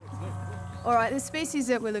All right, the species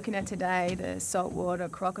that we're looking at today, the saltwater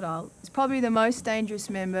crocodile, is probably the most dangerous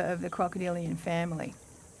member of the crocodilian family.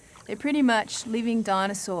 They're pretty much living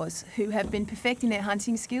dinosaurs who have been perfecting their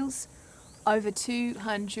hunting skills over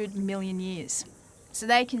 200 million years. So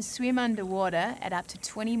they can swim underwater at up to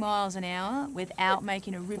 20 miles an hour without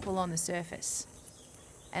making a ripple on the surface.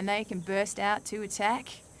 And they can burst out to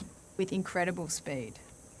attack with incredible speed.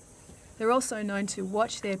 They're also known to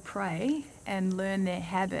watch their prey and learn their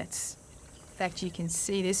habits. In fact, you can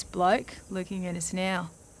see this bloke looking at us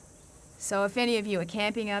now. So if any of you are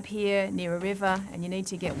camping up here near a river and you need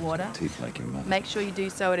to get water, make sure you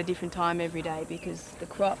do so at a different time every day because the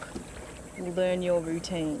croc will learn your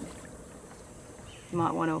routine. You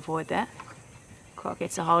might want to avoid that. Croc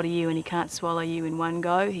gets a hold of you and he can't swallow you in one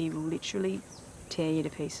go. He will literally tear you to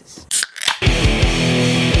pieces.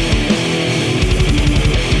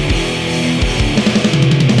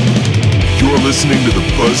 You're listening to the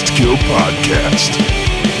Buzzkill Podcast.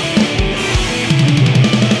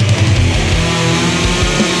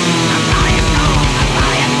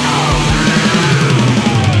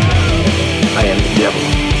 I am the devil,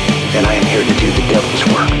 and I am here to do the devil's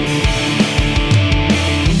work.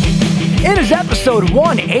 It is episode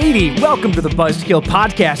 180. Welcome to the Buzzkill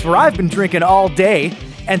Podcast, where I've been drinking all day,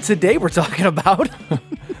 and today we're talking about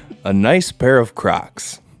a nice pair of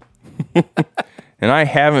Crocs. And I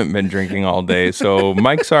haven't been drinking all day, so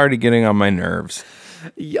Mike's already getting on my nerves.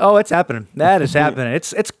 Oh, it's happening. That is happening.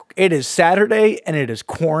 It is Saturday and it is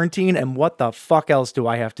quarantine, and what the fuck else do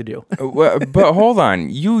I have to do? But hold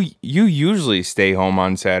on, you usually stay home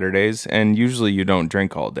on Saturdays, and usually you don't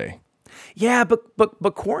drink all day. Yeah,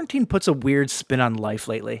 but quarantine puts a weird spin on life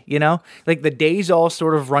lately, you know? Like the days all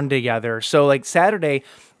sort of run together. So like Saturday,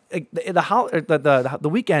 like the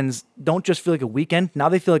weekends don't just feel like a weekend. Now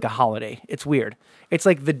they feel like a holiday. It's weird. It's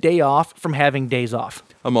like the day off from having days off.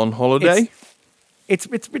 I'm on holiday. It's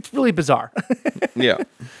really bizarre. Yeah.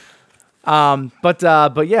 But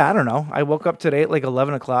yeah, I don't know. I woke up today at like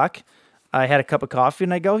 11 o'clock. I had a cup of coffee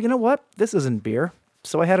and I go, you know what? This isn't beer.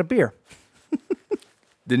 So I had a beer.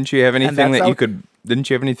 Didn't you have anything that you could? Didn't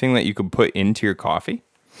you have anything that you could put into your coffee?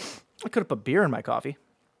 I could have put beer in my coffee.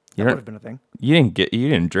 That would have been a thing. You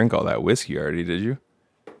didn't drink all that whiskey already, did you?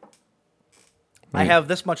 I have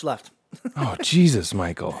this much left. Oh Jesus,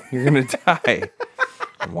 Michael, you're gonna die!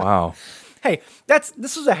 Wow. Hey,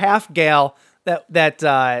 this is a half gal that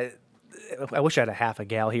I wish I had a half a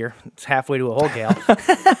gal here. It's halfway to a whole gal.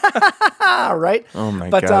 Right? Oh my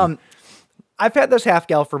God. God. I've had this half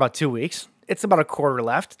gal for about 2 weeks. It's about a quarter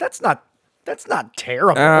left. That's not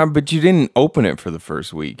terrible. But you didn't open it for the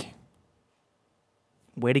first week.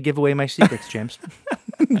 Way to give away my secrets, James.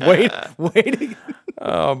 Way to.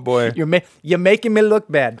 Oh boy. You're making me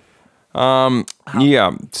look bad.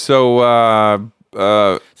 Yeah. So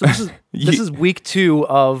this is week 2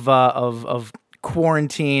 of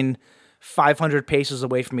quarantine, 500 paces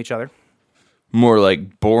away from each other. More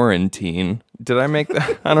like Borantine. Did I make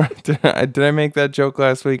that? I don't. Did I make that joke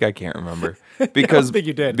last week? I can't remember. Because I don't think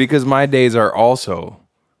you did. Because my days are also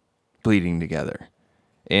bleeding together,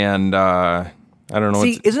 and I don't know.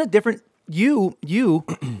 See, isn't it different? You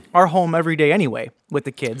are home every day anyway with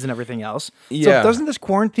the kids and everything else. Yeah. So doesn't this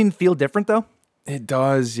quarantine feel different though? It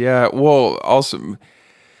does. Yeah. Well, also,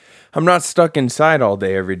 I'm not stuck inside all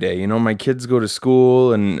day every day. You know, my kids go to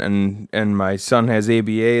school and my son has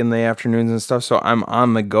ABA in the afternoons and stuff. So I'm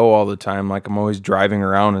on the go all the time. Like I'm always driving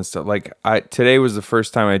around and stuff. Like today was the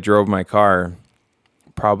first time I drove my car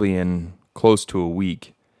probably in close to a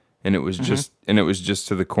week. And it was just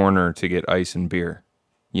to the corner to get ice and beer,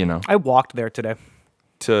 you know. I walked there today.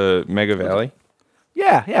 To Mega Valley?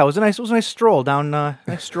 Yeah, it was a nice stroll down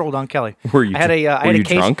Kelly. Were you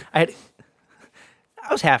drunk? I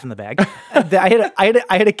was half in the bag. I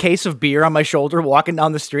had a case of beer on my shoulder walking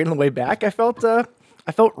down the street on the way back. I felt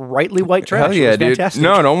rightly white trash. Hell yeah, it was dude. fantastic.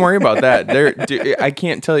 No, don't worry about that. I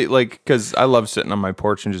can't tell you, like, because I love sitting on my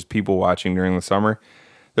porch and just people watching during the summer.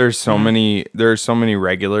 There's so many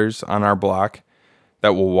regulars on our block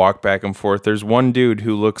that will walk back and forth. There's one dude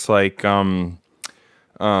who looks like damn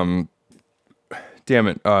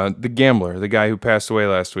it, the gambler, the guy who passed away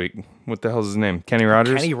last week. What the hell's his name? Kenny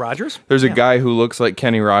Rogers? Kenny Rogers? There's a guy who looks like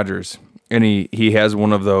Kenny Rogers, and he has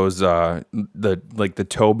one of those the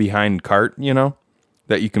toe behind cart, you know,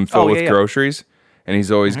 that you can fill with groceries, and he's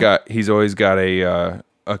always got a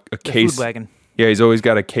case. Food wagon. Yeah, he's always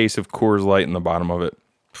got a case of Coors Light in the bottom of it.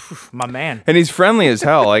 My man. And he's friendly as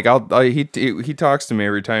hell. Like he talks to me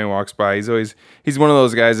every time he walks by. He's one of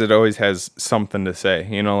those guys that always has something to say,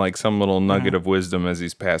 you know, like some little nugget of wisdom as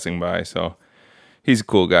he's passing by. So he's a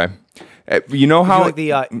cool guy. You know how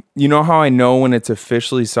I know when it's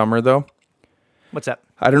officially summer though? What's up?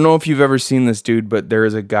 I don't know if you've ever seen this dude, but there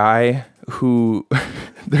is a guy who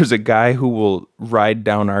will ride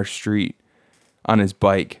down our street on his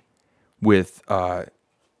bike with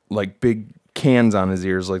like big cans on his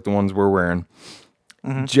ears, like the ones we're wearing,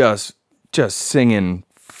 just singing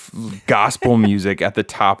gospel music at the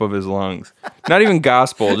top of his lungs. Not even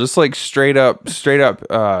gospel, just like straight up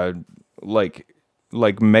like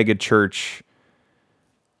mega church,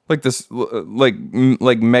 like this, like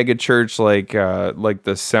mega church, like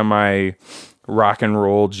the semi rock and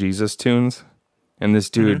roll Jesus tunes. And this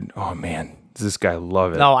dude, oh man, does this guy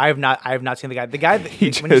love it? No, I have not seen the guy. The guy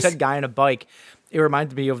that, when you said guy on a bike, it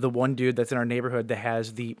reminded me of the one dude that's in our neighborhood that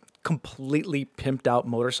has the completely pimped out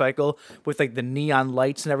motorcycle with like the neon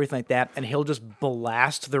lights and everything like that, and he'll just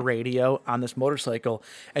blast the radio on this motorcycle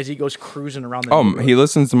as he goes cruising around the neighborhood. He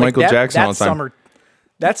listens to Michael Jackson all the time.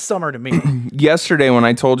 That's summer to me. Yesterday, when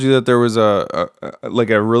I told you that there was a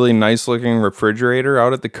really nice looking refrigerator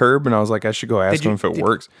out at the curb, and I was like, I should go ask him if it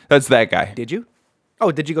works. That's that guy. Did you?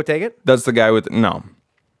 Oh, did you go take it? That's the guy with no.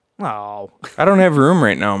 Oh, I don't have room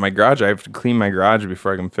right now in my garage. I have to clean my garage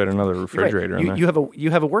before I can fit another refrigerator in there.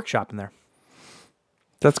 You have a workshop in there.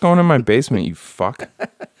 That's going in my basement, you fuck.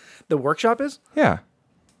 The workshop is? Yeah.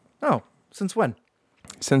 Oh, since when?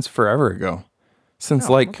 Since forever ago. Since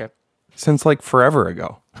forever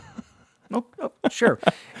ago. Oh, sure.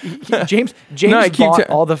 James bought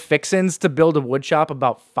all the fixins to build a wood shop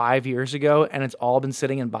about 5 years ago, and it's all been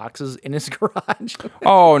sitting in boxes in his garage.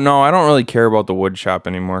 Oh no, I don't really care about the wood shop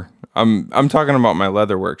anymore. I'm talking about my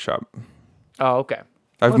leather workshap. Oh, okay.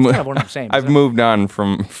 I've Kind of one of the same. I've moved on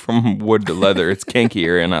from wood to leather. It's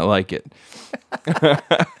kinkier, and I like it.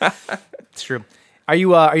 It's true. Are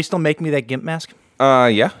you still making me that GIMP mask?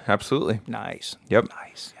 Yeah, absolutely. Nice. Yep.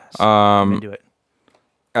 Nice. Yes. I'm into it.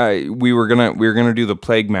 We were gonna do the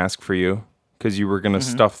plague mask for you because you were gonna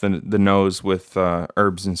stuff the nose with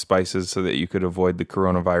herbs and spices so that you could avoid the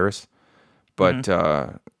coronavirus, but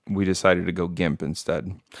we decided to go GIMP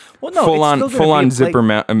instead. Well, no, full on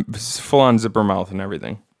zipper mouth and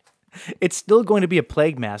everything. It's still going to be a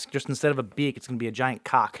plague mask, just instead of a beak, it's going to be a giant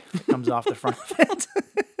cock that comes off the front of it.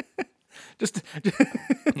 just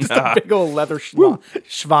a big old leather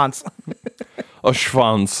schwanz. A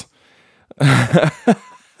schwanz.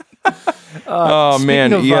 Oh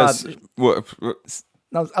man, yes. I was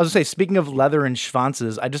going to say, speaking of leather and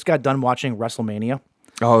schwanzes, I just got done watching WrestleMania.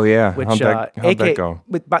 Oh yeah, Which, how'd that go?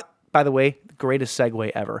 By the way, greatest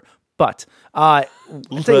segue ever. But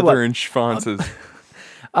leather and schwanzes.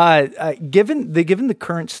 Given the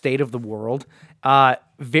current state of the world,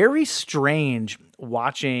 very strange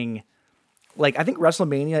watching. Like, I think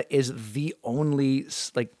WrestleMania is the only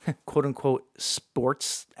like quote unquote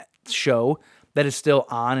sports show that is still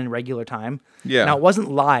on in regular time. Yeah. Now, it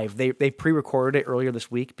wasn't live. They pre-recorded it earlier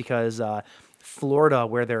this week because Florida,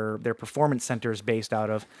 where their performance center is based out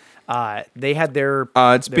of, they had their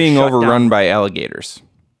it's being overrun by alligators.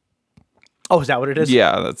 Oh, is that what it is?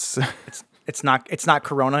 Yeah, that's. It's not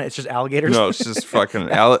Corona. It's just alligators. No, it's just fucking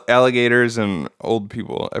alligators and old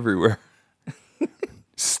people everywhere,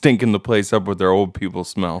 stinking the place up with their old people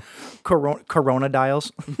smell. Corona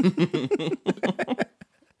dials.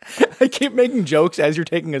 I keep making jokes as you're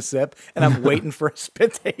taking a sip, and I'm waiting for a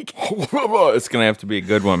spit take. It's gonna have to be a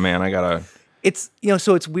good one, man. I gotta. It's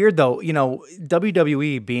so it's weird though.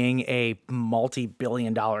 WWE being a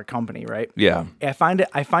multi-billion-dollar company, right? Yeah. I find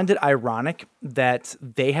it ironic that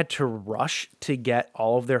they had to rush to get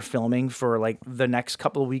all of their filming for like the next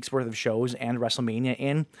couple of weeks worth of shows and WrestleMania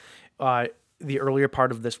in the earlier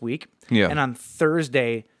part of this week. Yeah. And on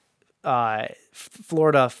Thursday,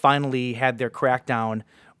 Florida finally had their crackdown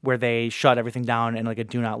where they shut everything down in like a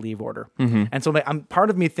do not leave order. Mm-hmm. And so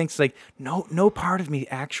part of me thinks like, no part of me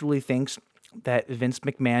actually thinks that Vince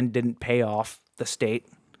McMahon didn't pay off the state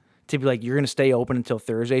to be like, you're going to stay open until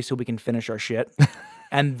Thursday so we can finish our shit.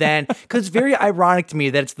 And then, because it's very ironic to me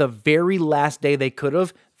that it's the very last day they could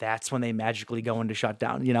have, that's when they magically go into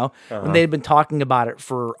shutdown, when they'd been talking about it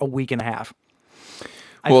for a week and a half.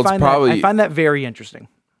 I find that very interesting.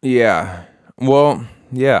 Yeah. Well,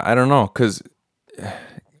 yeah, I don't know, because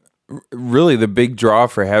really the big draw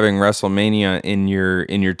for having WrestleMania in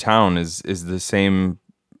your town is the same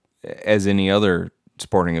as any other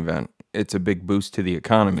sporting event. It's a big boost to the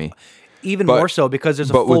economy. Even more so because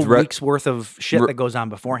there's a full week's worth of shit that goes on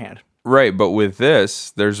beforehand. Right, but with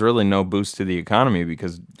this, there's really no boost to the economy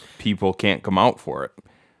because people can't come out for it.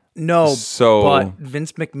 No, but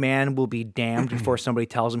Vince McMahon will be damned before somebody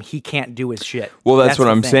tells him he can't do his shit. Well, that's what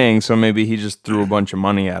I'm saying. So maybe he just threw a bunch of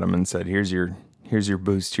money at him and said, "Here's your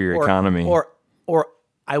boost to your economy."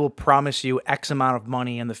 I will promise you X amount of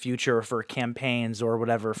money in the future for campaigns or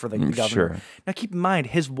whatever for the governor. Sure. Now, keep in mind,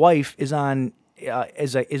 his wife is on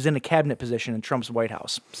is in a cabinet position in Trump's White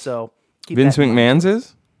House. So keep Vince that in mind. McMahon's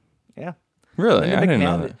is? Yeah. Really? I didn't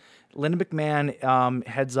know that. Linda McMahon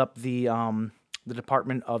heads up the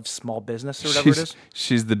Department of Small Business or whatever it is.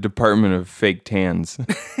 She's the Department of Fake Tans.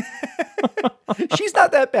 She's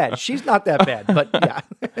not that bad. She's not that bad, but yeah.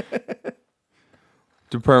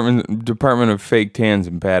 Department of Fake Tans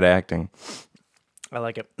and Bad Acting. I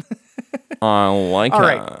like it. I like All it.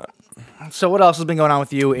 right. So what else has been going on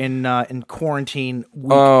with you in quarantine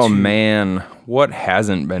week Oh 2? man, what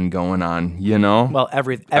hasn't been going on, you know? Well,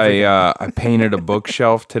 everything. I painted a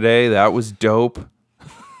bookshelf today. That was dope.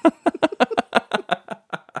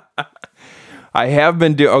 I have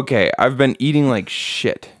been I've been eating like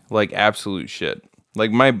shit, like absolute shit.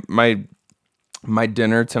 Like my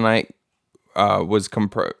dinner tonight was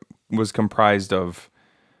comprised of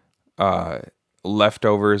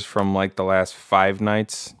leftovers from like the last 5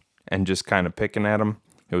 nights and just kind of picking at them.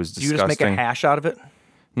 It was disgusting. You just make a hash out of it?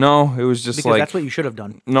 No, it was just Because like that's what you should have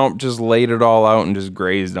done. Nope, just laid it all out and just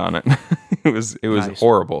grazed on it. It was Nice.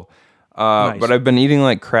 horrible. Nice. But I've been eating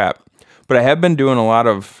like crap. But I have been doing a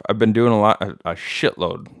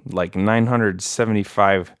shitload, like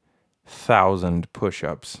 975,000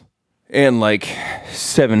 push-ups and like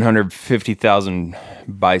 750,000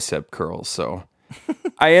 bicep curls. So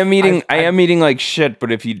I am eating like shit.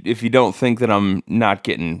 But if you don't think that I'm not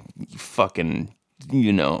getting fucking,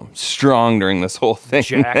 strong during this whole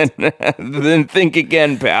thing, then think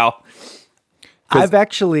again, pal. I've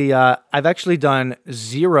actually done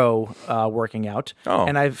 0 working out,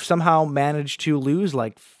 and I've somehow managed to lose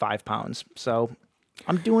like 5 pounds. So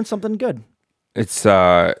I'm doing something good. It's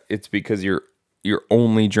because you're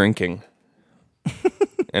only drinking,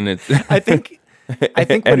 and it's I think what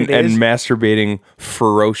and it is, masturbating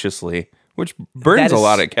ferociously, which burns a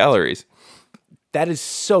lot of calories. that is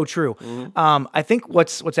so true. I think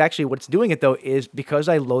what's doing it though is because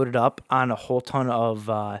I loaded up on a whole ton of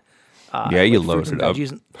You fruits loaded and up.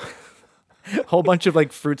 veggies, a whole bunch of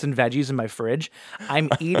like fruits and veggies in my fridge. I'm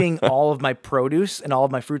eating all of my produce and all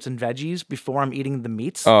of my fruits and veggies before I'm eating the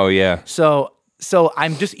meats. Oh yeah. So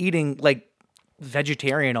I'm just eating like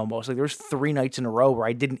vegetarian almost. Like there was 3 nights in a row where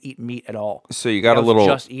I didn't eat meat at all. So you got I was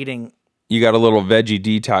just eating. You got a little veggie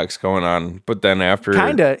detox going on, but then after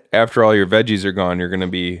all your veggies are gone, you're gonna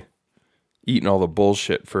be eating all the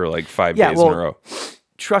bullshit for like 5 days in a row.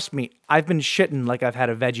 Trust me, I've been shitting like I've had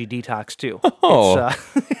a veggie detox too. Oh,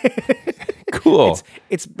 cool.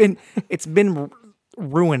 It's been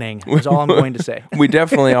ruining. Is all I'm going to say. We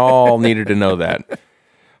definitely all needed to know that.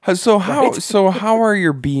 So how are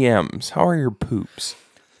your BMs? How are your poops?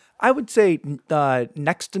 I would say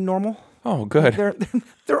next to normal. Oh, good.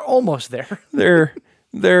 They're almost there. They're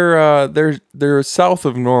south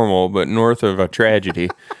of normal, but north of a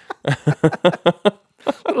tragedy.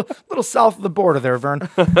 little south of the border there, Vern.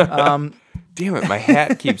 Damn it, my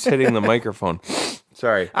hat keeps hitting the microphone.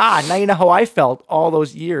 Sorry. Now you know how I felt all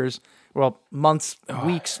those years, months,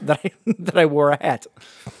 weeks that I wore a hat.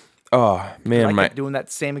 Oh man, I kept doing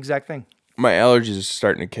that same exact thing. My allergies are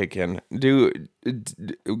starting to kick in.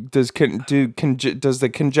 Does the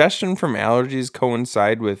congestion from allergies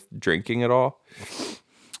coincide with drinking at all?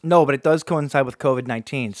 No, but it does coincide with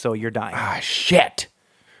COVID-19, so you're dying. Shit.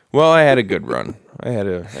 Well, I had a good run. I had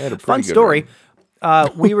a pretty fun good story.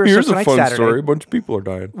 We were Here's so a fun Saturday, story. A bunch of people are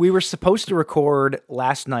dying. We were supposed to record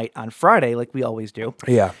last night on Friday, like we always do.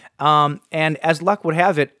 Yeah. And as luck would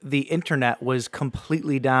have it, the internet was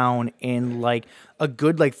completely down in like a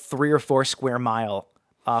good 3 or 4 square mile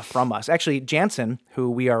from us. Actually, Jansen,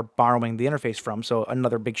 who we are borrowing the interface from, so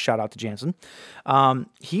another big shout out to Jansen.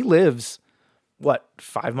 He lives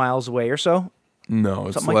 5 miles away or so. No,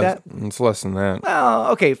 it's something less, like that. It's less than that.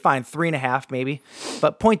 Oh, okay, fine, 3.5 maybe.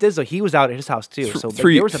 But point is though, he was out at his house too. So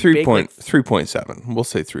there was a 3.7. We'll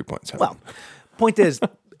say 3.7. Well, point is,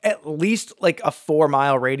 at least a 4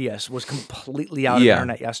 mile radius was completely out of the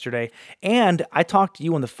internet yesterday. And I talked to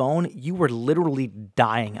you on the phone. You were literally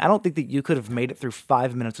dying. I don't think that you could have made it through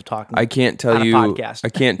 5 minutes of talking. I can't tell you. Podcast. I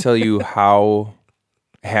can't tell you how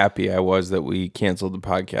happy I was that we canceled the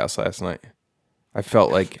podcast last night. I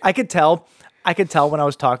felt like I could tell when I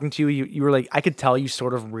was talking to you, you were like, I could tell you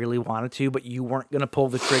sort of really wanted to, but you weren't going to pull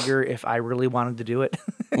the trigger if I really wanted to do it.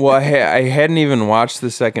 Well, I hadn't even watched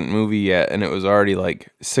the second movie yet, and it was already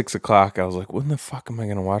 6 o'clock. I was like, when the fuck am I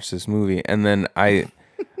going to watch this movie? And then there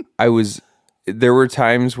were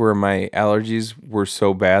times where my allergies were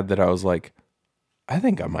so bad that I was like, I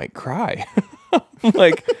think I might cry.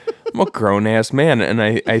 Like, I'm a grown ass man, and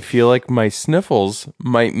I feel like my sniffles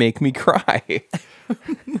might make me cry.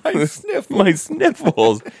 My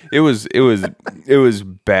sniffles. It was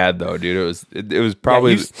bad though, dude. It was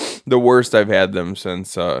probably the worst I've had them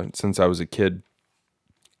since I was a kid.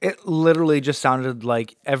 It literally just sounded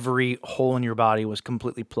like every hole in your body was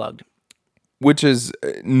completely plugged. Which is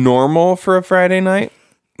normal for a Friday night,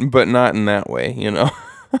 but not in that way, you know?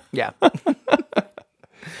 Yeah.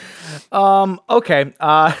 Okay.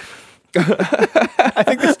 I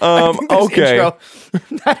think this okay. intro,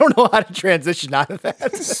 I don't know how to transition out of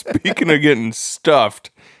that. Speaking of getting stuffed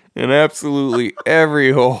in absolutely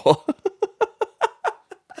every hole.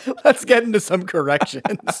 Let's get into some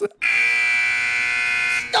corrections.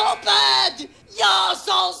 Stupid! You're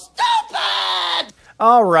so stupid!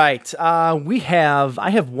 All right. I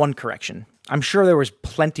have one correction. I'm sure there was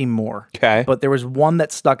plenty more. Okay. But there was one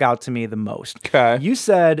that stuck out to me the most. Okay. You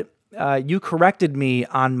said you corrected me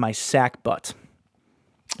on my sack butt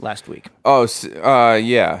last week. Oh,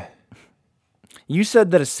 yeah. You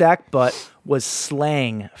said that a sack butt was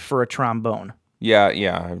slang for a trombone. Yeah,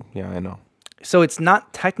 I know. So it's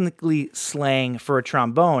not technically slang for a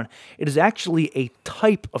trombone. It is actually a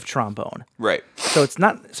type of trombone. Right. So it's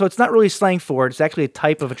not really slang for it. It's actually a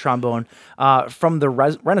type of a trombone from the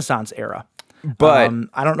Renaissance era. But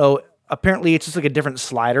I don't know. Apparently, it's just like a different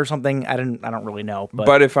slide or something. I don't really know.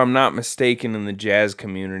 But if I'm not mistaken, in the jazz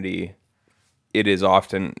community,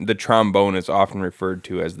 the trombone is often referred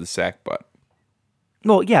to as the sack butt.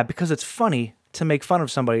 Well, yeah, because it's funny to make fun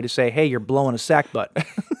of somebody to say, "Hey, you're blowing a sack butt."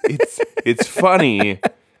 It's funny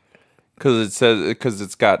because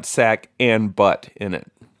it's got sack and butt in it.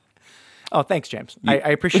 Oh, thanks, James. I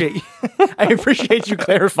appreciate you. I appreciate you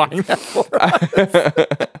clarifying that for us.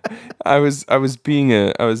 I was being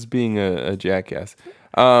a jackass.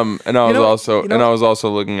 And I was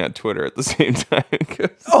also looking at Twitter at the same time.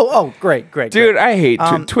 Oh, great. Dude, I hate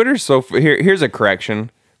Twitter's so here's a correction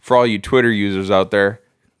for all you Twitter users out there.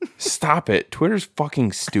 Stop it. Twitter's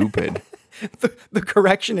fucking stupid. The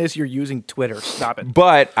correction is you're using Twitter. Stop it.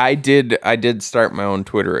 But I did start my own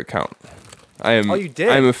Twitter account. Oh, you did?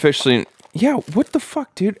 I'm officially. Yeah, what the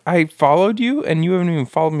fuck, dude? I followed you and you haven't even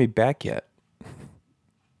followed me back yet.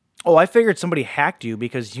 Oh, I figured somebody hacked you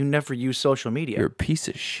because you never use social media. You're a piece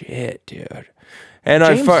of shit, dude. And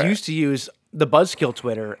James used to use the Buzzkill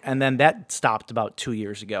Twitter, and then that stopped about 2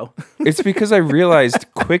 years ago. It's because I realized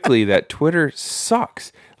quickly that Twitter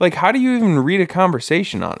sucks. Like, how do you even read a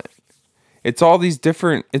conversation on it? It's all these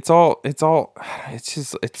different. It's so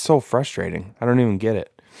frustrating. I don't even get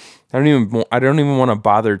it. I don't even want to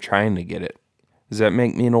bother trying to get it. Does that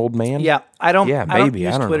make me an old man? Yeah, I don't. Yeah, maybe.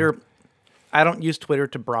 I don't use Twitter. know. I don't use Twitter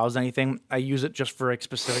to browse anything. I use it just for like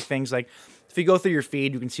specific things. Like if you go through your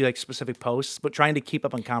feed, you can see like specific posts. But trying to keep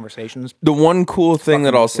up on conversations. The one cool thing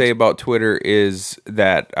that I'll say about Twitter is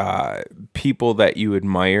that people that you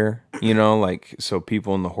admire, like so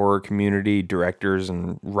people in the horror community, directors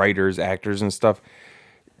and writers, actors and stuff.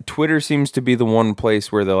 Twitter seems to be the one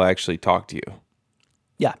place where they'll actually talk to you.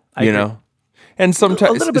 Yeah, I agree. And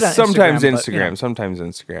sometimes Instagram, sometimes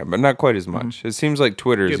Instagram, but not quite as much. Mm-hmm. It seems like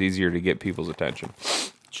Twitter is easier to get people's attention.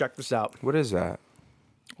 Check this out. What is that?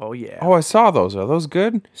 Oh, yeah. Oh, I saw those. Are those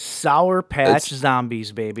good? Sour Patch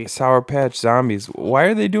Zombies, baby. Sour Patch Zombies. Why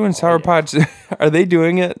are they doing Sour Patch? Are they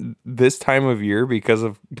doing it this time of year because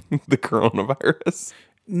of the coronavirus?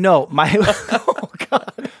 No, oh,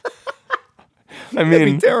 God. I mean,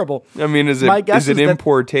 that'd be terrible. I mean, is it in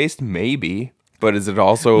poor taste? Maybe. But is it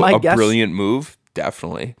also a brilliant move?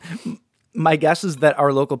 Definitely. My guess is that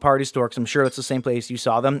our local party store, because I'm sure that's the same place you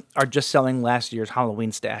saw them, are just selling last year's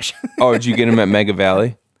Halloween stash. Oh, did you get them at Mega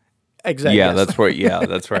Valley? Exactly. Yeah, that's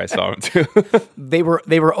where I saw them too. They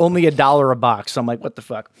were only $1 a box. So I'm like, what the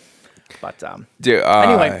fuck? But dude,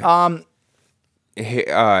 anyway,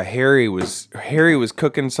 Harry was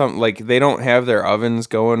cooking something. Like they don't have their ovens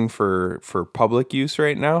going for public use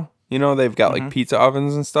right now. They've got like pizza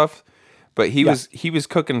ovens and stuff. But he was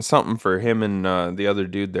cooking something for him and the other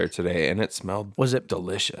dude there today, and it smelled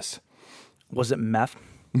delicious. Was it meth?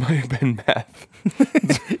 Might have been meth.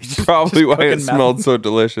 It's probably why it smelled so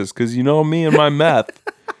delicious. Because me and my meth.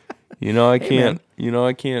 I can't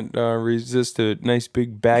resist a nice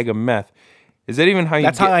big bag of meth. Is that even how you?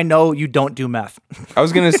 That's how I know you don't do meth. I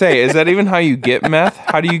was gonna say, is that even how you get meth?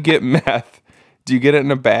 How do you get meth? Do you get it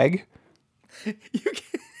in a bag?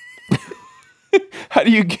 How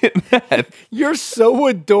do you get meth? You're so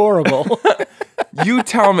adorable. You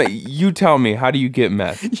tell me. How do you get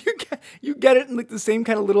meth? You get it in like the same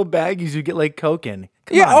kind of little bag as you get like coke in.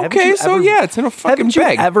 Come yeah. on, okay. So it's in a fucking bag.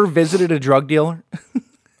 Haven't you ever visited a drug dealer?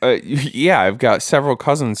 Yeah, I've got several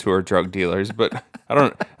cousins who are drug dealers, but I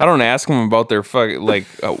don't ask them about their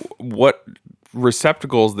what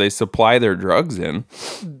receptacles they supply their drugs in.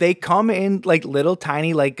 They come in like little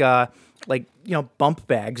tiny bump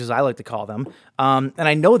bags, as I like to call them. And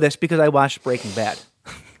I know this because I watched Breaking Bad.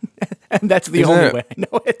 And that's the only way I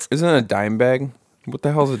know it. Isn't it a dime bag? What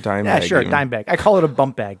the hell's a dime bag? Yeah, sure, a even? dime bag. I call it a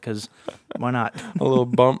bump bag because why not? A little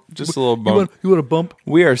bump, just a little bump. You want a bump?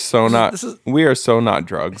 We are so we are so not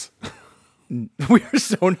drugs. We are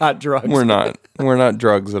so not drugs. We're not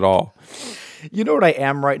drugs at all. You know what I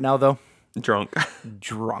am right now, though? Drunk.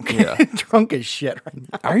 Yeah. Drunk as shit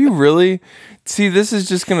right now. Are you really? See, this is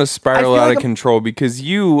just going to spiral out of control because I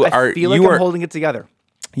feel like I'm holding it together.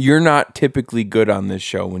 You're not typically good on this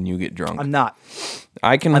show when you get drunk. I'm not.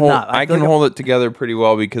 I can hold it together pretty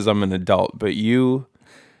well because I'm an adult, but you're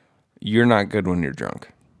not good when you're drunk.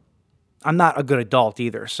 I'm not a good adult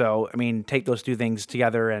either. So, I mean, take those two things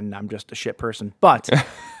together and I'm just a shit person. But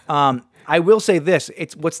I will say this.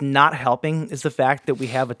 It's what's not helping is the fact that we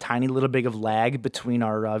have a tiny little bit of lag between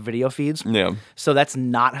our video feeds. Yeah. So that's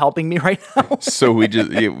not helping me right now. So we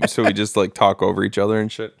just like talk over each other and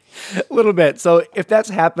shit. A little bit. So if that's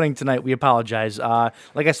happening tonight, we apologize.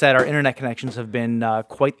 Like I said, our internet connections have been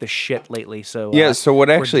quite the shit lately. So yeah. So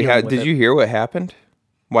what actually did you hear what happened?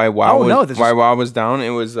 Why WoW was down? It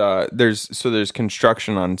was there's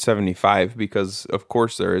construction on 75 because of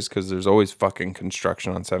course because there's always fucking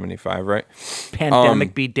construction on 75, right?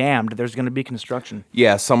 Pandemic be damned. There's going to be construction.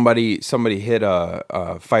 Yeah, somebody hit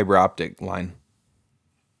a fiber optic line,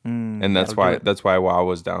 and that's why WoW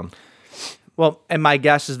was down. Well, and my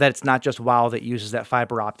guess is that it's not just WoW that uses that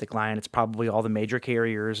fiber optic line. It's probably all the major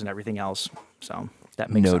carriers and everything else. So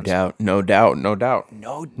that makes sense. No doubt.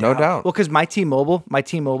 Well, because my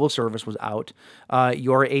T-Mobile service was out.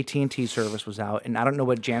 Your AT&T service was out, and I don't know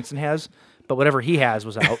what Jansen has, but whatever he has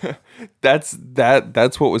was out. That's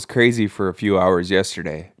what was crazy for a few hours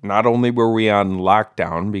yesterday. Not only were we on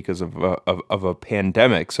lockdown because of a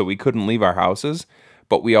pandemic, so we couldn't leave our houses,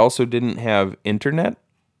 but we also didn't have internet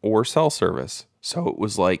or cell service. So it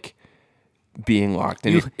was like being locked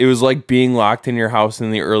in. It was like being locked in your house in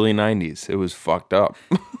the early 90s. It was fucked up.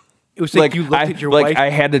 It was like you looked at your wife. I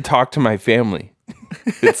had to talk to my family.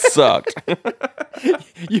 It sucked.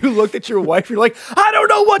 You looked at your wife. You're like, I don't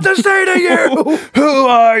know what to say to you. Who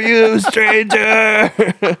are you, stranger?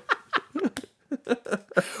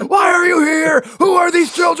 Why are you here? Who are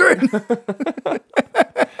these children?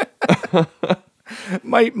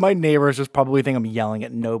 My neighbors just probably think I'm yelling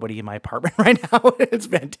at nobody in my apartment right now. It's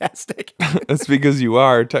fantastic. That's because you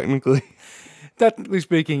are, technically. Technically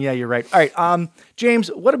speaking, yeah, you're right. All right, James,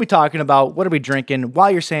 what are we talking about? What are we drinking?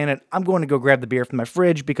 While you're saying it, I'm going to go grab the beer from my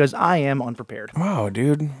fridge because I am unprepared. Wow,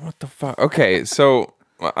 dude, what the fuck? Okay, so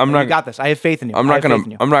you got this. I have faith in you. I'm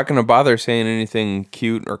not gonna bother saying anything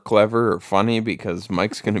cute or clever or funny because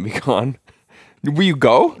Mike's gonna be gone. Will you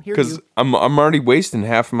go? Because I'm already wasting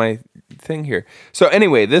half of my thing here. So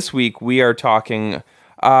anyway, this week we are talking.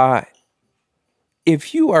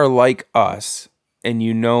 If you are like us and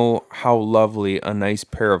you know how lovely a nice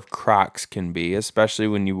pair of Crocs can be, especially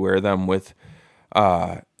when you wear them with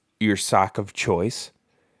your sock of choice,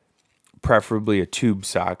 preferably a tube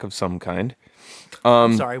sock of some kind.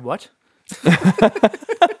 Sorry, what?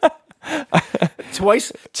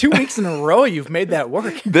 Twice, 2 weeks in a row, you've made that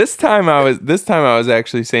work. This time I was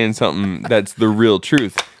actually saying something that's the real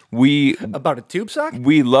truth. About a tube sock?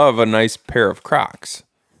 We love a nice pair of Crocs.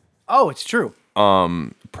 Oh, it's true.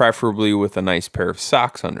 Preferably with a nice pair of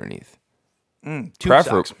socks underneath.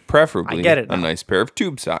 Socks. Preferably I get it a nice pair of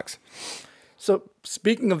tube socks. So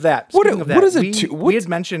speaking of that, we had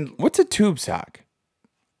mentioned what's a tube sock?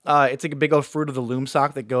 It's like a big old Fruit of the Loom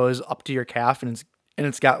sock that goes up to your calf, and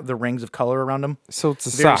it's got the rings of color around them. So it's a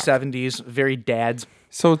very sock. 70s, very dads.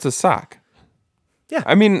 So it's a sock. Yeah.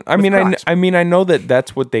 I mean, I know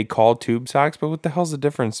that's what they call tube socks, but what the hell's the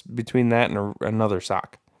difference between that and another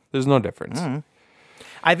sock? There's no difference. Mm-hmm.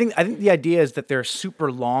 I think the idea is that they're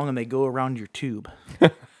super long and they go around your tube.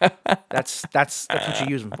 That's what you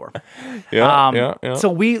use them for. Yeah. So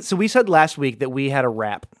we said last week that we had a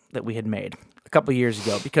rap that we had made a couple of years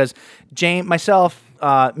ago because myself,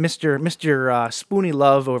 Mr. Spoony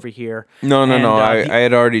Love over here. No. I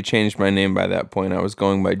had already changed my name by that point. I was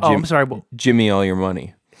going by I'm sorry. Jimmy All Your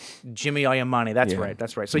Money. Jimmy All Your Money. That's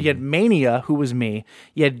right. So you had Mania, who was me.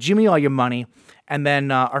 You had Jimmy All Your Money. And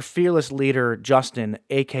then our fearless leader, Justin,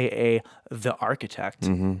 a.k.a. The Architect,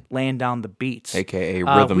 laying down the beats. A.k.a.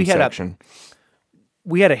 Rhythm Section.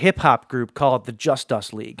 We had a hip-hop group called the Just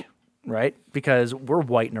Us League. right? Because we're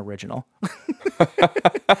white and original.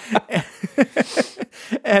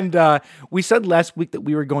 And we said last week that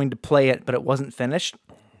we were going to play it, but it wasn't finished.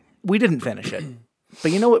 We didn't finish it.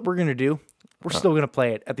 But you know what we're going to do? We're still going to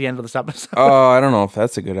play it at the end of this episode. Oh, I don't know if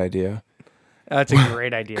that's a good idea. That's a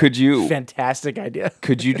great idea. Could you? Fantastic idea.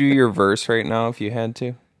 Could you do your verse right now if you had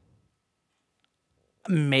to?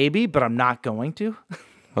 Maybe, but I'm not going to.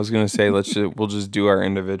 I was gonna say we'll just do our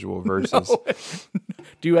individual verses. No.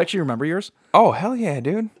 Do you actually remember yours? Oh hell yeah,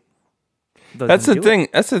 dude! Then That's the do thing.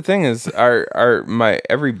 it. That's the thing is my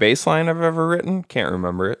every bass line I've ever written can't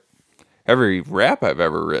remember it. Every rap I've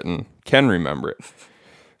ever written can remember it.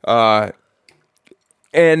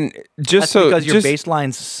 And just That's because your bass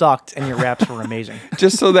lines sucked and your raps were amazing.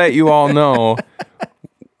 just so that you all know,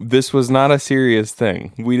 this was not a serious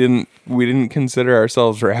thing. We didn't consider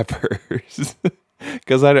ourselves rappers.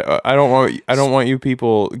 Because I don't want you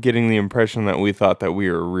people getting the impression that we thought that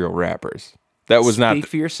we were real rappers. That was not. Speak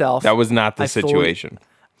for yourself. That was not the I situation.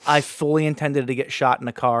 I fully intended to get shot in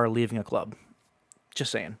a car leaving a club.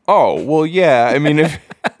 Just saying. Oh well, yeah. I mean,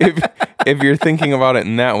 if you're thinking about it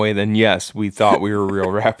in that way, then yes, we thought we were real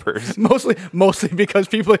rappers. Mostly because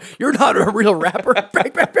people, you're not a real rapper.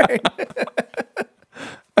 Bang, bang, bang.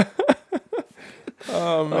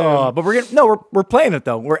 Oh man! But we're playing it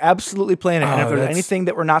though. We're absolutely playing it. And if there's anything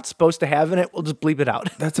that we're not supposed to have in it, we'll just bleep it out.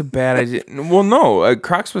 That's a bad idea. Well, no,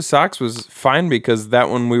 Crocs with Socks was fine because that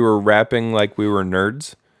one we were rapping like we were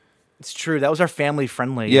nerds. It's true. That was our family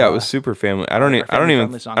friendly. Yeah, it was super family. I don't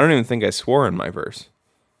even think I swore in my verse.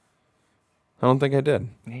 I don't think I did.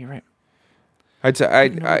 Yeah, you're right. I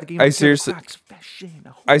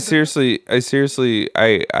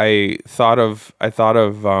thought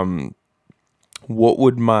of what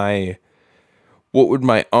would my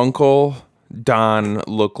uncle Don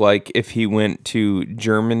look like if he went to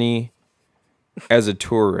Germany as a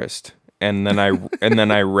tourist, and then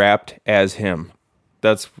I rapped as him.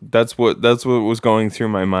 That's what was going through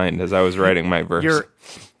my mind as I was writing my verse.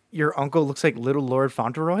 Your uncle looks like Little Lord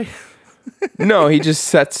Fauntleroy. No, he just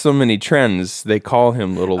sets so many trends. They call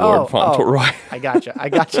him Little Lord Fauntleroy. I gotcha.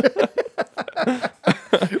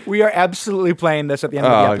 We are absolutely playing this at the end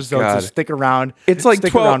of the episode, God. so stick around. It's like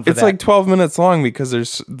stick 12. It's that. like 12 minutes long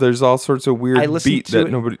because there's all sorts of weird beat that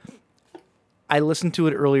nobody. I listened to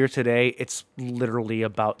it earlier today. It's literally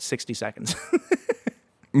about 60 seconds.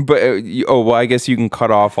 But well, I guess you can cut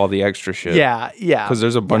off all the extra shit. Yeah. Because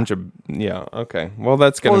there's a bunch of okay. Well,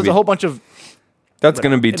 that's gonna there's be a whole bunch of. That's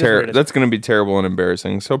gonna be terrible. That's gonna be terrible and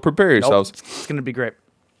embarrassing. So prepare yourselves. Nope, it's gonna be great.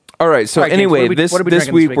 All right. So James, anyway, what are we this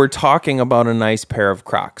drinking week we're talking about a nice pair of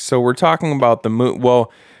Crocs. So we're talking about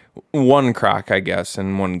one Croc, I guess,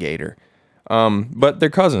 and one Gator. But they're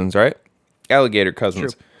cousins, right? Alligator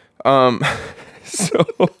cousins. True. So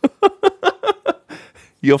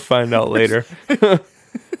you'll find out later.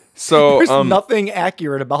 So there's nothing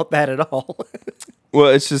accurate about that at all.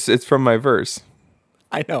 Well, it's from my verse.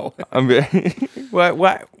 I know.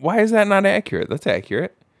 Why is that not accurate? That's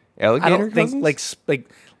accurate. Alligator I don't cousins? think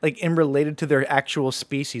like in related to their actual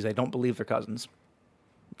species. I don't believe they're cousins.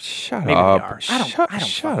 Shut Maybe up. they are. I don't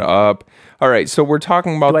Shut up. All right, so we're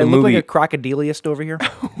talking about Do the I look movie. like a crocodiliast over here?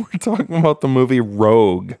 We're talking about the movie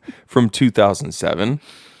Rogue from 2007,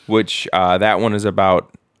 which that one is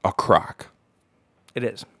about a croc. It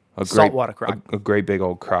is. A Saltwater croc. A great big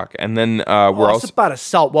old croc. And then we're It's also about a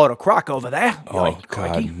saltwater croc over there. Oh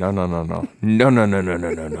God, no.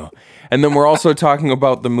 And then we're also talking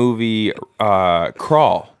about the movie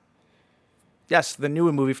Crawl, Yes, the new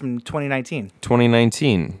movie from 2019.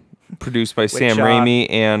 2019, produced by Sam Raimi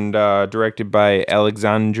and directed by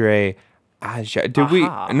Alexandre Aja.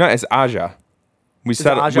 No, it's Aja. We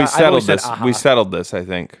settled this. We settled this, I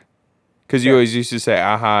think. Because you always used to say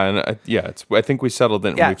aha, and I think we settled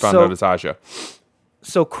it when we found out it's Aja.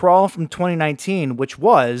 So Crawl from 2019, which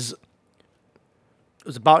was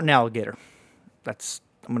about an alligator. I'm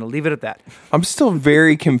going to leave it at that. I'm still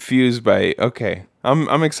very confused by. Okay,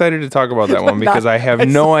 I'm excited to talk about that one because I have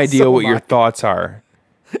no idea what your thoughts are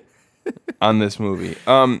on this movie.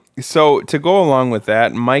 So to go along with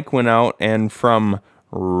that, Mike went out and from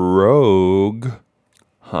Rogue,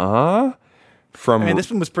 this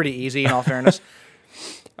one was pretty easy in all fairness.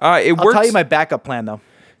 I'll tell you my backup plan though.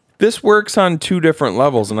 This works on two different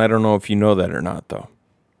levels, and I don't know if you know that or not, though.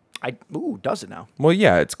 Does it now? Well,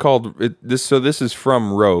 yeah, it's called this. So this is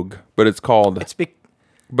from Rogue, but it's called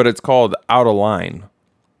Out of Line.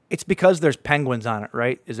 It's because there's penguins on it,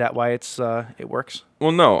 right? Is that why it works?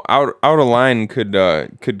 Well, no, Out of Line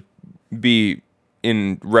could be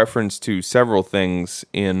in reference to several things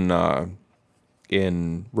in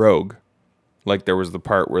Rogue. Like there was the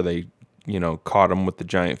part where they caught them with the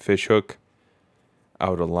giant fish hook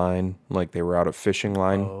out of line, like they were out of fishing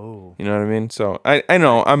line. Oh. You know what I mean? So I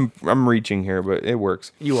know I'm reaching here, but it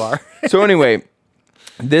works. You are. So anyway,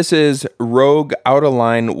 this is Rogue Out of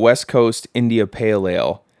Line West Coast India Pale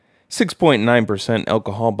Ale. 6.9%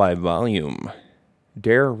 alcohol by volume.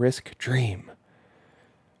 Dare, risk, dream.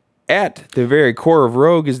 At the very core of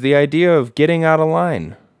Rogue is the idea of getting out of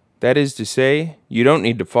line. That is to say, you don't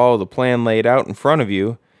need to follow the plan laid out in front of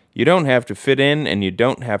you. You don't have to fit in, and you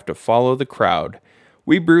don't have to follow the crowd.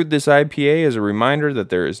 We brewed this IPA as a reminder that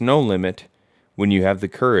there is no limit when you have the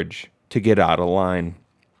courage to get out of line.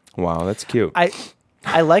 Wow, that's cute. I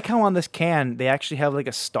like how on this can they actually have like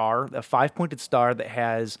a star, a 5-pointed star that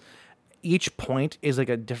has each point is like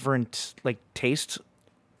a different like taste.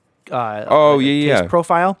 Taste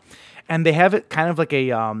profile, and they have it kind of like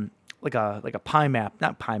a pie map,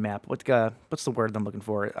 not pie map. What's the word I'm looking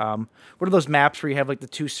for? What are those maps where you have like the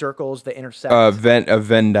two circles that intersect? A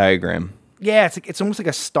Venn diagram. Yeah, it's almost like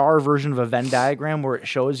a star version of a Venn diagram where it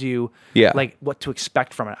shows you like what to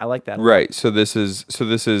expect from it. I like that. Right. So this is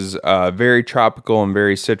very tropical and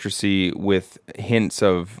very citrusy with hints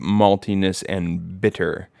of maltiness and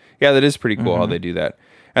bitter. Yeah, that is pretty cool how they do that.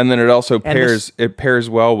 And then it also pairs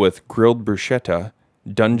well with grilled bruschetta,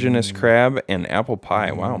 Dungeness crab, and apple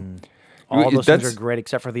pie. Wow. All those things are great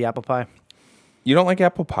except for the apple pie. You don't like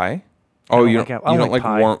apple pie? Oh, you don't like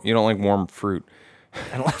pie. warm. You don't like warm fruit.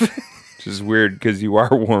 I don't. Which is weird because you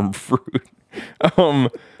are warm fruit.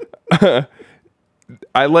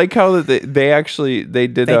 I like how that they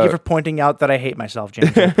did. Thank you for pointing out that I hate myself,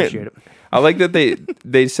 James. I appreciate it. I like that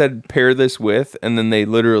they said pair this with, and then they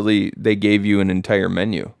gave you an entire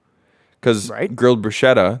menu. Because grilled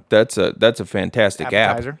bruschetta, that's a fantastic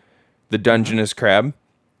appetizer. App. The Dungeness crab,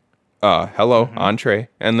 entree,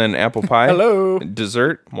 and then apple pie, hello,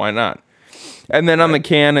 dessert. Why not? And then on the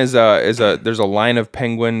can there's a line of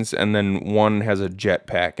penguins, and then one has a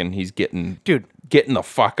jetpack, and he's getting the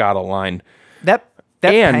fuck out of line. That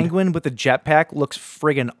penguin with the jetpack looks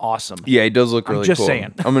friggin' awesome. Yeah, he does look really cool. Just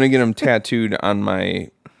saying. I'm gonna get him tattooed on my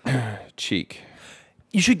cheek.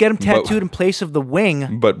 You should get him tattooed in place of the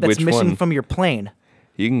wing that's missing from your plane.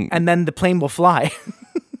 And then the plane will fly.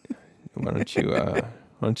 Why don't you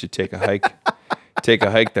take a hike? Take a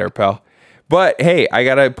hike there, pal. But hey, I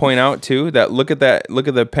gotta point out too that look at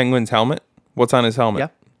the penguin's helmet. What's on his helmet? Yeah.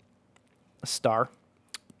 A star.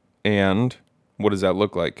 And what does that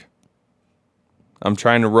look like? I'm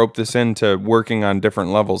trying to rope this into working on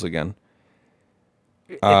different levels again.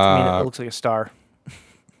 It looks like a star.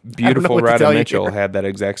 Beautiful Rada Mitchell had that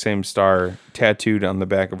exact same star tattooed on the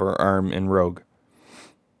back of her arm in Rogue.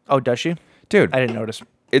 Oh, does she? Dude, I didn't notice.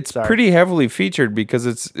 It's pretty heavily featured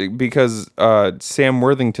because Sam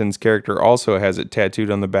Worthington's character also has it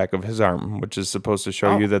tattooed on the back of his arm, which is supposed to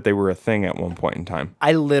show you that they were a thing at one point in time.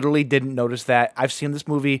 I literally didn't notice that. I've seen this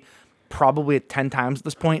movie probably 10 times at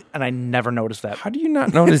this point, and I never noticed that. How do you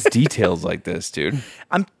not notice details like this, dude?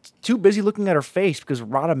 I'm too busy looking at her face because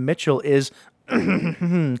Rada Mitchell is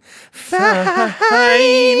fine.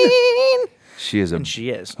 She is and she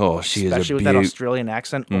is. Oh, she is a especially with that Australian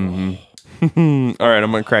accent. Mm-hmm. All right,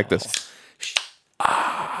 I'm gonna crack this.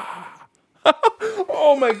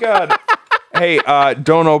 Oh my god! Hey,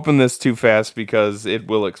 don't open this too fast because it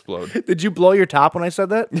will explode. Did you blow your top when I said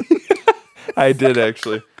that? I did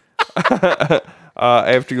actually.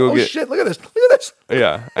 I have to go get. Oh shit! Look at this! Look at this!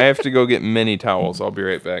 Yeah, I have to go get many towels. I'll be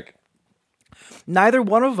right back. Neither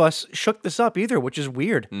one of us shook this up either, which is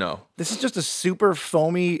weird. No, this is just a super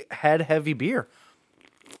foamy, head-heavy beer.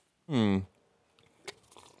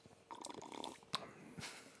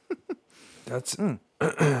 That's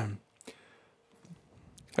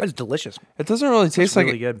that's delicious. It doesn't really taste like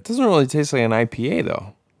really good. It doesn't really taste like an IPA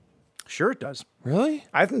though. Sure, it does. Really?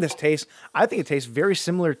 I think it tastes very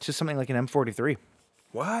similar to something like an M43.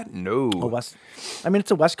 What? No. It's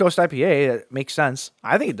a West Coast IPA. It makes sense.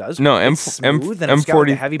 I think it does. No,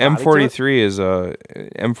 M43 is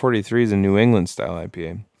a New England style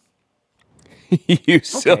IPA. You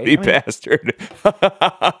silly bastard.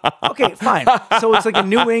 Okay, fine. So it's like a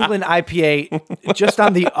New England IPA just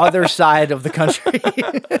on the other side of the country.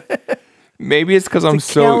 Maybe it's because I'm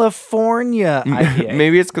so California IPA.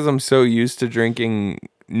 Maybe it's because I'm so used to drinking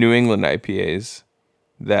New England IPAs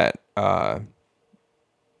that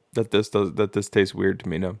this tastes weird to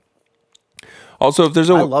me now. Also, if there's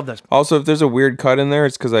I love this. Also, if there's a weird cut in there,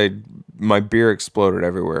 it's because my beer exploded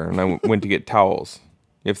everywhere, and I went to get towels.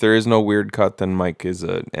 If there is no weird cut, then Mike is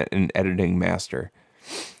an editing master.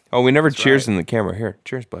 Oh, we never cheers in the camera. Here,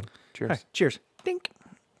 cheers, bud. Cheers. Right, cheers. Dink.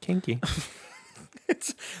 Kinky.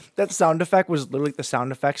 That sound effect was literally the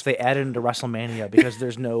sound effects they added into WrestleMania because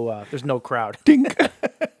there's no crowd. Dink.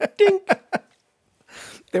 Dink.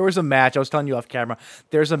 There was a match, I was telling you off camera,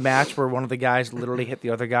 there's a match where one of the guys literally hit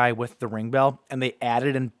the other guy with the ring bell, and they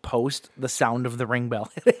added in post the sound of the ring bell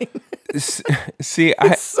hitting. See,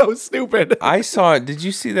 It's so stupid. I saw it. Did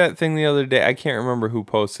you see that thing the other day? I can't remember who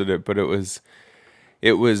posted it, but it was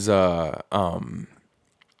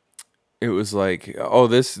like, oh,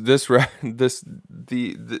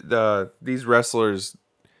 these wrestlers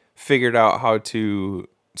figured out how to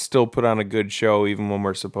still put on a good show even when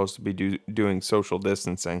we're supposed to be doing social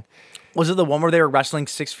distancing. Was it the one where they were wrestling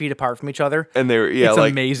 6 feet apart from each other? And they were It's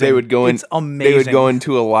like amazing. they would go in. It's amazing. They would go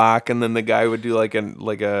into a lock, and then the guy would do like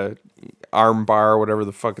a arm bar or whatever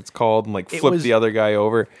the fuck it's called, and like flip the other guy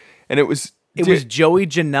over. And it was Joey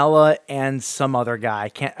Janela and some other guy. I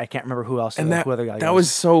can't remember who else. and who other guy that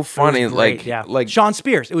was so funny. Great, like Sean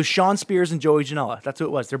Spears. It was Sean Spears and Joey Janela. That's who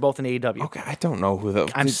it was. They're both in AEW. Okay, I don't know who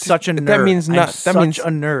the. I'm such a nerd. That means I'm such a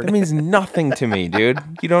nerd. That means nothing to me, dude.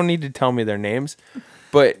 You don't need to tell me their names.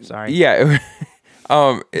 But Sorry. Yeah,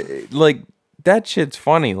 like that shit's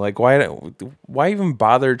funny. Like why even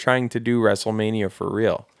bother trying to do WrestleMania for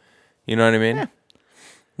real? You know what I mean? Yeah.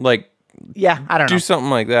 Like. Yeah, I don't know. Do something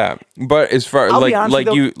like that. But as far I'll be honest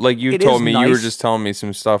with you, you it told is me, you were nice. just telling me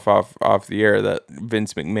some stuff off the air that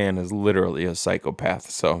Vince McMahon is literally a psychopath.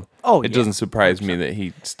 So it doesn't surprise me that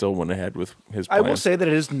he still went ahead with his plan. I will say that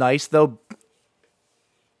it is nice though.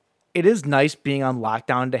 It is nice being on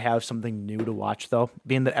lockdown to have something new to watch though,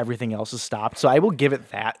 being that everything else is stopped. So I will give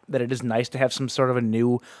it that it is nice to have some sort of a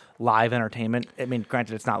new live entertainment. I mean,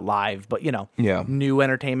 granted it's not live, but new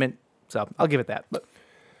entertainment. So I'll give it that. But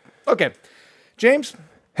okay. James,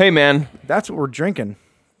 hey man, that's what we're drinking.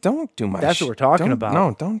 Don't do my. That's what we're talking about.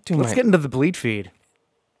 No, don't do Let's get into the bleed feed.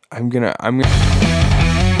 I'm gonna.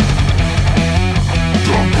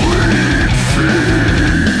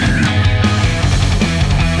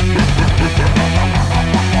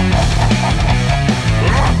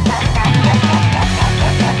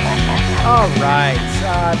 All right.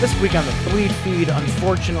 This week on the bleed feed,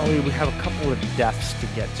 unfortunately, we have a couple of deaths to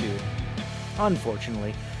get to.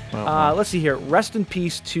 Unfortunately. Let's see here. Rest in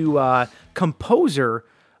peace to composer,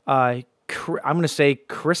 I'm going to say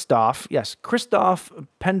Christoph. Yes, Christoph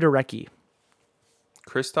Penderecki.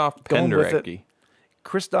 Christoph Going with it. Penderecki.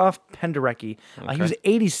 Christoph Penderecki. He was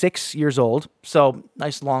 86 years old, so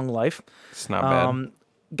nice long life. It's not bad.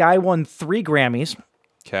 Guy won 3 Grammys.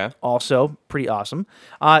 Okay. Also, pretty awesome.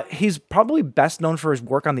 He's probably best known for his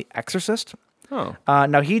work on The Exorcist. Oh.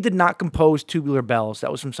 Now, he did not compose Tubular Bells.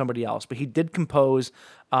 That was from somebody else. But he did compose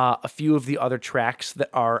a few of the other tracks that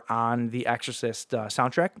are on the Exorcist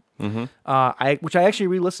soundtrack, which I actually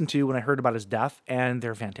re-listened to when I heard about his death, and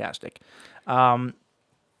they're fantastic.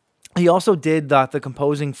 He also did the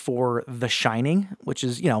composing for The Shining, which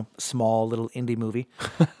is, a small little indie movie.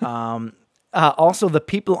 Also, The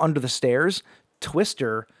People Under the Stairs,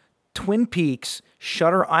 Twister, Twin Peaks,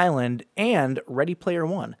 Shutter Island, and Ready Player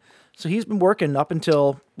One. So he's been working up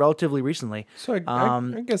until relatively recently. So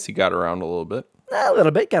I guess he got around a little bit. A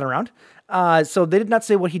little bit, got around. So they did not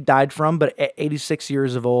say what he died from, but at 86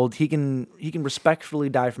 years of old, he can respectfully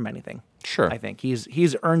die from anything. Sure. I think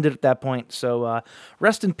he's earned it at that point. So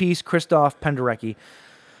rest in peace, Christoph Penderecki.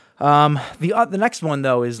 The next one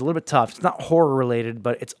though is a little bit tough. It's not horror related,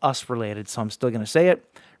 but it's us related, so I'm still going to say it.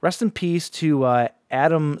 Rest in peace to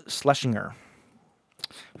Adam Schlesinger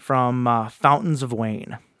from Fountains of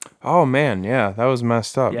Wayne. Oh man, yeah, that was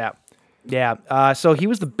messed up. Yeah. So he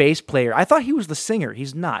was the bass player. I thought he was the singer.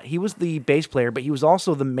 He's not. He was the bass player, but he was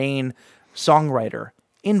also the main songwriter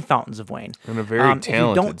in Fountains of Wayne. And a very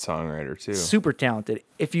talented songwriter too. Super talented.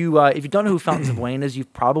 If you don't know who Fountains of Wayne is,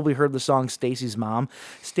 you've probably heard the song "Stacy's Mom."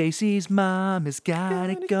 Stacy's mom has got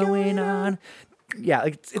it going on. Yeah,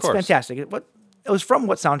 it's fantastic. It was from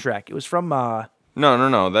what soundtrack? It was from.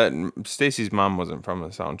 No. That Stacy's mom wasn't from the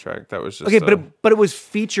soundtrack. That was just okay, but it was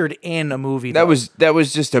featured in a movie. That was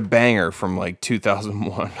just a banger from like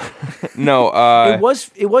 2001. No,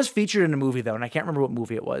 it was featured in a movie though, and I can't remember what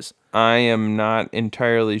movie it was. I am not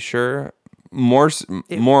entirely sure. More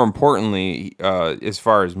importantly, as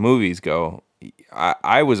far as movies go,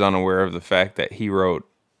 I was unaware of the fact that he wrote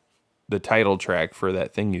the title track for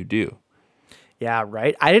That Thing You Do. Yeah,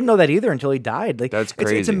 right. I didn't know that either until he died. Like that's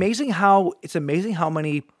crazy. It's amazing how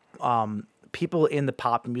many people in the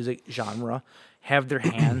pop music genre have their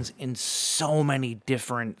hands in so many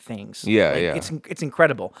different things. Yeah, like, yeah. It's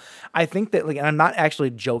incredible. I think that and I'm not actually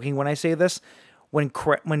joking when I say this. When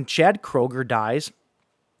Chad Kroeger dies,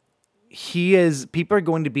 people are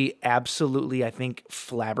going to be absolutely, I think,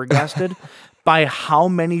 flabbergasted by how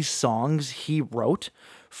many songs he wrote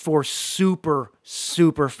for super,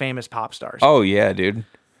 super famous pop stars. Oh yeah, dude.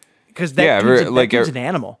 Because that dude's an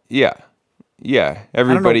animal. Yeah. Yeah.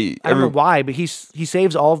 Everybody. I don't know why, but he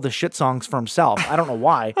saves all of the shit songs for himself. I don't know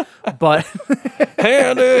why, but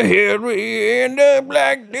Had to hit me in the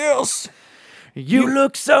black deuce. you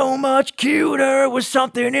look so much cuter with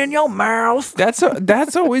something in your mouth.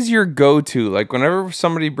 That's always your go-to. Like whenever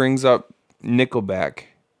somebody brings up Nickelback,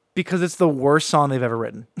 Because it's the worst song they've ever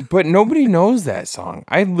written. but nobody knows that song.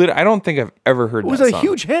 I don't think I've ever heard. It was that a song.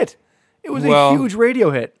 huge hit. It was a huge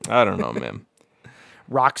radio hit. I don't know, man.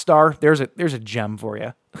 Rockstar, there's a gem for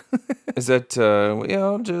you. Is that we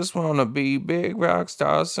all just wanna be big rock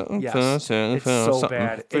stars? Yes. It's so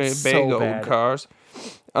bad. It's big so old bad. cars.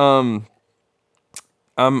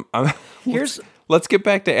 Here's Let's get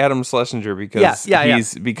back to Adam Schlesinger because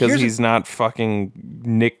he's not fucking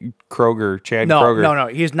Chad Kroger. No,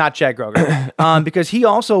 he's not Chad Kroger. Because he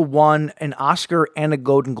also won an Oscar and a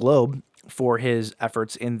Golden Globe for his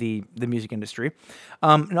efforts in the music industry.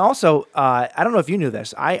 And also, I don't know if you knew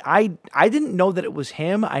this. I didn't know that it was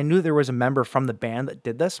him. I knew there was a member from the band that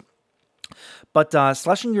did this. But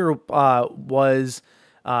Schlesinger was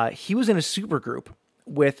in a super group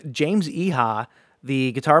with James Iha,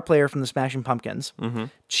 the guitar player from the Smashing Pumpkins,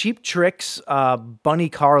 Cheap Trick's Bunny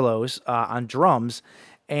Carlos on drums,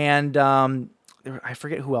 and I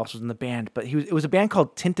forget who else was in the band, but it was a band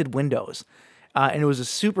called Tinted Windows, and it was a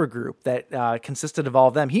super group that consisted of all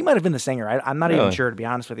of them. He might have been the singer. I'm not even sure, to be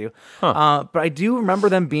honest with you. But I do remember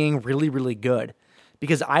them being really, really good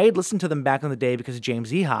because I had listened to them back in the day because of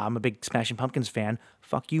James Iha. I'm a big Smashing Pumpkins fan.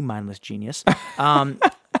 Fuck you, mindless genius. I'm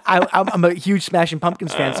a huge Smashing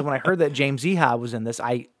Pumpkins fan, so when I heard that James Iha was in this,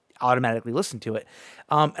 I automatically listened to it.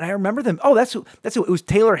 And I remember them. Oh, that's who. It was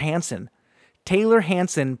Taylor Hanson. Taylor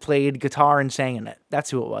Hanson played guitar and sang in it. That's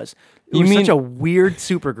who it was. It was such a weird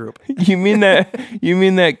supergroup. You mean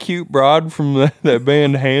that cute broad from that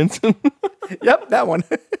band Hanson? Yep, that one.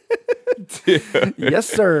 Yes,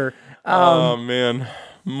 sir. Oh man,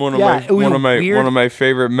 one of my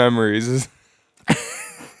favorite memories is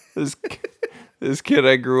this kid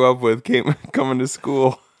I grew up with coming to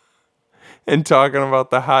school and talking about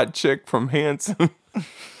the hot chick from Hanson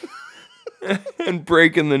and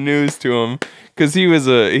breaking the news to him because he was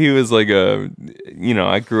like a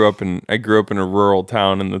I grew up in a rural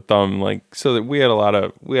town in the thumb, like, so that we had a lot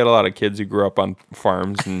of kids who grew up on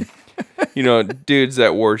farms and dudes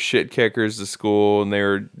that wore shit kickers to school and they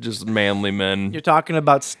were just manly men. You're talking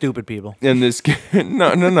about stupid people. And this kid,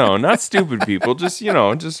 no, not stupid people,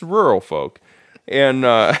 just rural folk. And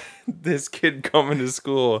this kid coming to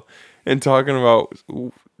school and talking about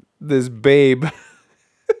this babe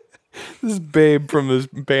from this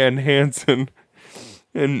band Hanson,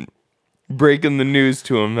 and breaking the news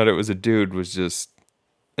to him that it was a dude was just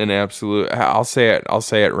an absolute. I'll say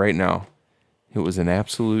it right now. It was an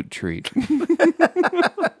absolute treat.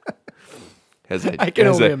 I can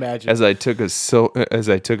only imagine. As I took a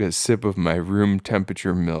sip of my room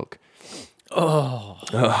temperature milk.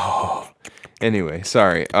 Oh. Anyway,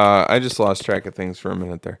 sorry. I just lost track of things for a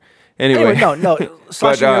minute there. Anyway, no.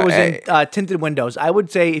 Schlesinger was in Tinted Windows. I would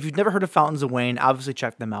say if you've never heard of Fountains of Wayne, obviously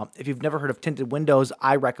check them out. If you've never heard of Tinted Windows,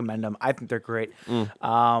 I recommend them. I think they're great.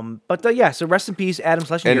 So rest in peace, Adam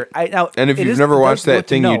Schlesinger. And if you've never watched That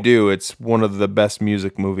Thing You Do, it's one of the best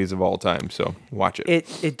music movies of all time. So watch it.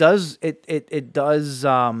 It does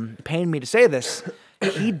pain me to say this.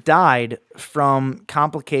 He died from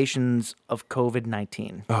complications of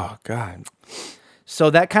COVID-19. Oh God. So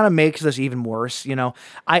that kind of makes this even worse.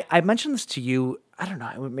 I mentioned this to you, I don't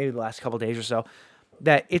know, maybe the last couple of days or so,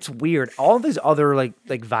 that it's weird. All of these other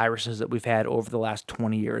like viruses that we've had over the last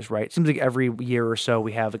 20 years, right? It seems like every year or so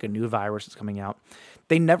we have like a new virus that's coming out.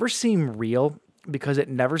 They never seem real because it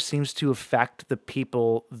never seems to affect the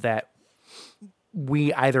people that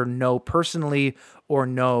we either know personally or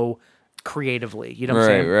know creatively. You know what I'm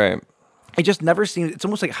saying? Right. It just never seems. It's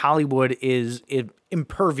almost like Hollywood is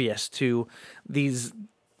impervious to these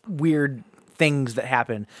weird things that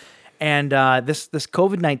happen, and this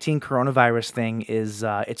COVID-19 coronavirus thing is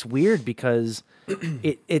it's weird because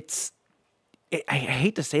it's. I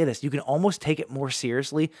hate to say this, you can almost take it more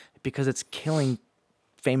seriously because it's killing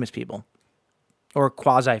famous people. Or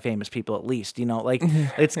quasi-famous people, at least,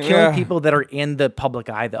 it's killing people that are in the public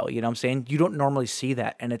eye, though. You know what I'm saying? You don't normally see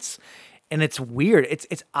that, and it's weird.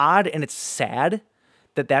 It's odd and it's sad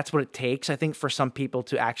that that's what it takes, I think, for some people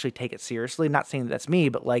to actually take it seriously. Not saying that's me,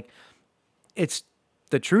 but it's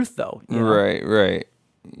the truth, though. Right.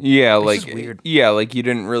 Yeah, it's just weird. Yeah, like you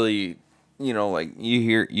didn't really, like you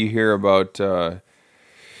hear about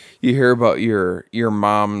your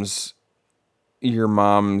mom's your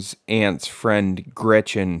mom's aunt's friend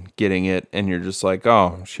Gretchen getting it, and you're just like,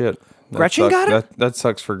 oh shit, Gretchen got it? That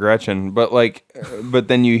sucks for Gretchen. But like, but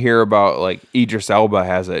then you hear about like Idris Elba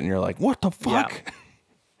has it, and you're like, what the fuck? Yeah.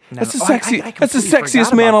 That's the No, sexy. I That's the completely sexiest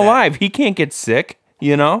forgot man about that. alive. He can't get sick.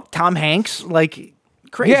 You know? Tom Hanks, like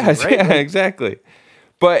crazy, Yes, right? yeah, Like, exactly.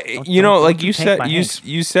 But like don't you tank said, my Hanks.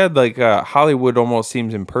 you said like Hollywood almost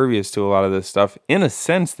seems impervious to a lot of this stuff. In a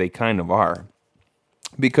sense, they kind of are,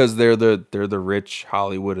 because they're the rich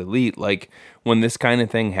Hollywood elite. Like when this kind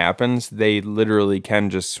of thing happens, they literally can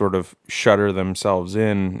just sort of shutter themselves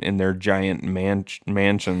in their giant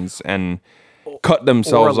mansions and cut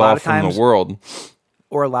themselves lot off of from times- the world.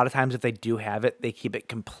 Or a lot of times, if they do have it, they keep it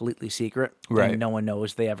completely secret, Right. And no one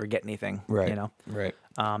knows they ever get anything, Right. You know. Right.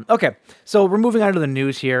 Okay, so we're moving on to the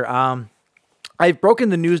news here. I've broken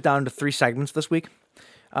the news down into 3 segments this week.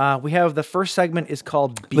 We have the first segment is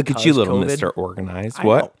called Because Look at you, little COVID. Mr. Organized. I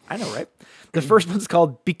What? know, I know, right? The first one's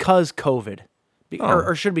called Because COVID.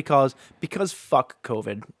 Or should be called Because Fuck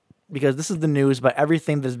COVID. Because this is the news about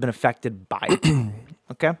everything that has been affected by it.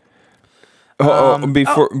 Okay?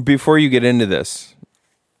 Before you get into this,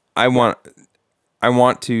 I want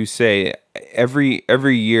to say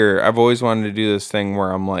every year I've always wanted to do this thing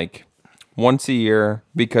where I'm like once a year,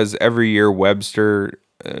 because every year Webster's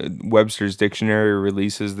dictionary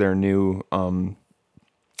releases their new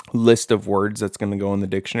list of words that's going to go in the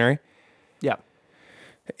dictionary. Yeah.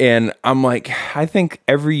 And I'm like, I think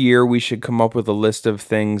every year we should come up with a list of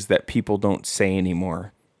things that people don't say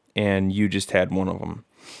anymore. And you just had one of them.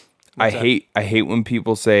 I hate when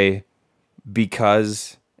people say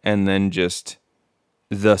because and then just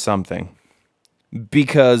the something.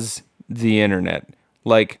 Because the internet.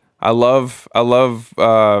 Like I love Childish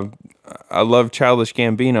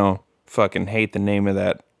Gambino. Fucking hate the name of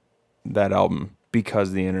that album.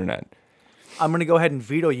 Because the internet. I'm going to go ahead and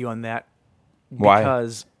veto you on that. Why?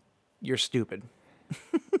 Because you're stupid.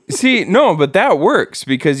 See, no, but that works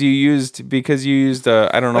because you used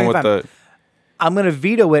I don't know Okay, what fine. the I'm going to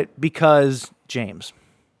veto it because James.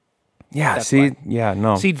 yeah. That's See, why. yeah,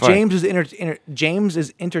 no. See, fuck. James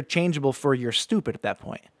is interchangeable for you're stupid at that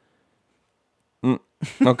point.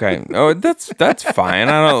 Okay, oh, that's fine.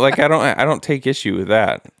 I don't take issue with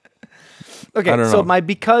that. Okay, I don't so know. my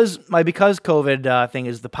because COVID thing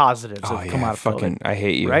is the positives Oh that come yeah, out of fucking, COVID. I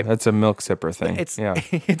hate you. right? That's a milk sipper thing. It's yeah.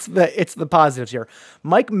 it's the positives here.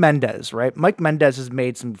 Mike Mendez, right? Mike Mendez has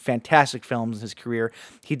made some fantastic films in his career.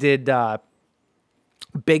 He did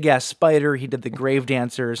Big Ass Spider. He did The Grave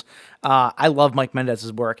Dancers. I love Mike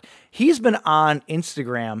Mendez's work. He's been on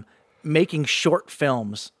Instagram making short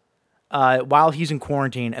films while he's in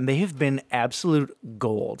quarantine, and they have been absolute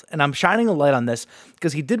gold. And I'm shining a light on this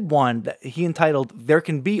because he did one that he entitled "There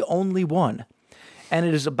Can Be Only One," and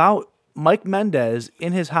it is about Mike Mendez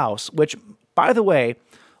in his house, which, by the way,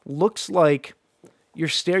 looks like your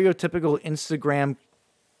stereotypical Instagram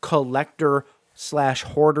collector /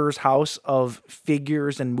 hoarder's house of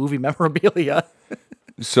figures and movie memorabilia.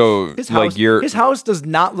 So His like house, his house does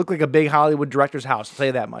not look like a big Hollywood director's house. I'll tell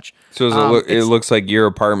you that much. so it looks like your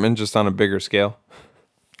apartment just on a bigger scale.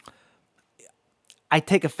 I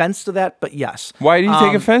take offense to that, but yes. Why do you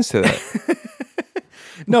take offense to that?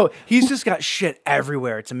 No, he's just got shit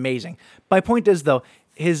everywhere. It's amazing. My point is, though,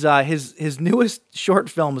 his newest short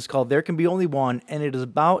film is called "There Can Be Only One," and it is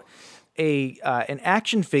about an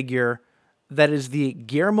action figure that is the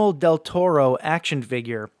Guillermo del Toro action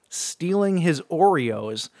figure stealing his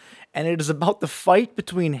Oreos, and it is about the fight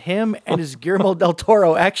between him and his Guillermo del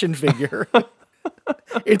Toro action figure.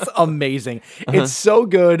 It's amazing. It's so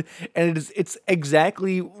good, and it's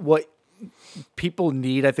exactly what people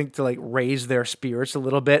need, I think, to like raise their spirits a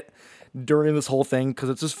little bit during this whole thing, because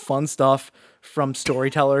it's just fun stuff from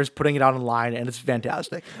storytellers putting it out online, and it's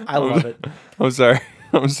fantastic. I love it. I'm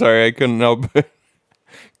sorry. I couldn't help but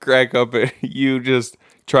crack up at you just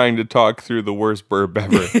trying to talk through the worst burp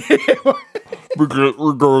ever.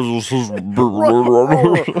 Regardless of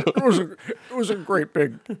It was a great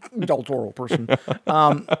big Del Toro person.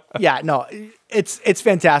 Yeah, no, it's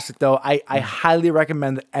fantastic though. I highly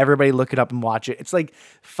recommend that everybody look it up and watch it. It's like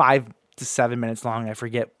 5 to 7 minutes long. I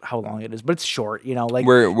forget how long it is, but it's short. You know, like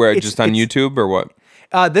Where it's- just on it's- YouTube or what?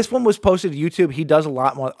 This one was posted to YouTube. He does a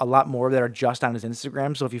lot more that are just on his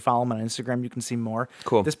Instagram. So if you follow him on Instagram, you can see more.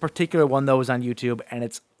 Cool. This particular one though is on YouTube, and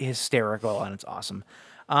it's hysterical and it's awesome.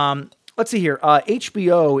 Let's see here.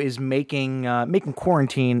 HBO is making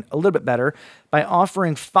quarantine a little bit better by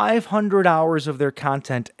offering 500 hours of their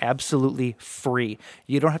content absolutely free.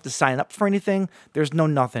 You don't have to sign up for anything. There's no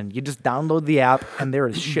nothing. You just download the app, and there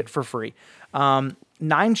is shit for free.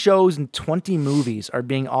 9 shows and 20 movies are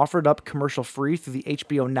being offered up commercial free through the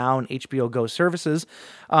HBO Now and HBO Go services,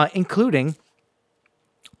 including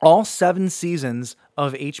all 7 seasons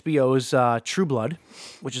of HBO's True Blood,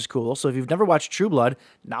 which is cool. So if you've never watched True Blood,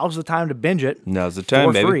 now's the time to binge it. Now's the time,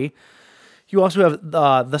 for baby. free. You also have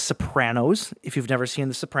The Sopranos, if you've never seen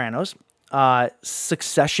The Sopranos.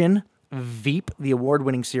 Succession, Veep, the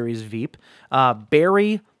award-winning series Veep.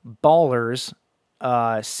 Barry, Ballers,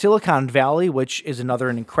 Silicon Valley, which is an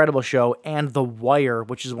incredible show, and The Wire,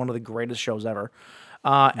 which is one of the greatest shows ever.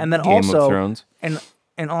 And then Game of also Thrones.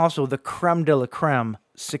 and also the creme de la creme,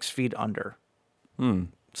 6 Feet Under,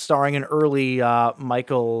 starring an early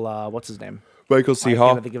Michael. What's his name? Michael C.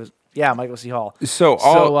 Hall. Michael C. Hall. So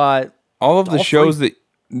all of the shows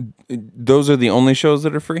those are the only shows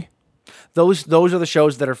that are free. Those are the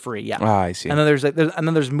shows that are free. Yeah. Ah, I see. And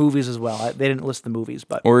then there's movies as well. They didn't list the movies,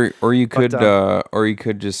 but Or you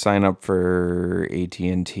could just sign up for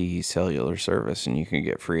AT&T cellular service and you can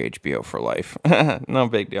get free HBO for life. No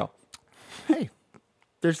big deal. hey,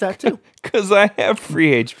 there's that too. Cuz I have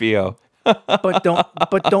free HBO. But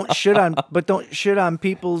don't shit on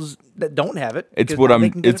people's that don't have it. It's 'cause what now I'm they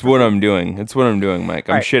can get it it's for what free. I'm doing. It's what I'm doing, Mike.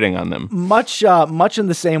 I'm Right. shitting on them. Much in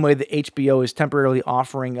the same way that HBO is temporarily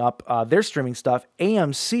offering up their streaming stuff,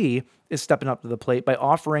 AMC is stepping up to the plate by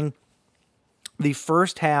offering the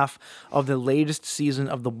first half of the latest season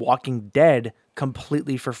of The Walking Dead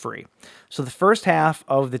completely for free. So the first half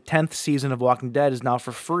of the 10th season of Walking Dead is now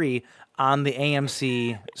for free on the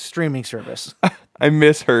AMC streaming service. I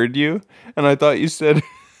misheard you and I thought you said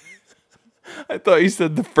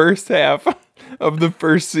the first half of the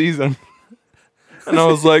first season. And I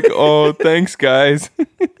was like, "Oh, thanks guys."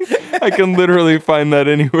 I can literally find that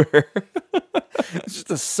anywhere. It's just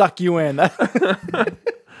to suck you in.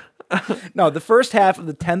 No, the first half of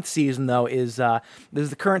the 10th season, though, is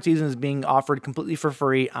the current season is being offered completely for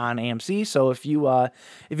free on AMC. So if you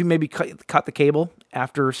maybe cut the cable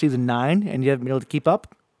after season 9 and you haven't been able to keep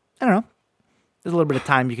up, I don't know. There's a little bit of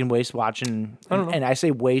time you can waste watching. And I say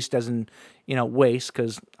waste as in, waste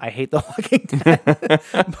because I hate The Walking Dead.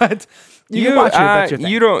 But you can watch it. That's your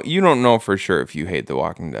thing. You don't know for sure if you hate The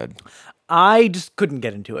Walking Dead. I just couldn't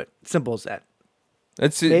get into it. Simple as that.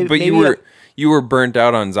 That's it. But you were burnt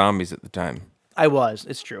out on zombies at the time. I was.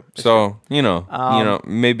 It's true. So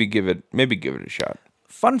maybe give it a shot.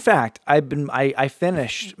 Fun fact: I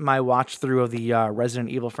finished my watch through of the Resident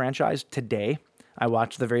Evil franchise today. I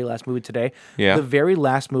watched the very last movie today. Yeah. The very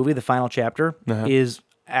last movie, the final chapter, is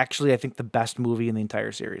actually I think the best movie in the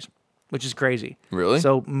entire series, which is crazy. Really?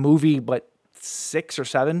 So movie 6 or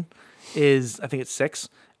 7 is I think it's 6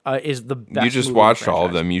 is the best. You just movie in the watched all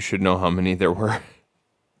of franchise. them. You should know how many there were.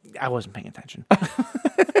 I wasn't paying attention.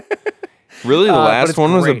 Really, the but last it's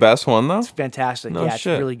one was the great. best one though. It's fantastic. No Yeah,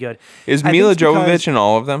 shit. it's really good. Is I think Mila it's because- Jovovich in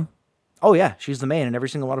all of them? Oh yeah, she's the main in every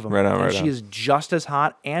single one of them. Right on, and right she on. is just as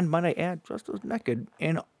hot and might I add, just as naked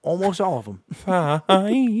in almost all of them.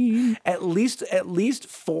 At least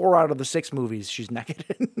 4 out of the 6 movies she's naked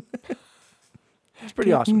in. It's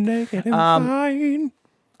pretty awesome. Naked and fine.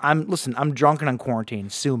 I'm drunk and on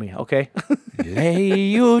quarantine. Sue me, okay? Lay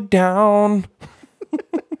you down.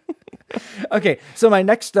 Okay, so my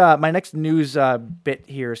next news bit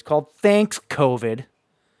here is called Thanks COVID,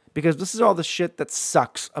 because this is all the shit that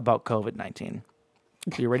sucks about COVID-19.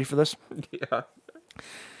 So you ready for this? Yeah.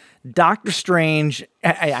 Doctor Strange,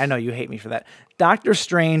 I know you hate me for that. Doctor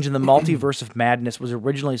Strange and the Multiverse of Madness was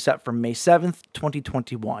originally set for May 7th,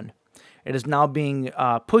 2021. It is now being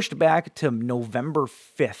pushed back to November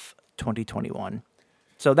 5th, 2021.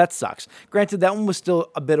 So that sucks. Granted, that one was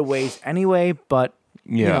still a bit of ways anyway, but,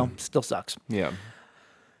 still sucks. Yeah.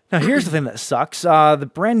 Now, here's the thing that sucks.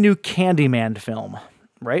 The brand new Candyman film,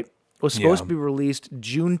 right, was supposed to be released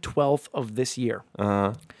June 12th of this year.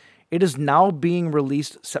 Uh-huh. It is now being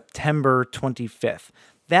released September 25th.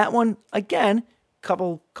 That one, again,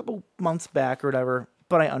 couple months back or whatever,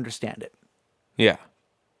 but I understand it. Yeah.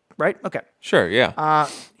 Right? Okay. Sure, yeah.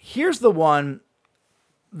 Here's the one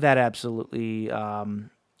that absolutely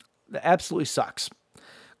sucks.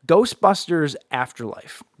 Ghostbusters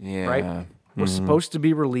Afterlife. Yeah. Right? Was supposed to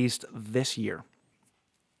be released this year.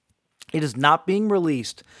 It is not being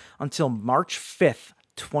released until March 5th,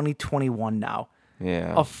 2021 now.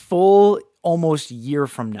 Yeah. A full almost year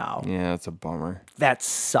from now. Yeah, that's a bummer. That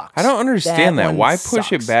sucks. I don't understand that. one Why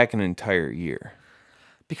push it sucks. back an entire year?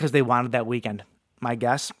 Because they wanted that weekend. My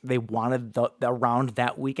guess, they wanted around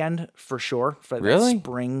that weekend for sure. For Really? that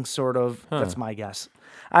spring sort of. That's my guess.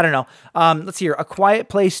 I don't know. Let's see here. A Quiet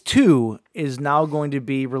Place 2 is now going to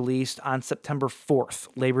be released on September 4th,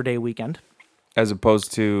 Labor Day weekend. As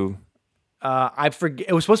opposed to... I forget.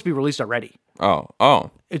 It was supposed to be released already.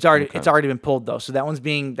 Oh. It's already been pulled though. So that one's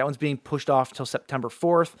being pushed off till September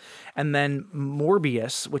 4th, and then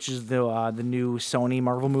Morbius, which is the new Sony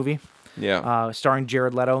Marvel movie. Yeah. Starring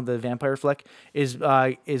Jared Leto, the vampire flick, is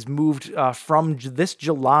moved from this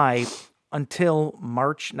July until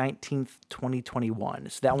March 19th, 2021.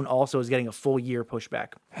 So that one also is getting a full year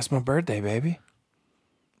pushback. That's my birthday, baby.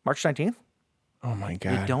 March 19th? Oh my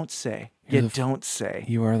God. You don't say. You're You don't say.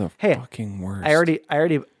 You are the Hey, fucking worst. I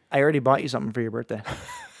already bought you something for your birthday.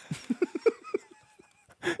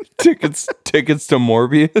 tickets to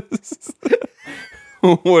Morbius.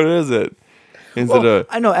 What is it?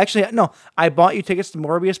 I know. Actually, no. I bought you tickets to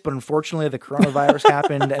Morbius, but unfortunately, the coronavirus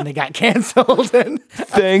happened and they got canceled. And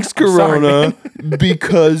Thanks, sorry, Corona,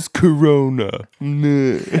 because Corona.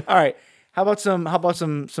 all right. How about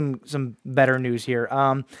some better news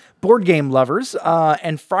here? Board game lovers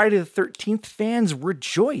and Friday the 13th fans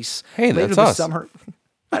rejoice. Hey, Later that's this us. Summer,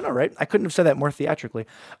 I know, right? I couldn't have said that more theatrically.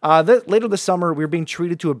 Later this summer, we're being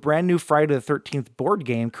treated to a brand new Friday the 13th board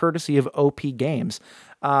game, courtesy of OP Games.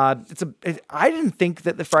 I didn't think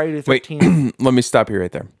that the Friday the 13th. Wait, let me stop you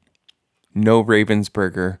right there. No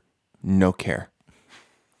Ravensburger, no care.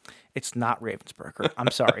 It's not Ravensburger.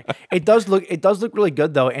 I'm sorry. It does look really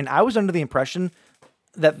good though, and I was under the impression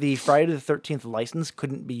that the Friday the 13th license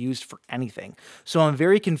couldn't be used for anything. So I'm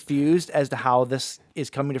very confused as to how this is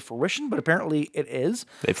coming to fruition, but apparently it is.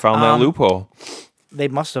 They found that loophole. They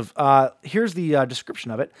must have. Here's the description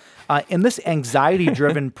of it. In this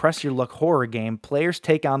anxiety-driven press your luck horror game, players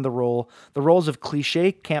take on the roles of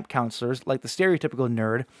cliche camp counselors, like the stereotypical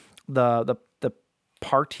nerd, the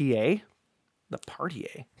partier. The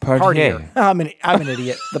partier. Partier. I'm an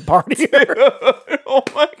idiot. The partier. Oh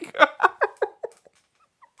my God.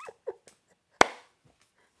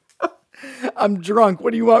 I'm drunk.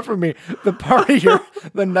 What do you want from me? The partier,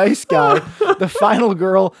 the nice guy, the final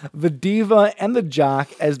girl, the diva, and the jock,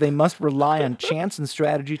 as they must rely on chance and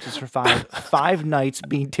strategy to survive 5 nights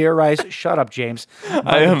being terrorized. Shut up, James.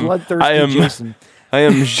 By the bloodthirsty Jason. I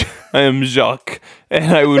am Jacques,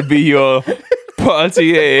 and I would be your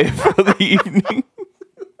partier for the evening.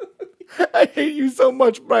 I hate you so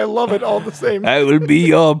much, but I love it all the same. I will be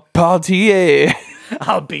your partier.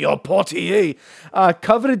 I'll be your portier.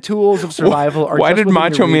 Coveted tools of survival are. Why just did within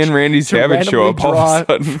Macho your reach Man Randy to Savage show up all of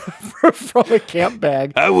a randomly sudden? draw from a camp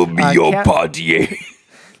bag. I will be your partier.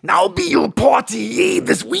 I'll be your portier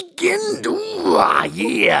this weekend. Ooh,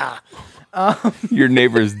 yeah. Your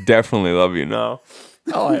neighbors definitely love you now.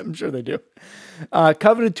 Oh, I'm sure they do.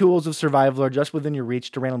 Coveted tools of survival are just within your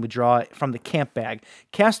reach to randomly draw from the camp bag.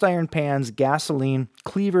 Cast iron pans, gasoline,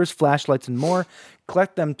 cleavers, flashlights, and more.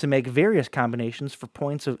 Collect them to make various combinations for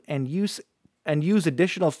points of and use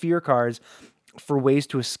additional fear cards for ways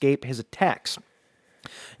to escape his attacks.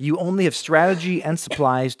 You only have strategy and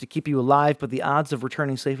supplies to keep you alive, but the odds of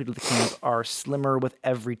returning safely to the camp are slimmer with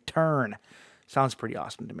every turn. Sounds pretty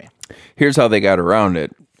awesome to me. Here's how they got around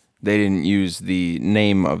it. They didn't use the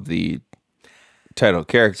name of the title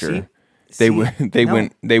character. They went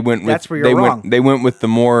with That's where you're wrong. They went with the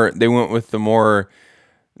more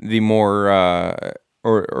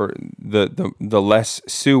the less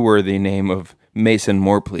sue-worthy name of Mason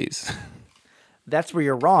Moore, please. That's where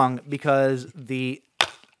you're wrong, because the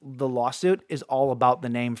lawsuit is all about the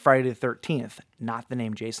name Friday the 13th, not the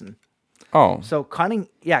name Jason. Oh, So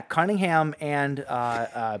Cunningham and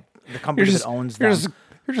the company that owns them.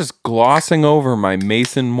 You're just glossing over my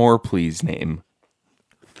Mason Moore, please name.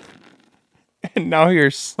 And now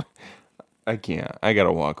I can't. I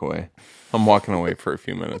gotta walk away. I'm walking away for a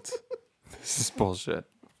few minutes. This is bullshit.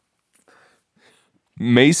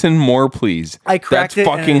 Mason Moore, please. I cracked it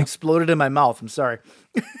and it exploded in my mouth. I'm sorry.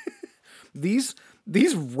 These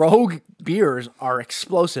rogue beers are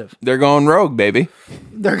explosive. They're going rogue, baby.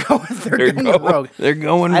 They're going rogue. They're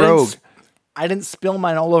going rogue. I didn't spill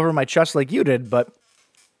mine all over my chest like you did, but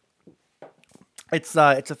it's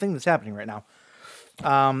a thing that's happening right now.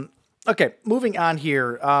 Okay, moving on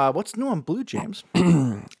here. What's new on Blue, James?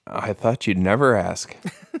 I thought you'd never ask.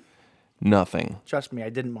 Nothing. Trust me, I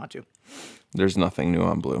didn't want to. There's nothing new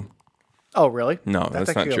on Blue. Oh, really? No,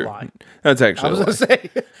 that's not actually true. a lie. That's actually I was a going lie. to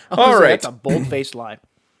say. All right. That's a bold-faced lie.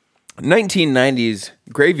 1990s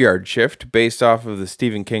Graveyard Shift, based off of the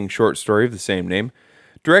Stephen King short story of the same name,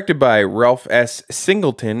 directed by Ralph S.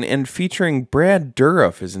 Singleton and featuring Brad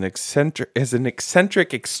Dourif as an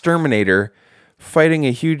eccentric exterminator fighting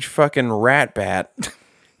a huge fucking rat bat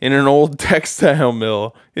in an old textile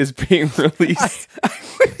mill, is being released.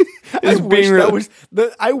 I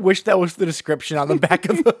wish that was the description on the back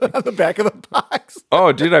of the box.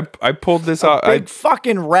 Oh, dude, I pulled this out. Big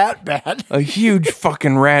fucking rat bat. A huge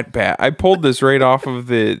fucking rat bat. I pulled this right off of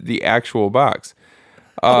the actual box.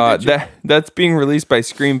 That's being released by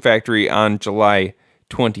Scream Factory on July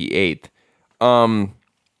 28th.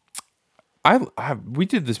 We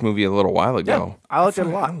did this movie a little while ago. Yeah, I liked it a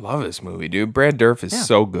lot. I love this movie, dude. Brad Dourif is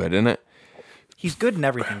so good in it. He's good in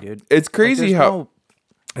everything, dude. It's crazy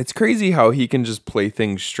it's crazy how he can just play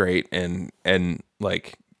things straight and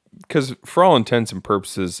like, because for all intents and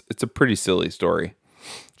purposes, it's a pretty silly story.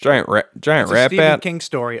 Giant rat Stephen bat. King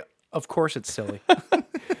story. Of course, it's silly.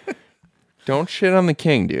 Don't shit on the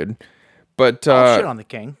king, dude. But I'll shit on the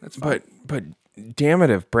king. That's fine. But damn it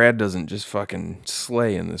if Brad doesn't just fucking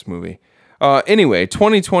slay in this movie. Anyway,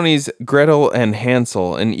 2020's Gretel and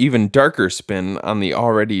Hansel, an even darker spin on the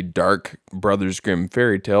already dark Brothers Grimm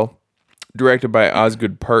fairy tale, directed by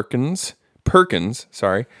Osgood Perkins.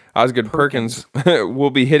 Osgood Perkins will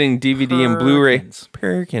be hitting DVD and Blu-ray.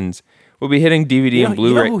 Perkins will be hitting DVD and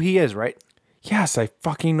Blu-ray. You know who he is, right? Yes, I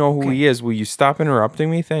fucking know who he is. Will you stop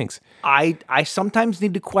interrupting me? Thanks. I sometimes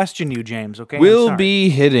need to question you, James, okay? Will be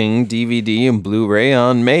hitting DVD and Blu-ray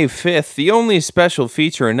on May 5th. The only special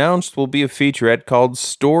feature announced will be a featurette called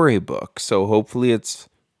Storybook, so hopefully it's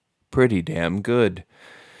pretty damn good.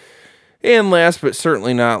 And last but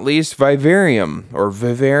certainly not least, Vivarium,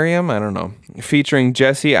 I don't know, featuring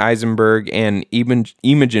Jesse Eisenberg and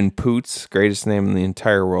Imogen Poots, greatest name in the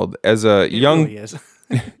entire world, as a young... Really is.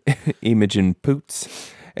 Imogen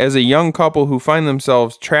Poots, as a young couple who find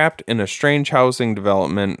themselves trapped in a strange housing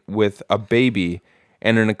development with a baby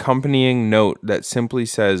and an accompanying note that simply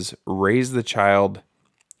says, raise the child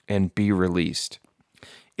and be released.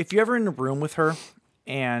 If you're ever in a room with her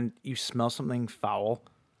and you smell something foul,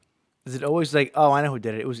 is it always like, oh, I know who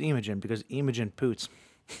did it. It was Imogen, because Imogen Poots.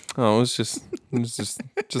 Oh, it was just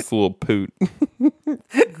a little poot.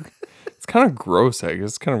 It's kind of gross, I guess.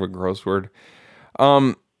 It's kind of a gross word.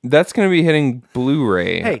 That's going to be hitting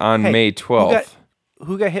Blu-ray on May 12th.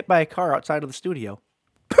 Who got hit by a car outside of the studio?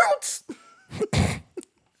 Poots!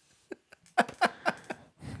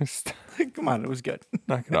 Come on, it was good.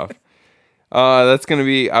 Knock it off. That's going to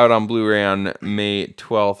be out on Blu-ray on May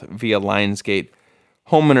 12th via Lionsgate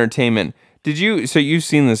Home Entertainment. So you've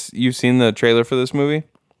seen this? You've seen the trailer for this movie?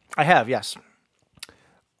 I have, yes.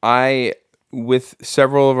 With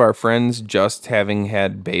several of our friends just having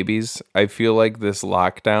had babies, I feel like this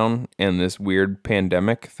lockdown and this weird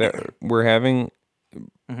pandemic that we're having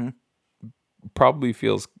probably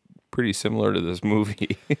feels pretty similar to this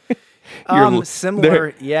movie.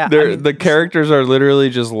 Similar, yeah. The characters are literally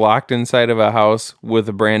just locked inside of a house with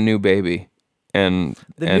a brand new baby, a new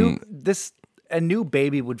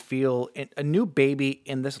baby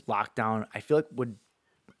in this lockdown, I feel like would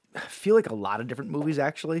feel like a lot of different movies,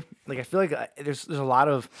 actually. Like, I feel like there's a lot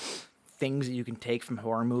of things that you can take from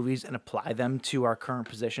horror movies and apply them to our current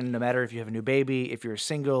position, no matter if you have a new baby, if you're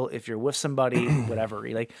single, if you're with somebody, whatever.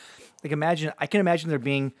 Like I can imagine there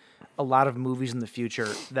being a lot of movies in the future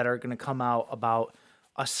that are going to come out about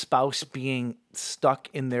a spouse being stuck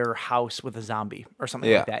in their house with a zombie or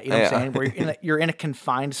something like that. You know what I'm saying? Where you're in a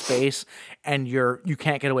confined space and you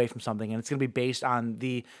can't get away from something, and it's going to be based on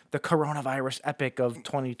the coronavirus epic of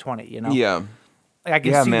 2020. You know? Yeah. Like, I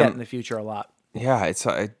can see that in the future a lot. Yeah,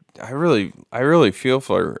 I really feel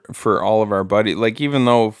for all of our buddies. Like, even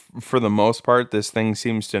though for the most part this thing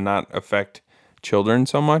seems to not affect children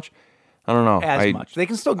so much, I don't know. As much. They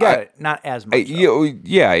can still get it, not as much.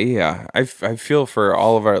 Yeah. I feel for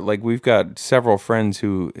all of our, like, we've got several friends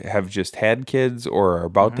who have just had kids or are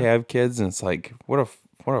about to have kids, and it's like, what a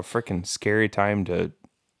freaking scary time to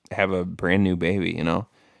have a brand new baby, you know?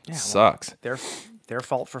 Yeah, sucks. Well, their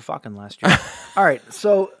fault for fucking last year. All right,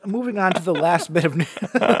 so moving on to the last bit of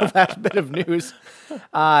news.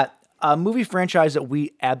 A movie franchise that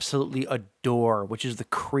we absolutely adore, which is the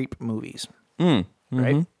Creep movies.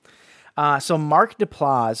 Right? So Mark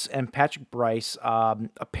Duplass and Patrick Bryce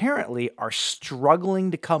apparently are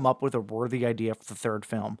struggling to come up with a worthy idea for the third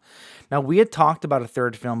film. Now, we had talked about a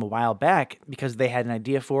third film a while back because they had an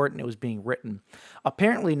idea for it and it was being written.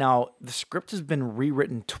 Apparently now the script has been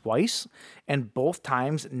rewritten twice, and both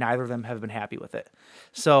times neither of them have been happy with it.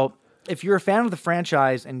 So if you're a fan of the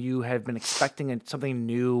franchise and you have been expecting something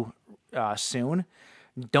new soon,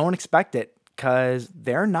 don't expect it, because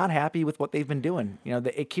they're not happy with what they've been doing. You know,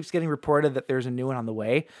 it keeps getting reported that there's a new one on the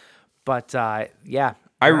way, but they're not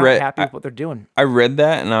happy with what they're doing. I read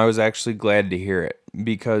that, and I was actually glad to hear it,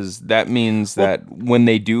 because that means that when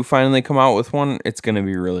they do finally come out with one, it's going to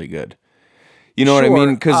be really good. You know what I Sure,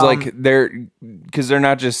 mean? Because they're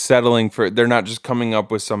not just they're not just coming up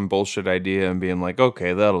with some bullshit idea and being like,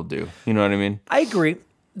 okay, that'll do. You know what I mean? I agree.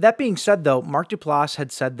 That being said, though, Mark Duplass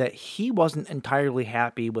had said that he wasn't entirely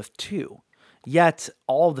happy with 2, yet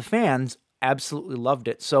all of the fans absolutely loved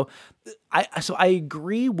it. So I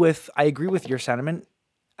agree with your sentiment.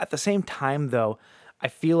 At the same time, though, I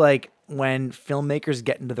feel like when filmmakers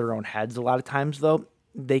get into their own heads, a lot of times, though,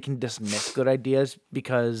 they can dismiss good ideas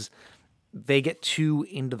because they get too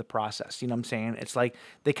into the process. You know what I'm saying? It's like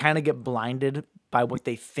they kind of get blinded by what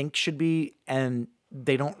they think should be, and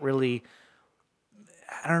they don't really,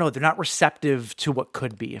 I don't know, they're not receptive to what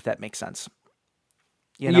could be, if that makes sense.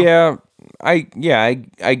 You know? Yeah, I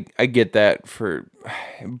get that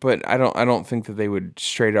but I don't think that they would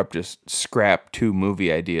straight up just scrap 2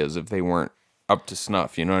 movie ideas if they weren't up to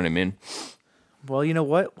snuff. You know what I mean? Well, you know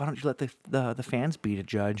what? Why don't you let the fans be the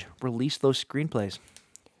judge? Release those screenplays.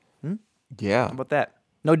 Yeah. How about that?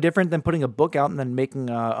 No different than putting a book out and then making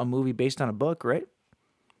a movie based on a book, right?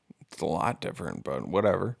 It's a lot different, but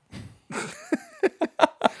whatever.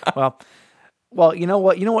 Well, you know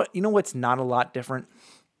what? You know what's not a lot different?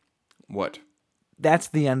 What? That's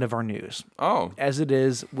the end of our news. Oh. As it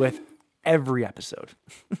is with every episode.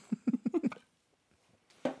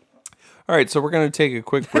 All right, so we're going to take a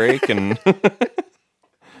quick break and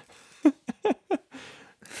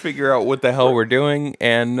figure out what the hell we're doing.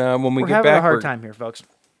 And when we We're get having back, a hard time here, folks.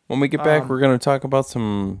 When we get back, we're going to talk about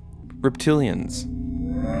some reptilians.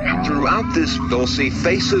 Throughout this, they'll see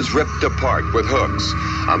faces ripped apart with hooks,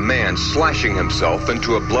 a man slashing himself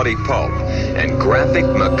into a bloody pulp, and graphic,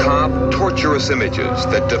 macabre, torturous images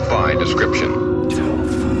that defy description.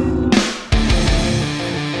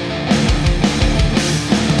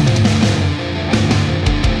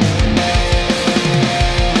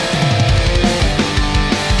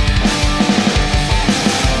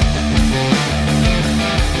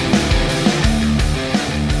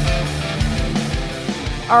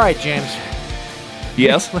 All right, James.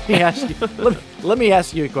 Yes? Let me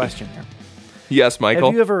ask you a question here. Yes, Michael.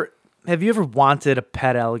 Have you ever wanted a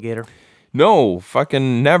pet alligator? No,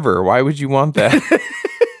 fucking never. Why would you want that?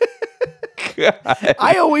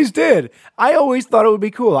 I always did. I always thought it would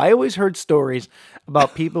be cool. I always heard stories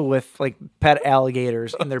about people with like pet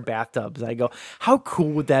alligators in their bathtubs. I go, how cool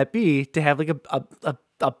would that be to have like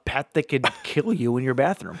a pet that could kill you in your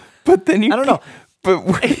bathroom? But then I don't know. But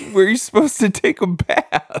where are you supposed to take a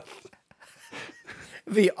bath?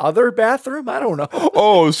 The other bathroom? I don't know.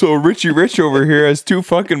 Oh, so Richie Rich over here has 2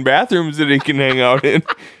 fucking bathrooms that he can hang out in.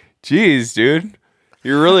 Jeez, dude.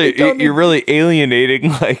 You're really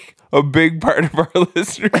alienating like a big part of our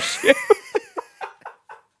listenership.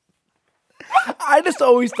 I just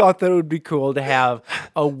always thought that it would be cool to have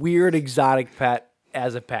a weird exotic pet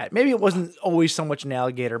as a pet. Maybe it wasn't always so much an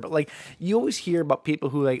alligator, but like you always hear about people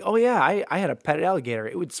who like, oh yeah, I had a pet alligator.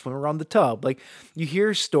 It would swim around the tub. Like you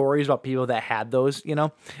hear stories about people that had those, you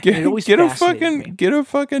know. Get a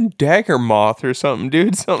fucking dagger moth or something,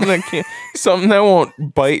 dude. Something that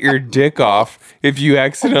won't bite your dick off if you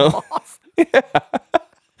accidentally. Yeah.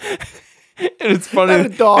 And it's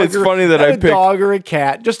funny. It's funny that I picked a dog or a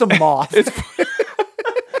cat, just a moth.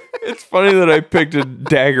 It's funny that I picked a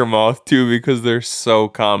dagger moth too because they're so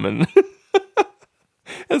common.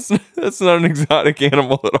 That's not an exotic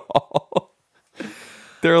animal at all.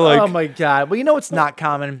 They're like, oh my god! Well, you know what's not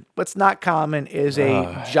common? What's not common is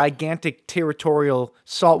a gigantic territorial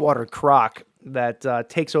saltwater croc that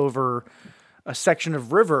takes over a section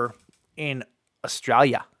of river in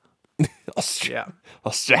Australia. Australia.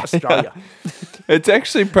 It's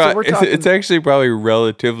actually probably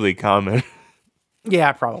relatively common.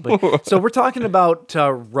 Yeah, probably. So we're talking about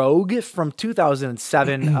Rogue from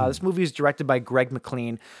 2007. This movie is directed by Greg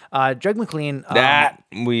McLean. Greg McLean.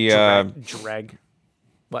 Dreg.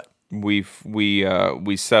 What? We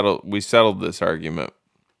settled this argument.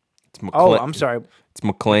 It's Oh, I'm sorry. It's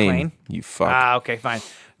McLean. You fuck. Okay, fine.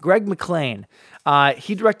 Greg McLean.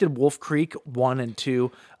 He directed Wolf Creek 1 and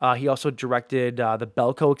 2. He also directed The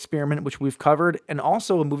Belko Experiment, which we've covered, and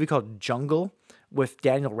also a movie called Jungle with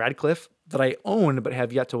Daniel Radcliffe that I own but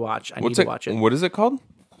have yet to watch. I need to watch it. What is it called?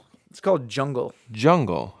 It's called Jungle.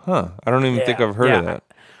 Jungle, huh? I don't even think I've heard of that.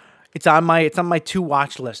 It's on my to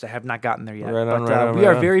watch list. I have not gotten there yet. We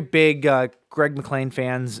are very big Greg McLean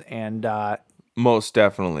fans, and most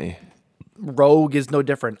definitely. Rogue is no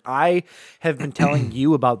different. I have been telling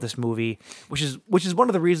you about this movie, which is one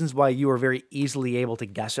of the reasons why you were very easily able to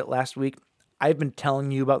guess it last week. I've been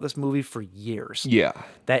telling you about this movie for years. Yeah.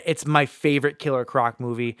 That it's my favorite Killer Croc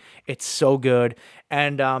movie. It's so good.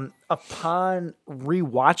 And upon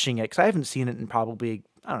rewatching it, because I haven't seen it in probably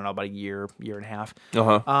I don't know, about a year and a half.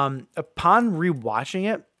 Uh-huh. Upon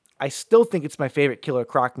rewatching it, I still think it's my favorite Killer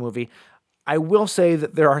Croc movie. I will say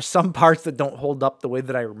that there are some parts that don't hold up the way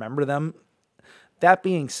that I remember them. That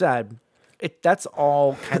being said, that's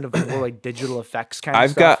all kind of more like digital effects kind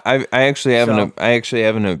of stuff. I actually have So-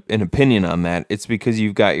 an opinion on that. It's because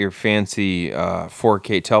you've got your fancy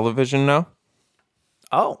 4K television now.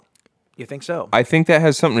 Oh, you think so? I think that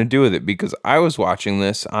has something to do with it because I was watching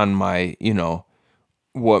this on my,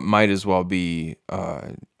 what might as well be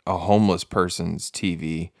a homeless person's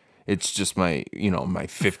TV. It's just my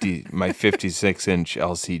 56-inch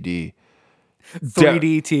LCD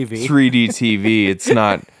 3D TV. 3D TV. It's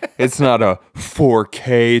not a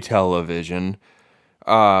 4K television.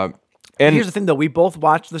 And Here's the thing, though. We both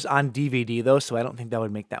watched this on DVD, though, so I don't think that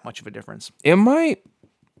would make that much of a difference. it might.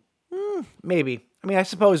 Maybe. I mean, I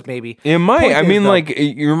suppose maybe. It might. Point I is, mean, though- like,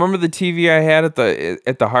 you remember the TV I had at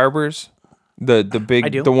the Harbors, the I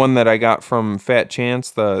big, do. the one that I got from Fat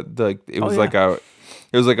Chance. It was like a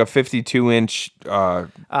 52-inch.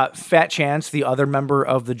 Fat Chance, the other member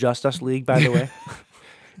of the Justice League, by the way.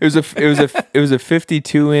 It was a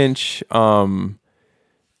 52-inch.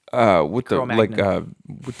 What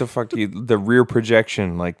the fuck? The rear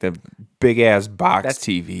projection, like the big ass box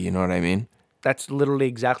TV. You know what I mean? That's literally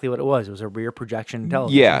exactly what it was. It was a rear projection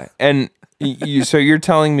television. Yeah, and so you're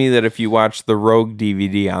telling me that if you watch the Rogue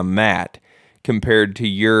DVD on that compared to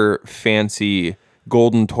your fancy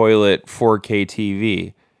golden toilet 4K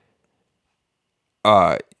TV,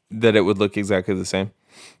 that it would look exactly the same?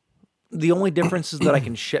 The only difference is that I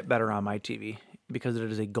can shit better on my TV because it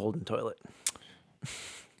is a golden toilet.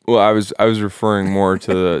 Well, I was referring more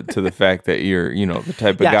to the fact that you're the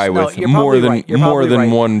type of Yes, guy no, with you're more probably than right. You're more probably than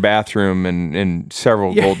right. one bathroom and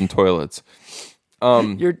several golden toilets.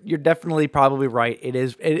 You're definitely probably right.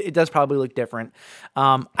 It does probably look different.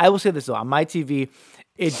 I will say this though, on my TV,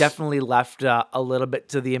 it definitely left a little bit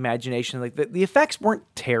to the imagination. Like the effects weren't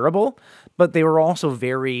terrible, but they were also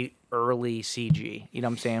very early CG. You know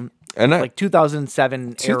what I'm saying? And like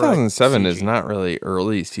 2007. 2007 era is CG. not really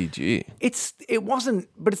early CG. It wasn't,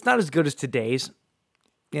 but it's not as good as today's.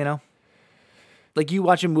 You know, like you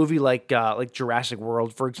watch a movie like Jurassic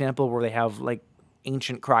World, for example, where they have like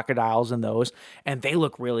ancient crocodiles in those, and they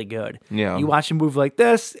look really good. Yeah. You watch a movie like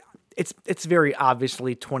this, it's very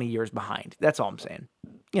obviously 20 years behind. That's all I'm saying.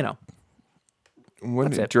 You know, When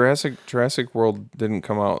That's it. Jurassic World didn't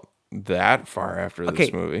come out that far after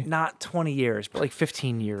this movie. not 20 years, but like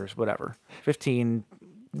 15 years, whatever. 15,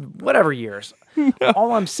 whatever years.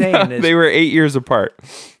 All I'm saying is They were 8 years apart.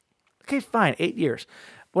 okay, fine, 8 years.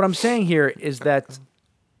 What I'm saying here is that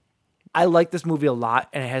I like this movie a lot,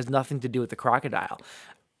 and it has nothing to do with the crocodile.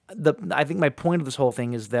 I think my point of this whole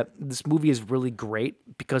thing is that this movie is really great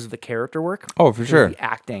because of the character work. Oh, for because sure. of the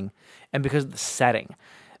acting, and because of the setting.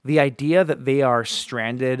 The idea that they are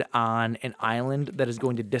stranded on an island that is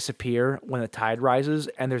going to disappear when the tide rises,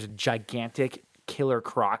 and there's a gigantic killer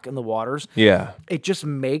croc in the waters. Yeah. It just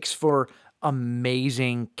makes for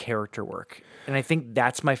amazing character work. And I think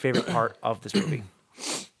that's my favorite part of this movie.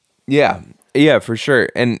 Yeah, for sure.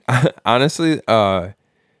 And honestly, what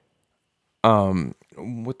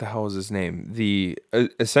the hell is his name? The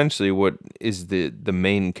essentially what is the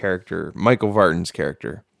main character, Michael Vartan's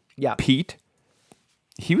character, Yeah. Pete.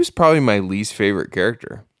 He was probably my least favorite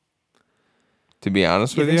character. To be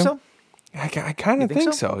honest You with think you, so? I kind of think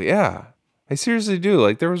think so? so. Yeah, I seriously do.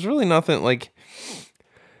 Like there was really nothing like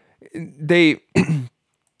they.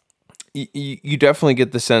 You definitely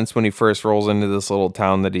get the sense when he first rolls into this little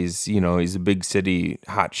town that he's a big city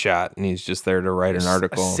hotshot and he's just there to write an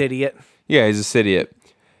article. A idiot. Yeah, he's a cidiot.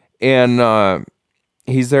 And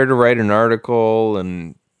he's there to write an article,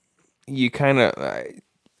 and you kind of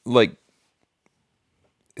like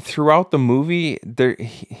throughout the movie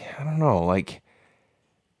I don't know, like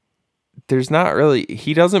there's not really,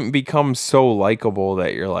 he doesn't become so likable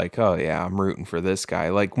that you're like, oh yeah, I'm rooting for this guy.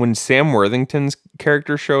 Like when Sam Worthington's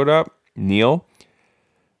character showed up, Neil,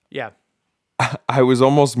 Yeah. I was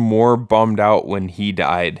almost more bummed out when he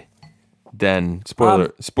died than spoiler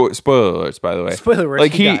alerts, by the way. Spoiler alerts,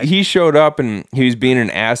 Like he died. he showed up and he was being an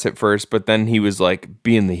ass at first, but then he was like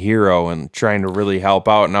being the hero and trying to really help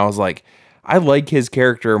out. And I was like, I like his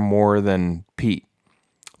character more than Pete.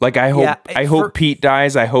 Like I hope Pete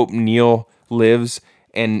dies. I hope Neil lives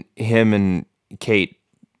and him and Kate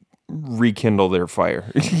rekindle their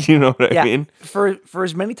fire. You know what I mean? For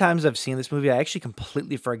as many times I've seen this movie, I actually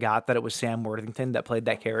completely forgot that it was Sam Worthington that played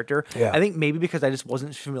that character. Yeah. I think maybe because I just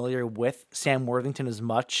wasn't familiar with Sam Worthington as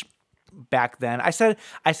much back then. I said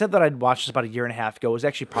that I'd watched this about a year and a half ago. It was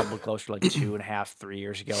actually probably closer to like 2.5, 3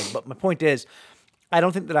 years ago. But my point is, I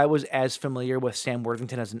don't think that I was as familiar with Sam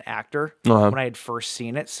Worthington as an actor when I had first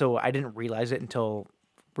seen it, so I didn't realize it until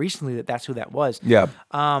recently that that's who that was. Yeah.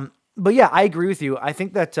 But yeah, I agree with you. I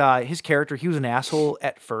think that his character, he was an asshole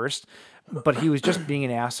at first, but he was just being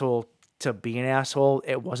an asshole to be an asshole.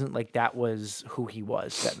 It wasn't like that was who he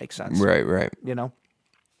was. If that makes sense. Right. You know?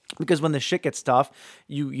 Because when the shit gets tough,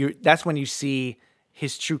 you that's when you see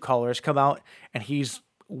his true colors come out, and he's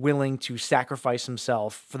willing to sacrifice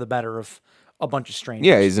himself for the better of a bunch of strangers.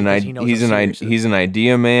 Yeah, he's an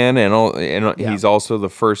idea man, and he's also the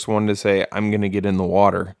first one to say, "I'm going to get in the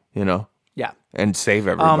water," Yeah. and save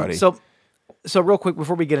everybody. So real quick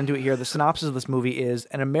before we get into it here, the synopsis of this movie is: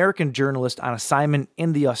 an American journalist on assignment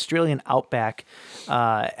in the Australian outback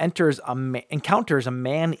encounters a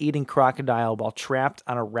man-eating crocodile while trapped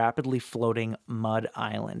on a rapidly floating mud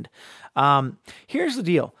island. Here's the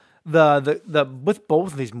deal: the with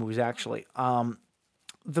both of these movies actually.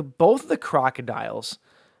 Both of the crocodiles,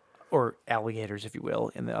 or alligators, if you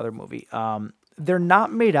will, in the other movie, they're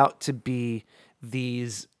not made out to be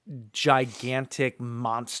these gigantic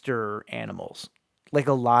monster animals like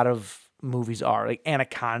a lot of movies are. Like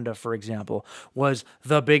Anaconda, for example, was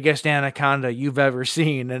the biggest anaconda you've ever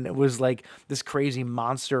seen, and it was like this crazy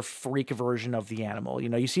monster freak version of the animal.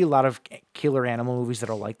 You see a lot of killer animal movies that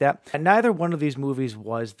are like that, and neither one of these movies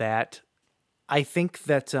was that. I think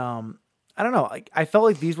that I don't know. I felt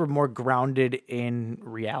like these were more grounded in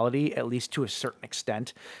reality, at least to a certain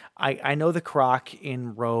extent. I know the croc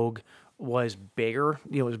in Rogue was bigger.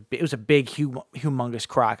 It was a big, humongous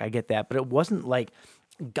croc. I get that, but it wasn't like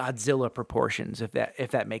Godzilla proportions, if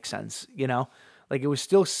that makes sense. Like it was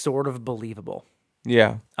still sort of believable.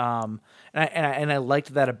 Yeah. And I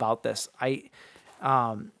liked that about this.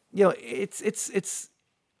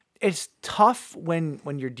 It's tough when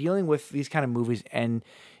you're dealing with these kind of movies and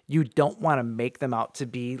you don't want to make them out to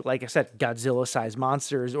be, like I said, Godzilla-sized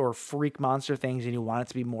monsters or freak monster things, and you want it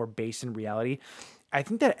to be more based in reality. I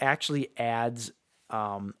think that actually adds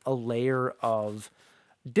a layer of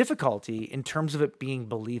difficulty in terms of it being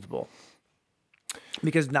believable,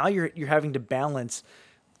 because now you're having to balance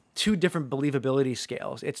two different believability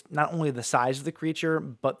scales. It's not only the size of the creature,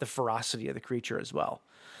 but the ferocity of the creature as well.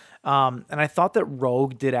 And I thought that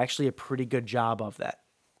Rogue did actually a pretty good job of that.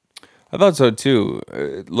 I thought so too.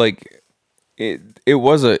 It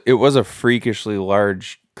was a freakishly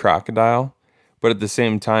large crocodile, but at the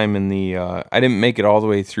same time, I didn't make it all the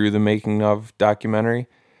way through the making of documentary,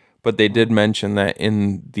 but they did mention that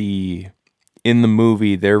in the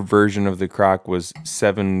movie, their version of the croc was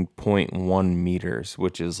 7.1 meters,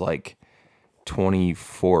 which is like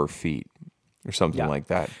 24 feet or something like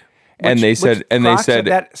that. They said Crocs of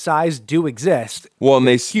that size do exist. Well, and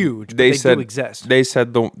they're huge. They do exist. They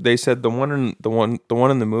said the one in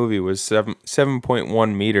the movie was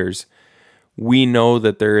 7.1 meters. We know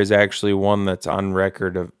that there is actually one that's on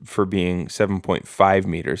record for being 7.5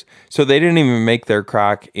 meters. So they didn't even make their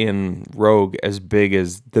croc in Rogue as big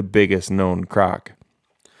as the biggest known croc.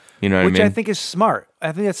 You know what I mean? Which I think is smart.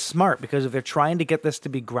 I think that's smart, because if they're trying to get this to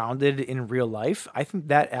be grounded in real life, I think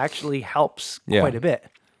that actually helps quite a bit.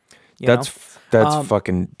 That's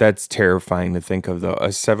terrifying to think of, though. A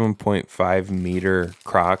 7.5 meter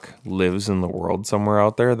croc lives in the world somewhere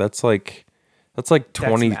out there. That's like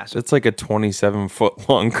 20. That's like a 27-foot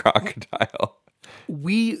long crocodile.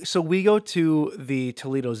 We go to the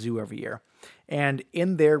Toledo Zoo every year, and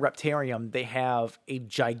in their reptarium they have a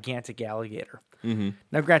gigantic alligator. Mm-hmm.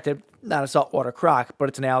 Now, granted, not a saltwater croc, but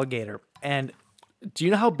it's an alligator. And do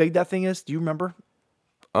you know how big that thing is? Do you remember?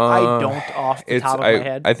 I don't off the top of my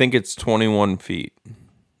head. I think it's 21 feet.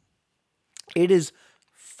 It is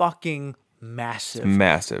fucking massive. It's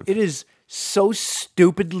massive. It is so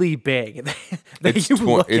stupidly big that you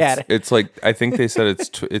look at it. It's like, I think they said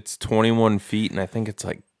it's 21 feet, and I think it's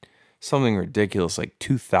like something ridiculous, like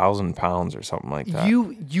 2,000 pounds or something like that.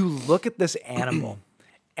 You look at this animal,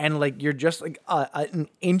 and like you're just like an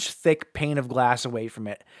inch thick pane of glass away from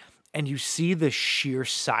it, and you see the sheer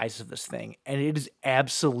size of this thing, and it is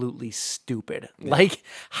absolutely stupid. Yeah. Like,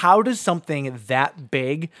 how does something that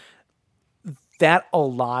big, that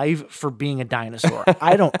alive for being a dinosaur?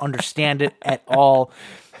 I don't understand it at all.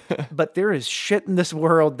 But there is shit in this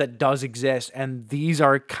world that does exist, and these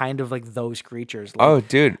are kind of like those creatures. Like, oh,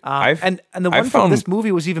 dude! And the one from this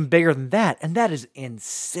movie was even bigger than that, and that is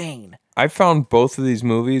insane. I found both of these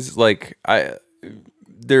movies they're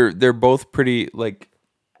both pretty like.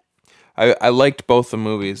 I liked both the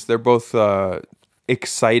movies. They're both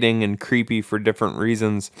exciting and creepy for different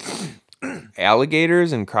reasons.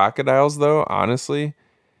 Alligators and crocodiles, though, honestly,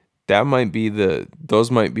 those might be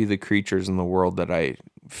the creatures in the world that I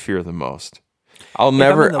fear the most. I'll If I'm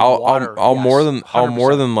never. in the I'll. water, I'll yes, more than. I'll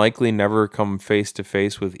more 100%. than likely never come face to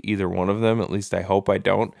face with either one of them. At least I hope I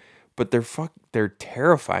don't. But they're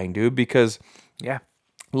terrifying, dude. Because Yeah.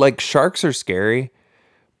 like sharks are scary,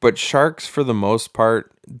 but sharks for the most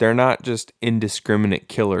part, they're not just indiscriminate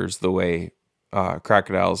killers the way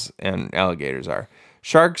crocodiles and alligators are.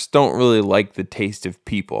 Sharks don't really like the taste of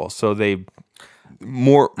people, so they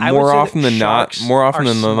more I would say that often than not, sharks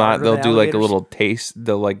are smarter they'll than do like a alligators. little taste.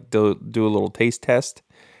 They'll do a little taste test,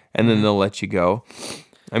 and then they'll let you go.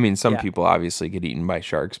 I mean, some Yeah. people obviously get eaten by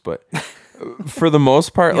sharks, but for the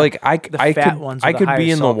most part, like I fat ones I with the could be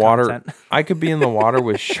higher in the salt water. content. I could be in the water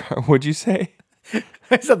with shark. What'd you say?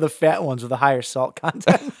 I said the fat ones with the higher salt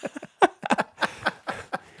content.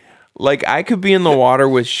 Like I could be in the water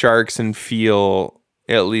with sharks and feel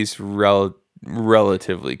at least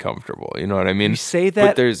relatively comfortable. You know what I mean? You say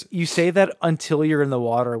But that. You say that until you're in the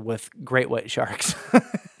water with great white sharks.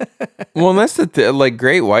 well, and that's like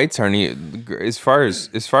great whites aren't as far as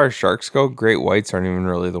sharks go. Great whites aren't even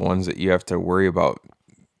really the ones that you have to worry about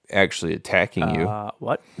actually attacking you.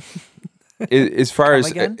 What? As far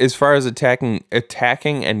again? as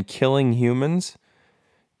attacking and killing humans,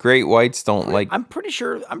 great whites don't like. I'm pretty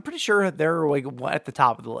sure they're like at the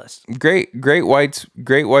top of the list. Great whites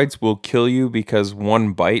will kill you because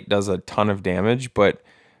one bite does a ton of damage, but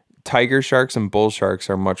tiger sharks and bull sharks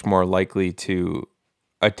are much more likely to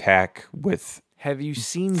attack with Have you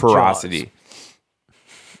seen ferocity.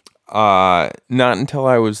 Not until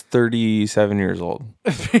I was 37 years old.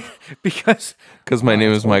 Jaws? Because My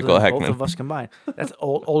name is that's older Michael than Heckman. Both of us combined. That's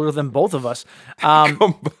older than both of us.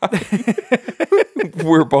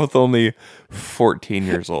 We're both only 14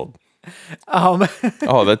 years old. Oh,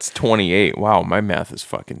 that's 28. Wow, my math is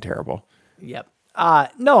fucking terrible. Yep.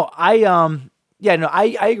 No, I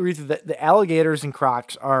agree with you that the alligators and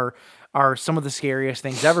crocs are some of the scariest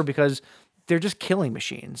things ever because they're just killing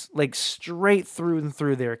machines. Like straight through and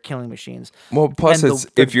through, they're killing machines. Well, plus And it's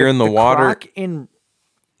if you're in the water, croc in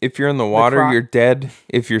if you're in the water, croc- you're dead.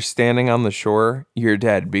 If you're standing on the shore, you're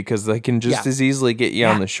dead because they can just Yeah. as easily get you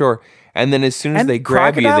on Yeah. the shore. And then as soon as and they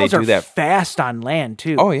grab you, they crocodiles do are that. fast on land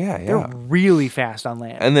too. Oh, yeah, yeah. They're really fast on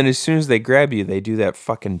land. And then as soon as they grab you, they do that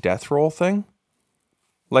fucking death roll thing.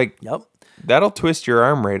 Like, Yep. that'll twist your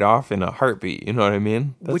arm right off in a heartbeat. You know what I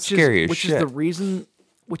mean? That's scary as shit.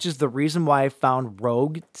 Which is the reason why I found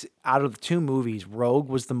Rogue out of the two movies. Rogue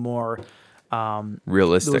was the more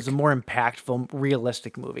Realistic. It was a more impactful,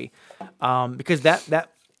 realistic movie because that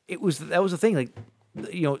was the thing. Like,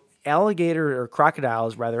 you know, alligator or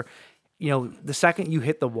crocodiles rather. You know, the second you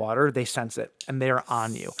hit the water, they sense it and they're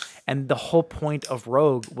on you. And the whole point of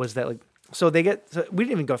Rogue was that, like, so we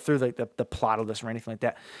didn't even go through like the plot of this or anything like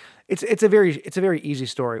that. It's a very easy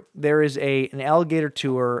story. There is an alligator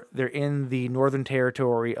tour. They're in the Northern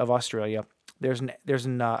Territory of Australia. There's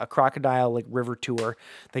a crocodile like river tour.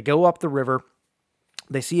 They go up the river.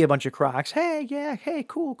 They see a bunch of crocs. Hey,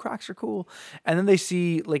 cool. Crocs are cool. And then they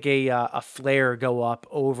see like a flare go up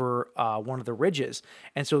over one of the ridges.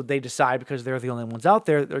 And so they decide, because they're the only ones out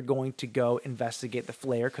there, they're going to go investigate the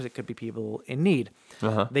flare because it could be people in need.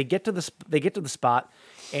 They get to the spot,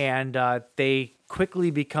 and they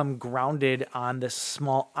quickly become grounded on this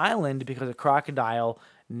small island because a crocodile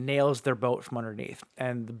nails their boat from underneath,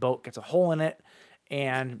 and the boat gets a hole in it.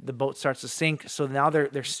 And the boat starts to sink, so now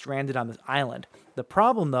they're stranded on this island. The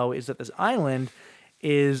problem, though, is that this island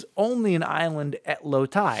is only an island at low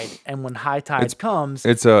tide, and when high tide comes,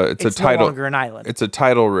 it's a no tidal longer an island. It's a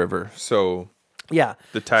tidal river, so Yeah.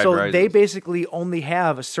 the tide so rises. they basically only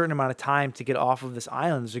have a certain amount of time to get off of this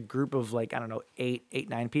island. There's a group of like, I don't know,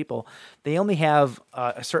 9 people. They only have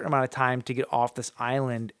a certain amount of time to get off this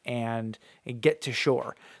island and get to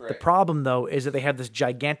shore. Right. The problem, though, is that they have this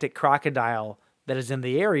gigantic crocodile that is in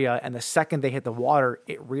the area, and the second they hit the water,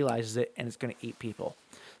 it realizes it and it's going to eat people.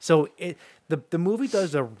 So the movie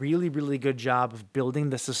does a really, really good job of building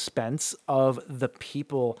the suspense of the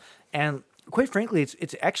people, and quite frankly,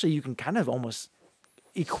 it's actually, you can kind of almost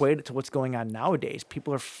equate it to what's going on nowadays.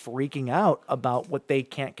 People are freaking out about what they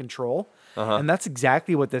can't control, and that's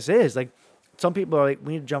exactly what this is. Like, some people are like,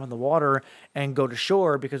 we need to jump in the water and go to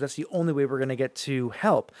shore because that's the only way we're going to get to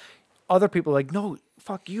help. Other people are like, no,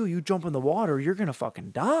 fuck you. You jump in the water, you're going to fucking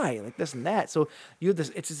die. Like this and that. So you have this,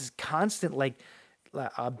 it's this constant like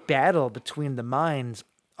a battle between the minds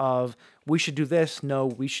of we should do this. No,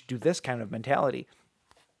 we should do this kind of mentality.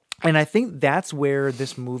 And I think that's where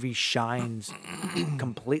this movie shines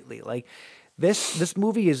completely. Like this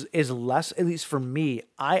movie is less, at least for me,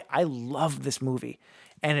 I love this movie.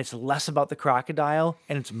 And it's less about the crocodile,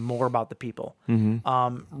 and it's more about the people.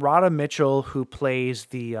 Rhoda Mitchell, who plays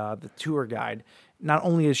the tour guide, not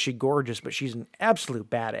only is she gorgeous, but she's an absolute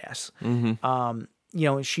badass. You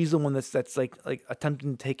know, and she's the one that's like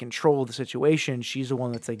attempting to take control of the situation. She's the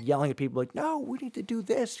one that's like yelling at people like, no, we need to do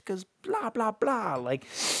this because blah, blah, blah. Like,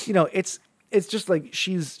 you know, it's just like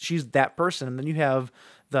she's that person. And then you have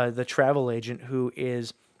the travel agent who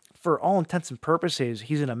is, for all intents and purposes,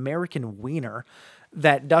 he's an American wiener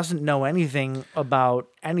that doesn't know anything about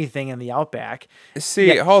anything in the Outback. See,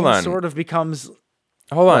 Yet hold he on. sort of becomes...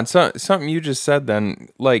 Hold on. Something you just said then,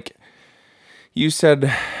 like, you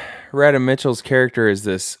said Radha Mitchell's character is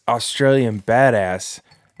this Australian badass,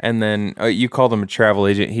 and then you called him a travel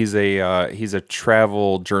agent. He's a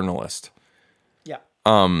travel journalist. Yeah.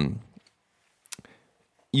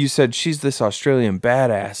 You said she's this Australian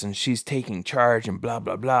badass and she's taking charge and blah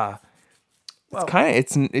blah blah. Well,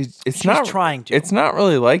 It's she's not trying to. It's not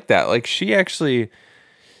really like that. Like she actually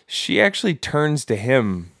turns to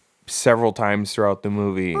him several times throughout the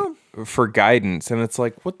movie for guidance, and it's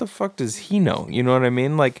like, what the fuck does he know? You know what I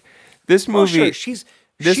mean? Like this movie. Sure. She's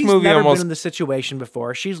never been in the situation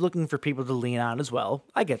before. She's looking for people to lean on as well.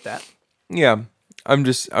 I get that. Yeah, I'm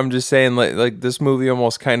just saying, like this movie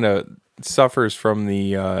almost kind of suffers from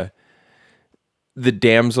the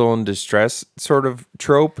damsel in distress sort of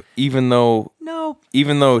trope, even though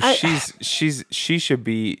she should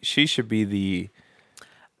be the.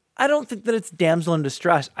 I don't think that it's damsel in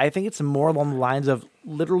distress. I think it's more along the lines of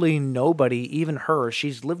literally nobody, even her.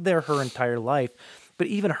 She's lived there her entire life, but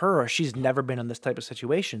even her, she's never been in this type of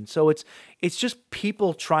situation. So it's just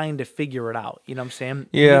people trying to figure it out. You know what I'm saying?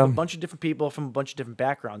 Yeah. You have a bunch of different people from a bunch of different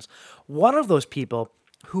backgrounds. One of those people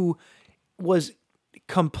who was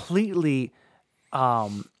completely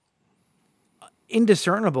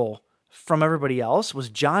indiscernible from everybody else was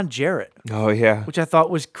John Jarrett. Oh yeah, Which I thought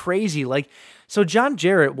was crazy. Like, so John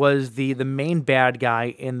Jarrett was the main bad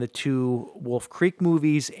guy in the two Wolf Creek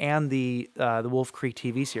movies and the Wolf Creek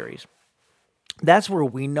TV series. That's where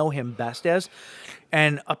we know him best as.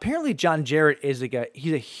 And apparently John Jarrett is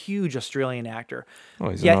he's a huge Australian actor. Oh,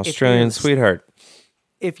 he's an Australian sweetheart.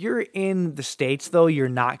 If you're in the States, though, you're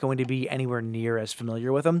not going to be anywhere near as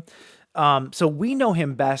familiar with him. So we know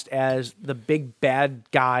him best as the big bad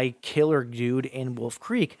guy killer dude in Wolf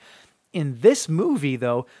Creek. In this movie,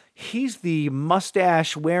 though, he's the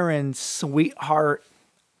mustache wearing sweetheart.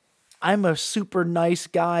 I'm a super nice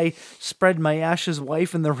guy. Spread my ashes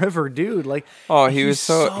wife in the river, dude. Like, oh, he was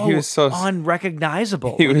so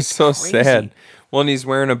unrecognizable. He Like, was so crazy. sad. Well, and he's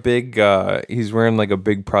wearing like a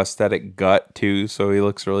big prosthetic gut too, so he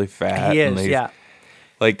looks really fat. He and is, yeah.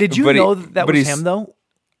 Like, Did you know that was him though?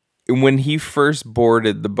 When he first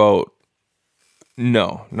boarded the boat,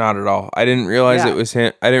 no, not at all. I didn't realize it was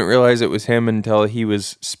him. I didn't realize it was him until he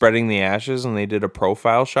was spreading the ashes and they did a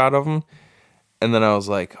profile shot of him. And then I was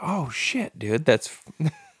like, "Oh shit, dude, that's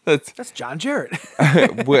John Jarrett." I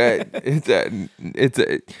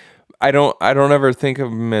don't ever think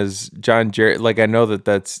of him as John Jarrett. Like I know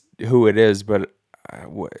that's who it is, but I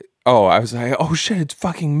was like, "Oh shit, it's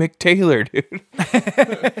fucking Mick Taylor, dude."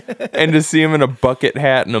 And to see him in a bucket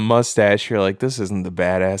hat and a mustache, you're like, "This isn't the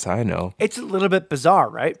badass I know." It's a little bit bizarre,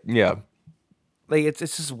 right? Yeah. Like it's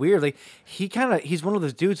just weird. Like he's one of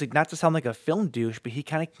those dudes, like not to sound like a film douche, but he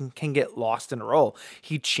kind of can get lost in a role.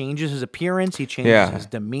 He changes his appearance, he changes his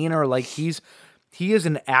demeanor. Like he is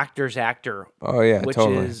an actor's actor. Oh yeah, which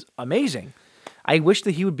totally. is amazing. I wish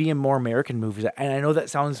that he would be in more American movies, and I know that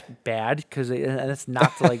sounds bad because it's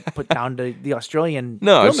not to like put down to the Australian.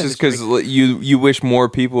 No, film it's just because industry. you wish more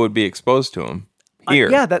people would be exposed to him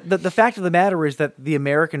here. Yeah, the fact of the matter is that the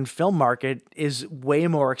American film market is way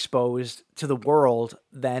more exposed to the world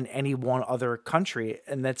than any one other country,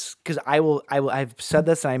 and that's because I've said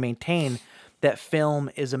this and I maintain that film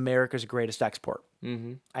is America's greatest export.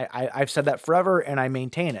 Mm-hmm. I've said that forever, and I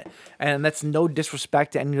maintain it. And that's no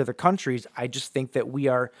disrespect to any other countries. I just think that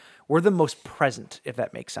we're the most present, if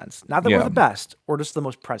that makes sense. Not that we're the best, we're just the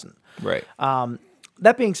most present. Right.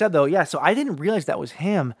 That being said, though, yeah. So I didn't realize that was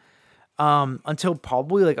him until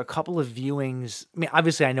probably like a couple of viewings. I mean,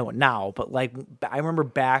 obviously I know it now, but like I remember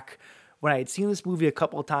back when I had seen this movie a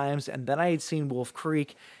couple of times, and then I had seen Wolf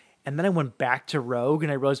Creek. And then I went back to Rogue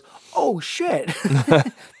and I realized, oh shit,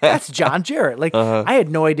 that's John Jarrett. Like I had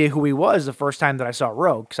no idea who he was the first time that I saw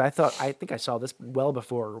Rogue, because I think I saw this well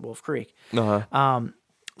before Wolf Creek. So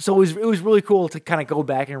it was really cool to kind of go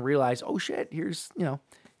back and realize, oh shit, here's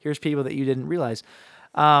people that you didn't realize.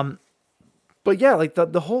 But yeah, like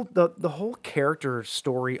the whole character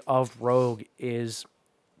story of Rogue is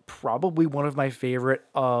probably one of my favorite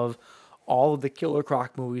of all of the Killer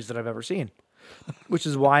Croc movies that I've ever seen. Which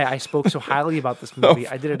is why I spoke so highly about this movie.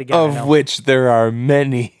 I did it again. Of which there are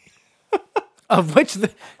many. of which there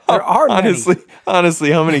are many.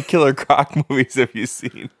 Honestly, how many Killer Croc movies have you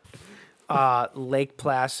seen? Lake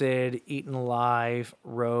Placid, Eaten Alive,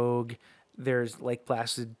 Rogue. There's Lake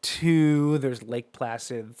Placid 2. There's Lake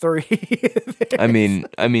Placid 3. I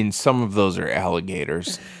mean, some of those are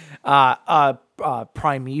alligators.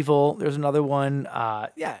 Primeval. There's another one.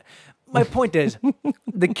 Yeah. My point is,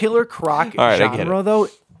 the Killer Croc All right, I get genre, though,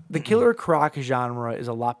 the Killer Croc genre is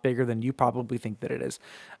a lot bigger than you probably think that it is.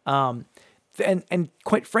 And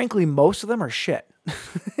quite frankly, most of them are shit.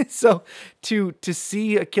 So to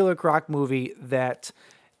see a Killer Croc movie that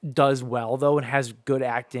does well though and has good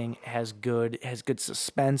acting, has good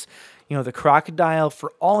suspense, the crocodile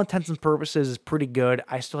for all intents and purposes is pretty good.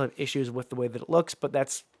 I still have issues with the way that it looks, but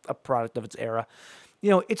that's a product of its era.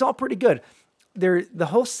 It's all pretty good.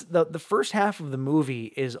 The first half of the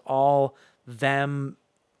movie is all them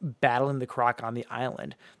battling the croc on the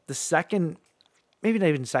island. The second, maybe not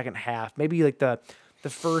even second half, maybe like the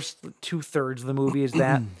first 2/3 of the movie is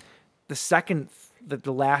that.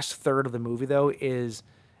 The last third of the movie though is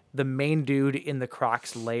the main dude in the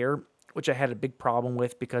Crocs lair, which I had a big problem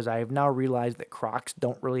with because I have now realized that Crocs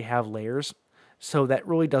don't really have layers. So that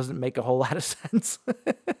really doesn't make a whole lot of sense.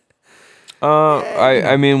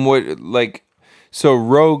 I mean, what, like, so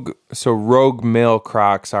rogue male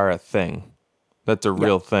Crocs are a thing. That's a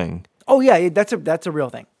real thing. Oh yeah, that's a real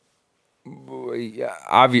thing. Yeah,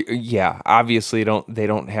 obviously they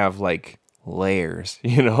don't have like layers,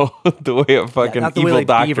 the way a fucking not the evil way, like,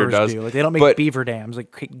 doctor beavers does. do. Like, they don't make beaver dams,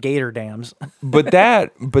 like gator dams. but that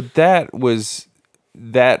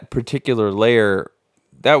particular layer,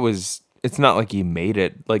 it's not like he made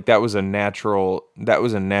it. Like that was a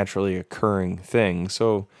naturally occurring thing.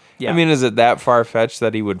 So Yeah. I mean, is it that far fetched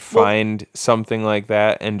that he would find something like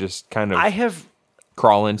that and just kind of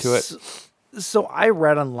crawl into it? So I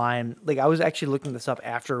read online, like I was actually looking this up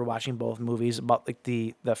after watching both movies about like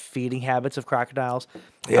the feeding habits of crocodiles.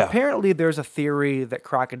 Yeah. Apparently there's a theory that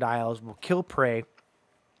crocodiles will kill prey,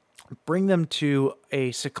 bring them to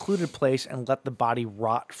a secluded place and let the body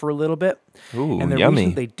rot for a little bit. Ooh, and the yummy.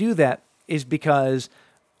 reason they do that is because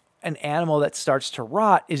an animal that starts to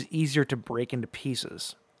rot is easier to break into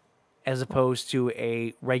pieces as opposed to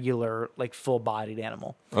a regular, like, full-bodied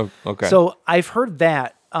animal. Oh, okay. So I've heard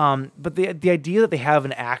that, but the idea that they have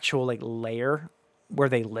an actual, like, lair where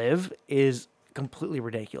they live is completely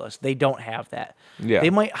ridiculous. They don't have that. Yeah. They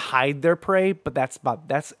might hide their prey, but that's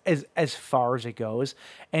as far as it goes.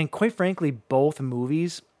 And quite frankly, both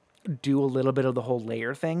movies do a little bit of the whole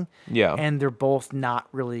layer thing. Yeah. And they're both not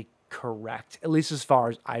really correct, at least as far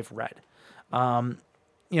as I've read.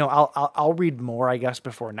 I'll read more, I guess,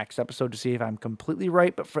 before next episode to see if I'm completely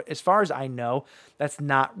right. But as far as I know, that's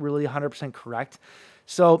not really 100% correct.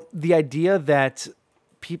 So the idea that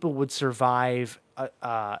people would survive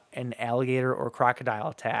an alligator or crocodile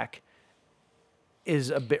attack is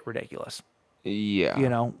a bit ridiculous.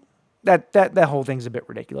 Yeah. That whole thing's a bit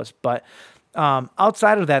ridiculous. But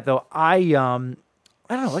outside of that, though, I don't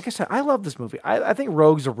know. Like I said, I love this movie. I think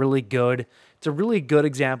Rogue's a really good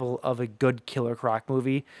example of a good Killer Croc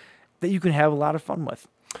movie that you can have a lot of fun with.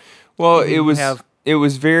 Well, it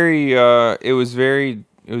was very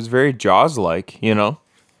Jaws-like,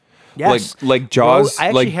 Yes. Like Jaws,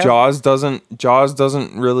 Well, Jaws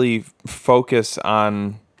doesn't really focus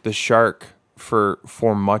on the shark for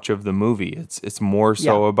much of the movie. It's more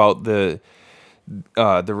so about the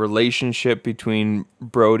relationship between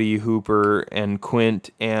Brody, Hooper, and Quint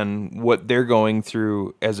and what they're going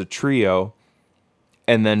through as a trio.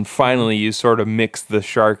 And then finally you sort of mix the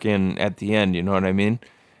shark in at the end, you know what I mean?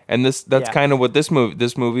 And that's kind of what this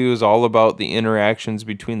movie was all about, the interactions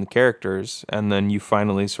between the characters, and then you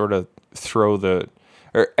finally sort of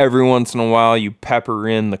or every once in a while you pepper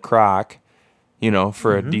in the croc,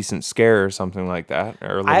 for a decent scare or something like that,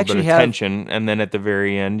 or a little bit of tension, and then at the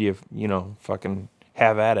very end you fucking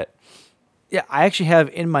have at it. Yeah, I actually have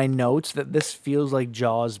in my notes that this feels like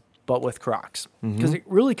Jaws, but with Crocs, because it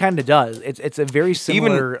really kind of does. It's a very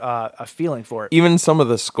similar a feeling for it. Even some of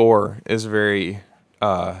the score is very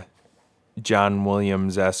John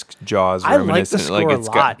Williams-esque Jaws I like reminiscent. the score a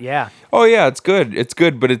lot. Yeah. Oh yeah, it's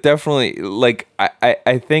good, but it definitely, like,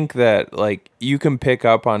 I think that, like, you can pick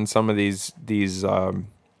up on some of these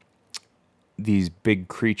big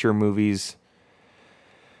creature movies.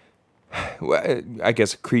 I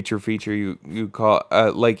guess a creature feature you call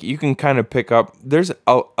like, you can kind of pick up. There's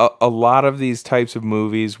a lot of these types of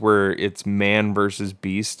movies where it's man versus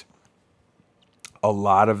beast. A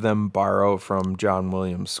lot of them borrow from John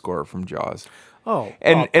Williams' score from Jaws. Oh,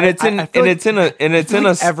 and it's in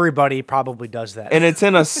everybody probably does that. and it's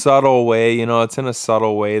in a subtle way, it's in a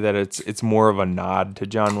subtle way that it's more of a nod to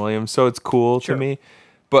John Williams, so it's cool to me.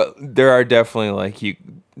 But there are definitely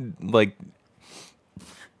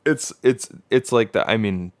it's like that. I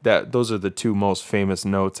mean, that those are the two most famous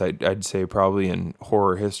notes I'd say probably in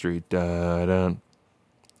horror history. Da dun,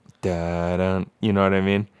 da dun. You know what I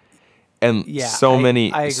mean? And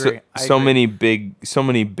I agree. So many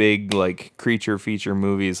big like creature feature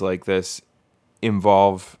movies like this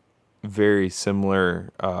involve very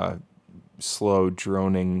similar slow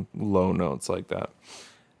droning low notes like that.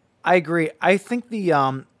 I agree. I think the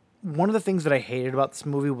one of the things that I hated about this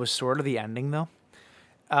movie was sort of the ending, though.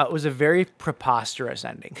 It was a very preposterous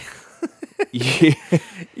ending. Yeah.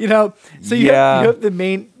 So you have the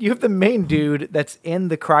main dude that's in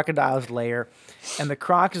the crocodile's lair, and the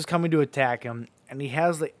croc is coming to attack him, and he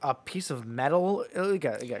has like a piece of metal, like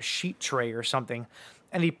a sheet tray or something,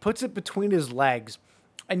 and he puts it between his legs,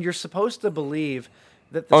 and you're supposed to believe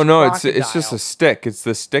that this it's just a stick. It's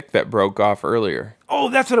the stick that broke off earlier. Oh,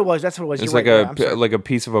 that's what it was. It's like a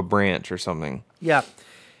piece of a branch or something. Yeah.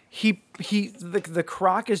 The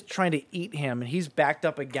croc is trying to eat him, and he's backed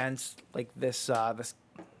up against like this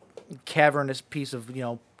cavernous piece of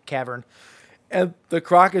cavern, and the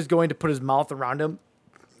croc is going to put his mouth around him,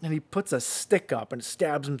 and he puts a stick up and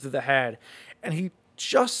stabs him through the head, and he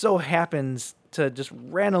just so happens to just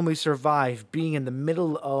randomly survive being in the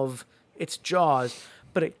middle of its jaws,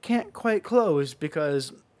 but it can't quite close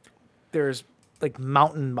because there's like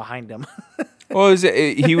mountain behind him. Well,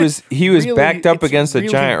 he was really, backed up against a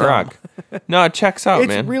giant rock. No, it checks out,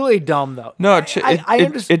 man. It's really dumb, though. No, it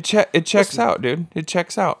checks out, dude. It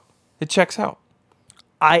checks out. It checks out.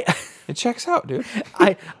 It checks out, dude.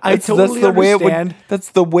 I totally understand. That's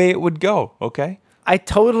the way it would go. Okay. I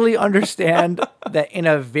totally understand that in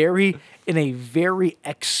a very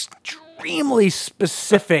extremely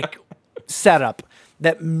specific setup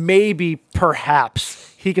that maybe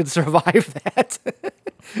perhaps he could survive that.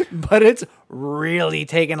 But it's really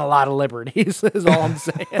taking a lot of liberties, is all I'm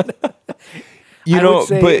saying. I would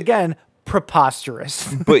say, again,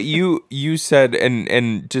 preposterous. But you said,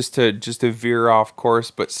 and just to veer off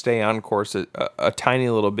course, but stay on course a tiny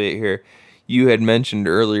little bit here, you had mentioned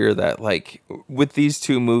earlier that, like, with these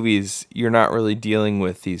two movies, you're not really dealing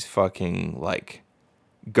with these fucking, like,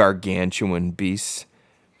 gargantuan beasts.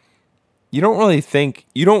 You don't really think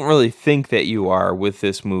that you are with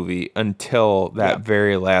this movie until that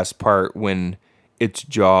very last part when its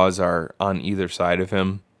jaws are on either side of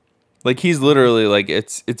him. Like, he's literally like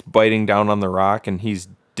it's biting down on the rock and he's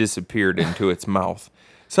disappeared into its mouth.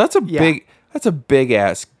 So that's a big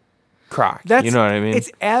ass croc. You know what I mean?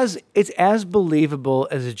 It's as believable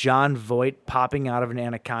as John Voight popping out of an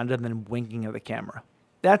anaconda and then winking at the camera.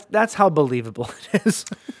 That's how believable it is.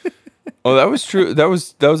 Oh, that was true. That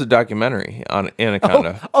was a documentary on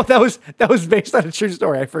Anaconda. Oh, that was based on a true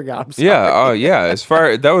story. I forgot. I'm sorry. Yeah. Oh, yeah. As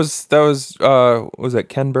far that was that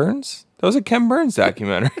Ken Burns? That was a Ken Burns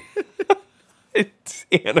documentary. It's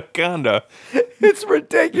Anaconda. It's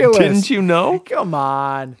ridiculous. Didn't you know? Come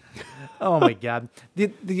on. Oh my God.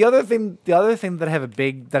 The other thing that I have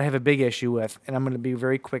a big issue with, and I'm going to be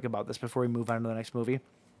very quick about this before we move on to the next movie,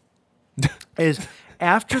 is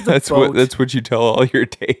after the boat. That's what you tell all your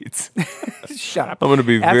dates. Shut up. I'm going to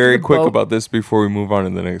be very quick about this before we move on to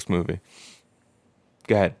the next movie.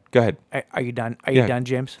 Go ahead. Are you done? Are you done,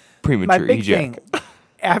 James? Premature My big eject.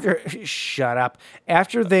 thing. Shut up.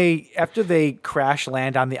 After they crash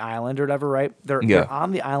land on the island or whatever, right? They're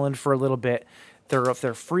on the island for a little bit. They're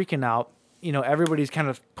freaking out. Everybody's kind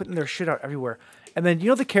of putting their shit out everywhere. And then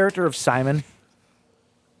the character of Simon.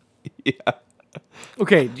 Yeah.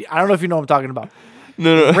 Okay, I don't know if you know what I'm talking about.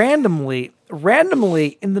 No. Randomly,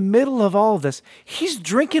 in the middle of all of this, he's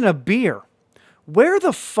drinking a beer. Where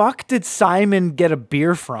the fuck did Simon get a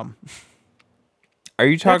beer from? Are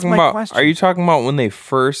you talking about when they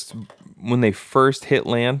first hit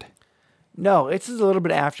land? No, it's a little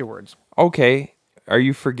bit afterwards. Okay. Are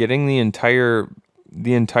you forgetting the entire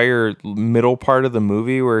middle part of the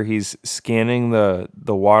movie where he's scanning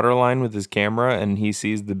the water line with his camera and he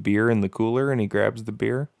sees the beer in the cooler and he grabs the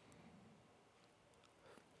beer?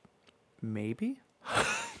 Maybe.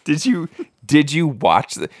 Did you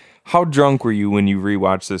watch how drunk were you when you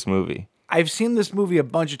rewatched this movie? I've seen this movie a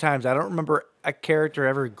bunch of times. I don't remember a character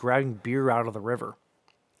ever grabbing beer out of the river.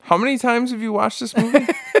 How many times have you watched this movie?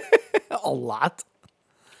 A lot.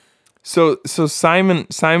 So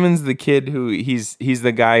Simon's the kid who he's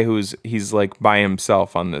the guy he's like by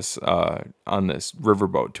himself on this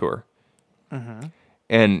riverboat tour. Mm-hmm.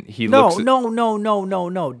 And he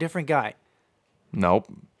No, different guy. Nope.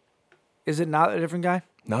 Is it not a different guy?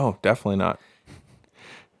 No, definitely not.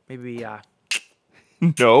 Maybe.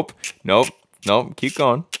 Nope. Keep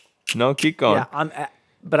going. No, keep going. Yeah,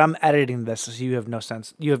 but I'm editing this, so you have no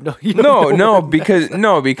sense. You have no.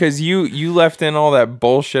 Because you left in all that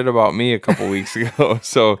bullshit about me a couple weeks ago.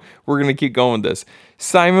 So we're gonna keep going with this.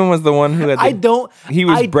 Simon was the one who had. He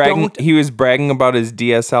was bragging. He was bragging about his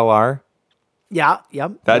DSLR. Yeah.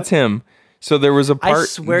 Yep. That's him. So there was a part. I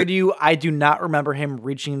swear to you, I do not remember him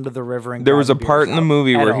reaching into the river and. There was a part in the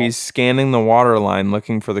movie where he's scanning the water line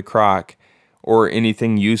looking for the croc or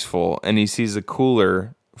anything useful, and he sees a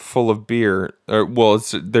cooler full of beer.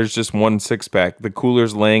 There's just one 6-pack. The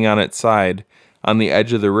cooler's laying on its side on the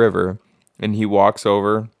edge of the river, and he walks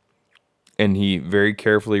over, and he very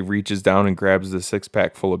carefully reaches down and grabs the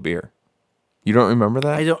 6-pack full of beer. You don't remember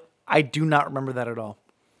that? I do not remember that at all.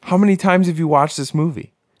 How many times have you watched this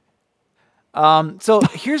movie? So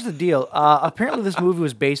here's the deal. Apparently, this movie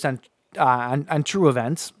was based on true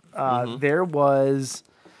events. There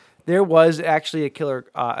was actually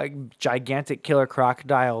a gigantic killer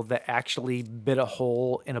crocodile that actually bit a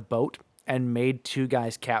hole in a boat and made 2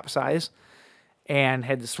 guys capsize, and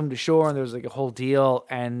had to swim to shore. And there was like a whole deal.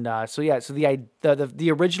 And so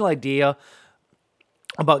the original idea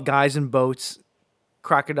about guys in boats,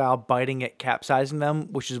 crocodile biting it, capsizing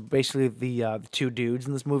them, which is basically the 2 dudes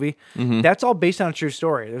in this movie. Mm-hmm. That's all based on a true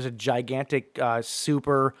story. There's a gigantic,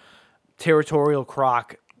 super territorial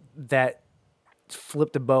croc that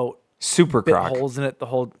flipped a boat. Super bit croc. Holes in it.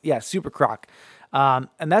 Super croc. And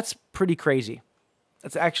that's pretty crazy.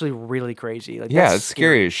 That's actually really crazy. It's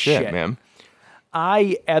scary as shit, man.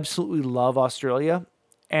 I absolutely love Australia,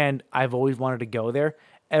 and I've always wanted to go there.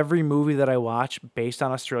 Every movie that I watch based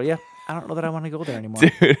on Australia, I don't know that I want to go there anymore.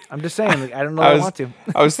 Dude, I'm just saying, I don't know that I want to.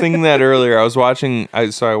 I was thinking that earlier. I was watching, I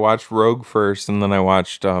watched Rogue first, and then I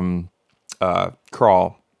watched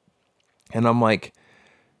Crawl. And I'm like,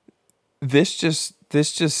 this just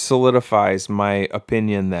solidifies my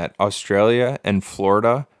opinion that Australia and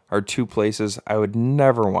Florida are 2 places I would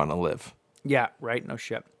never want to live. Yeah, right? No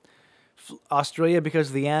shit. Australia because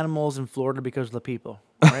of the animals, and Florida because of the people,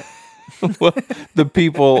 right? Well, the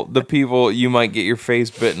people, you might get your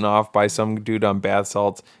face bitten off by some dude on bath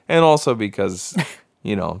salts, and also because,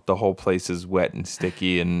 the whole place is wet and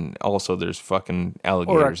sticky, and also there's fucking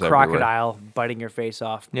alligators everywhere. Or a crocodile biting your face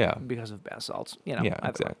off because of bath salts. Yeah,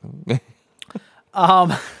 exactly.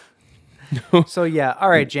 So, yeah. All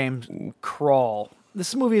right, James. Crawl.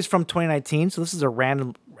 This movie is from 2019, so this is a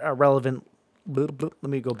relevant... Let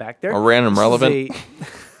me go back there. A random relevant?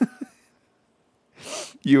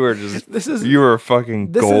 You were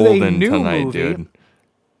fucking golden tonight, movie. Dude.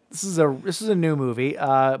 This is a new movie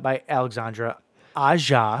by Alexandra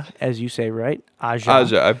Aja, as you say, right?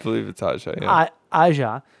 Aja, I believe it's Aja. Yeah.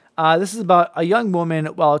 Aja. This is about a young woman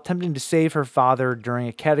while attempting to save her father during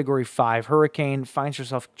a Category 5 hurricane, finds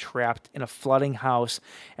herself trapped in a flooding house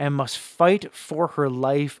and must fight for her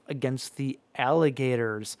life against the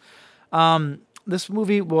alligators. This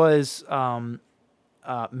movie was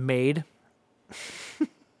made.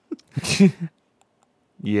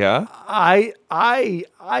 Yeah.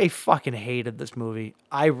 I fucking hated this movie.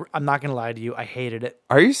 I'm not gonna lie to you. I hated it.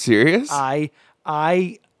 Are you serious?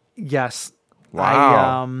 Yes.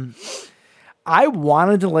 Wow. I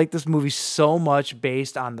wanted to like this movie so much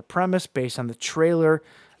based on the premise, based on the trailer,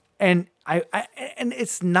 and and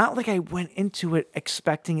it's not like I went into it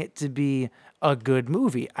expecting it to be a good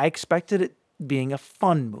movie. I expected it being a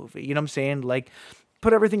fun movie. You know what I'm saying? Like,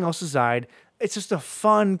 put everything else aside. It's just a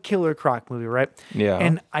fun killer croc movie, right? Yeah.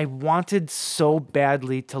 And I wanted so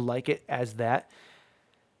badly to like it as that.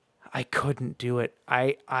 I couldn't do it.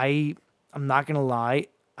 I'm not gonna lie.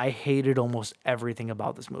 I hated almost everything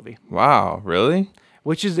about this movie. Wow, really?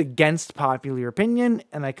 Which is against popular opinion,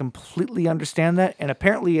 and I completely understand that. And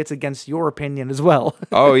apparently, it's against your opinion as well.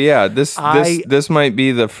 Oh yeah, this might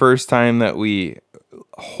be the first time that we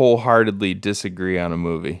wholeheartedly disagree on a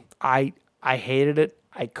movie. I hated it.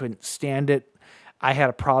 I couldn't stand it. I had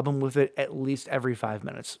a problem with it at least every 5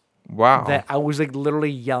 minutes. Wow. That I was like literally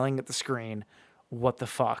yelling at the screen, "What the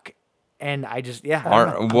fuck?" And I just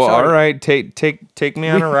all right, take me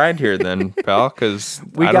on a ride here then, pal, because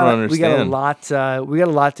I don't understand. We got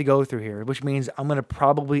a lot to go through here, which means I'm gonna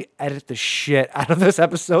probably edit the shit out of this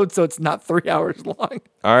episode so it's not 3 hours long.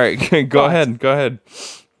 All right, go ahead.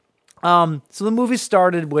 So the movie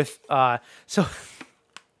started with so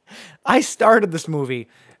I started this movie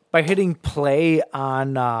by hitting play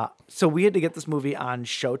on. So we had to get this movie on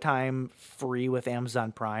Showtime free with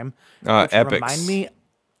Amazon Prime. Epics.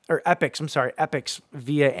 Epics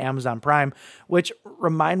via Amazon Prime, which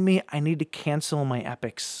remind me I need to cancel my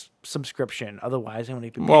Epics subscription. Otherwise, I'm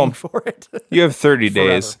going to be paying for it. You have 30 Forever.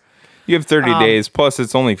 days. You have 30 days. Plus,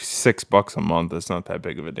 it's only $6 a month. It's not that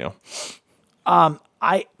big of a deal.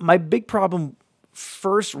 My big problem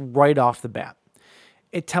first, right off the bat,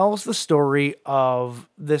 it tells the story of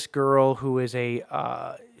this girl who is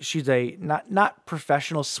she's a not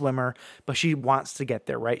professional swimmer, but she wants to get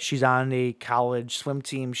there, right? She's on a college swim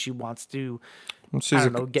team. She wants to, get into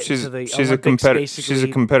the Olympics, basically. She's a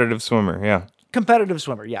competitive swimmer, yeah. Competitive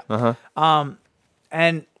swimmer, yeah.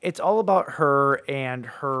 And it's all about her and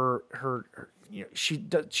her she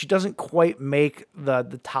doesn't quite make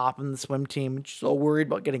the top in the swim team. She's so worried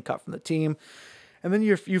about getting cut from the team. And then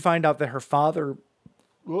you find out that her father,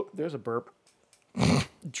 whoop, there's a burp.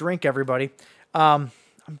 Drink, everybody. I'm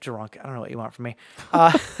drunk. I don't know what you want from me.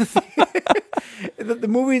 The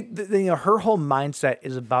movie, her whole mindset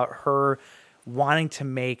is about her wanting to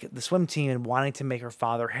make the swim team and wanting to make her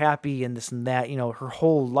father happy and this and that. Her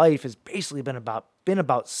whole life has basically been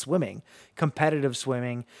about swimming, competitive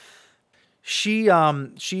swimming. She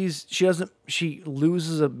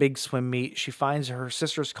loses a big swim meet. She finds her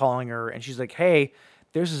sister's calling her and she's like, "Hey,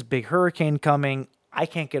 there's this big hurricane coming. I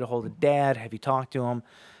can't get a hold of Dad. Have you talked to him?"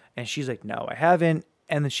 And she's like, "No, I haven't."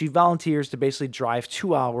 And then she volunteers to basically drive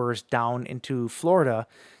 2 hours down into Florida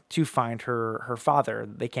to find her father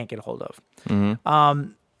they can't get a hold of.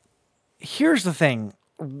 Mm-hmm. Here's the thing,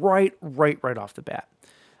 right off the bat.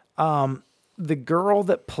 The girl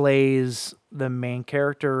that plays the main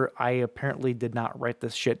character, I apparently did not write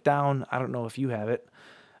this shit down. I don't know if you have it.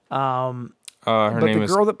 Her but name the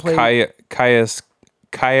is girl that played Kaya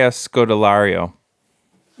Scodelario.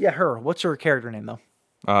 Yeah, her. What's her character name though?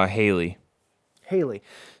 Haley.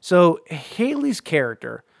 So Haley's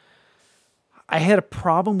character, I had a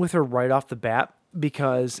problem with her right off the bat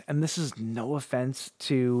because, and this is no offense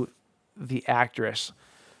to the actress,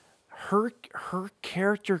 her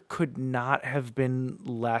character could not have been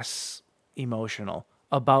less emotional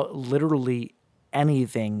about literally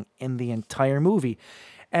anything in the entire movie.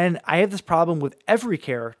 And I have this problem with every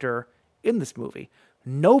character in this movie.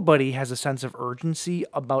 Nobody has a sense of urgency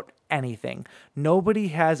about anything. Nobody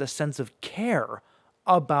has a sense of care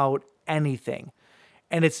about anything.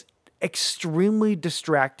 And it's extremely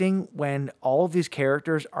distracting when all of these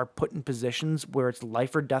characters are put in positions where it's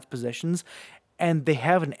life or death positions and they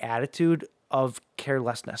have an attitude of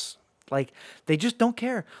carelessness. Like, they just don't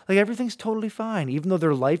care. Like, everything's totally fine. Even though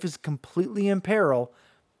their life is completely in peril,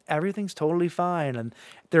 everything's totally fine. And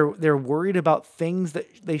they're worried about things that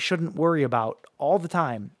they shouldn't worry about all the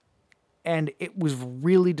time. And it was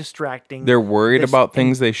really distracting. They're worried about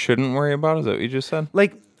things they shouldn't worry about? Is that what you just said?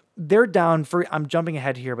 Like, they're down for, I'm jumping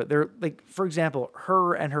ahead here, but they're like, for example,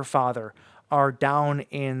 her and her father are down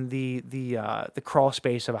in the crawl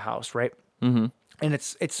space of a house, right? Mm-hmm. And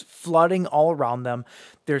it's flooding all around them.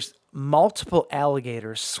 There's multiple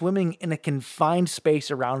alligators swimming in a confined space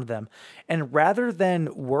around them. And rather than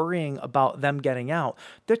worrying about them getting out,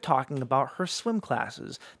 they're talking about her swim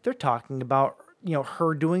classes. They're talking about,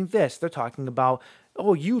 her doing this. They're talking about,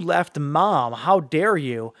 "Oh, you left Mom. How dare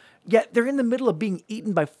you?" Yet they're in the middle of being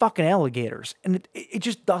eaten by fucking alligators. And it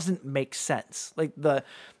just doesn't make sense. Like, the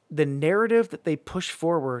narrative that they push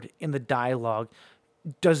forward in the dialogue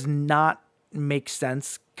does not make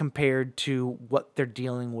sense compared to what they're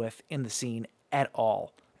dealing with in the scene at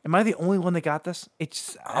all. Am I the only one that got this?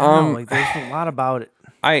 It's, I don't know, like, there's a lot about it.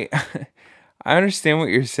 I understand what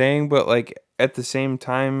you're saying, but like at the same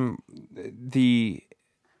time, the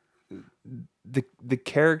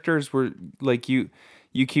characters were like, you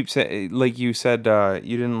keep saying, like you said,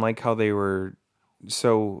 you didn't like how they were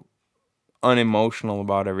so unemotional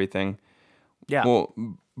about everything. Yeah. Well,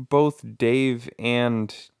 both Dave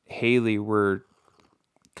and Haley were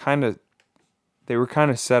kind of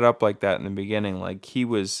set up like that in the beginning. Like, he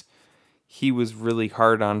was really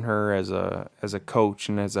hard on her as a coach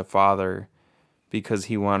and as a father because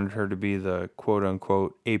he wanted her to be the quote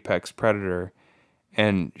unquote apex predator,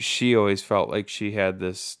 and she always felt like she had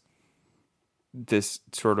this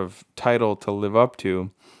sort of title to live up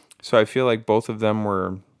to. So I feel like both of them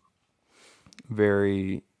were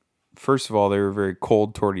first of all, they were very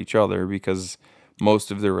cold toward each other because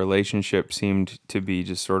most of their relationship seemed to be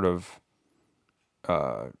just sort of,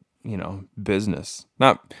 business.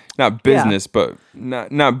 Not business, but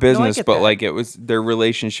not business, but that. Like, it was, their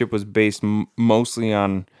relationship was based mostly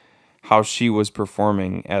on how she was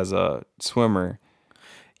performing as a swimmer.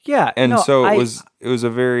 Yeah. And so it was a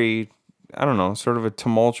very, I don't know, sort of a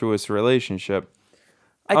tumultuous relationship.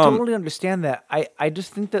 I totally understand that. I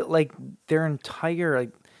just think that, like, their entire,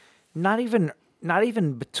 like, not even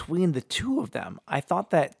between the two of them. I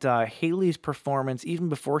thought that Haley's performance, even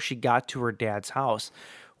before she got to her dad's house,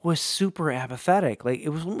 was super apathetic. Like, it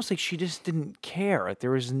was almost like she just didn't care. Like,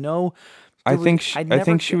 there was no. I think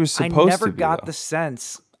she was supposed I never to be, got though. the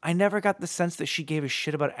sense. I never got the sense that she gave a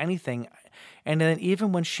shit about anything. And then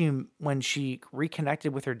even when she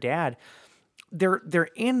reconnected with her dad, they're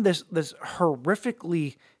in this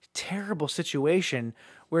horrifically terrible situation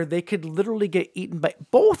where they could literally get eaten by,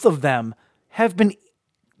 both of them have been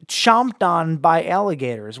chomped on by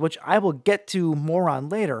alligators, which I will get to more on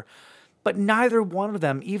later. But neither one of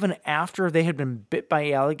them, even after they had been bit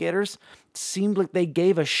by alligators, seemed like they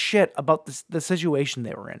gave a shit about the situation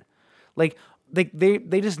they were in. Like they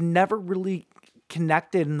just never really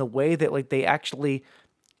connected in the way that like they actually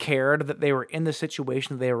cared that they were in the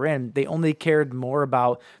situation they were in. They only cared more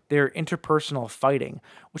about their interpersonal fighting,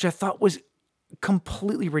 which I thought was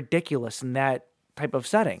completely ridiculous in that type of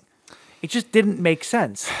setting. It just didn't make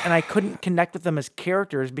sense. And I couldn't connect with them as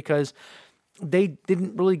characters because they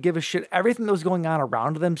didn't really give a shit. Everything that was going on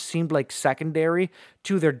around them seemed like secondary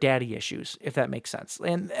to their daddy issues, if that makes sense.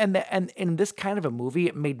 And in this kind of a movie,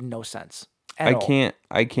 it made no sense at all.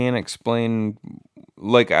 I can't explain.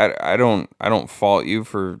 Like I don't fault you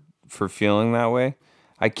for feeling that way.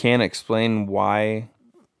 I can't explain why.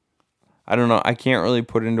 I don't know. I can't really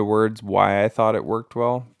put into words why I thought it worked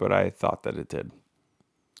well, but I thought that it did.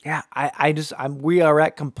 Yeah, we are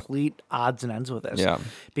at complete odds and ends with this. Yeah.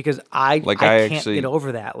 Because I can't actually get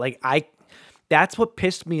over that. That's what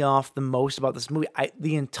pissed me off the most about this movie.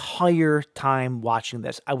 The entire time watching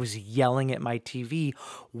this, I was yelling at my TV,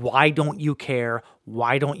 why don't you care?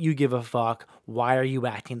 Why don't you give a fuck? Why are you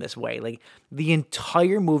acting this way? Like, the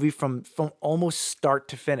entire movie from almost start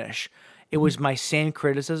to finish, it was my same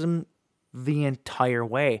criticism the entire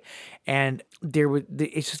way. And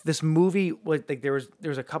it's just, this movie was like, there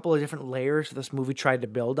was a couple of different layers this movie tried to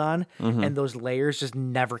build on, and those layers just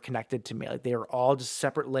never connected to me. Like, they were all just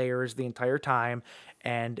separate layers the entire time,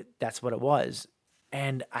 and that's what it was.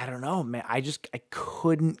 And I don't know, man, I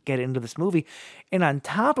couldn't get into this movie. And on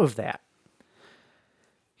top of that,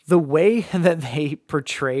 the way that they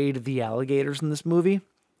portrayed the alligators in this movie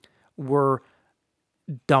were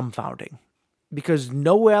dumbfounding. Because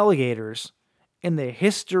no alligators in the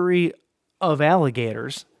history of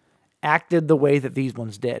alligators acted the way that these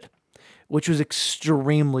ones did, which was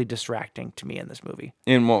extremely distracting to me in this movie.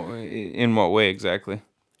 In what way exactly?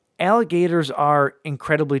 Alligators are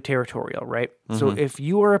incredibly territorial, right? So if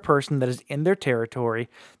you are a person that is in their territory,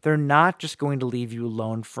 they're not just going to leave you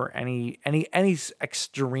alone for any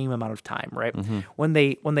extreme amount of time, right? When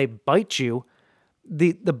they bite you,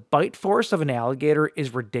 the bite force of an alligator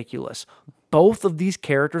is ridiculous. Both of these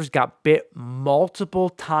characters got bit multiple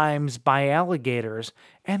times by alligators,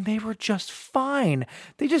 and they were just fine.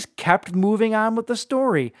 They just kept moving on with the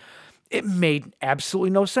story. It made absolutely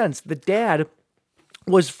no sense. The dad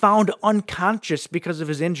was found unconscious because of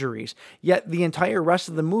his injuries, yet the entire rest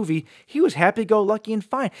of the movie, he was happy-go-lucky and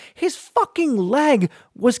fine. His fucking leg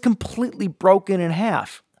was completely broken in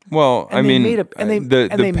half. Well, And I they mean, made a- and they- the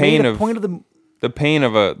and they pain made a of point of the- the pain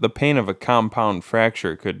of a compound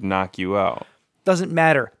fracture could knock you out. Doesn't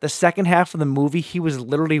matter. The second half of the movie, he was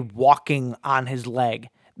literally walking on his leg.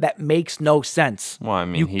 That makes no sense. Well, I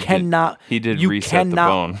mean, you he cannot. did you reset the cannot-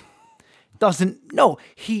 bone. No,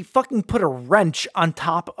 he fucking put a wrench on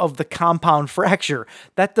top of the compound fracture.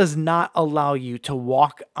 That does not allow you to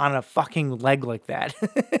walk on a fucking leg like that.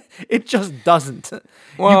 It just doesn't.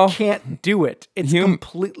 Well, you can't do it. It's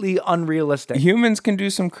completely unrealistic. Humans can do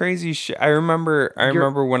some crazy shit. I remember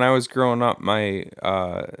when I was growing up, my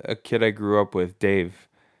a kid I grew up with, Dave,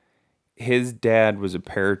 his dad was a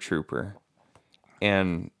paratrooper,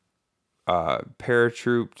 and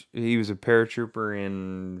he was a paratrooper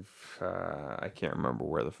in I can't remember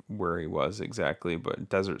where he was exactly, but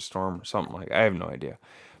Desert Storm or something like, I have no idea.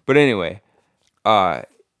 But anyway,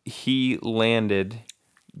 he landed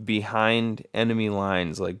behind enemy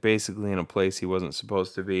lines, like basically in a place he wasn't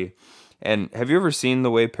supposed to be. And have you ever seen the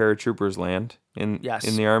way paratroopers land in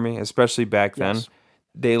the Army, especially back then? Yes.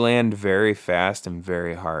 They land very fast and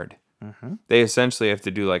very hard. They essentially have to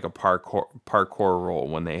do like a parkour roll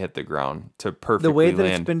when they hit the ground to perfectly The way that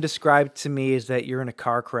land. it's been described to me is that you're in a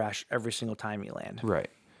car crash every single time you land. Right.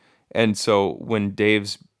 And so when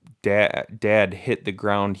Dave's dad hit the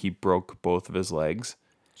ground, he broke both of his legs.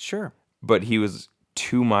 Sure. But he was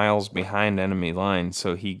 2 miles behind enemy lines,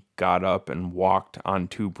 so he got up and walked on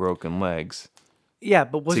 2 broken legs. Yeah,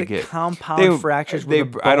 but was it compound fractures where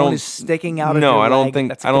the I bone don't, is sticking out of no, your I don't leg? think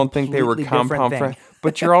That's a I don't think they were completely different compound thing. fractures.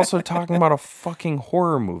 But you're also talking about a fucking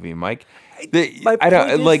horror movie, Mike. My I don't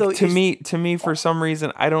point is, like though, to me for some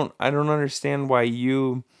reason I don't understand why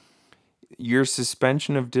your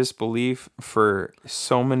suspension of disbelief for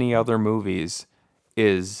so many other movies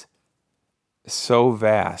is so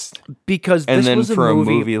vast. Because And this then was for a a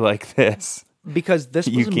movie, movie like this, because this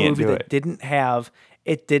you was a can't movie do that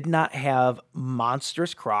it. did not have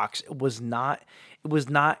monstrous crocs. It was not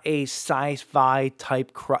a sci-fi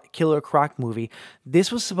type killer croc movie.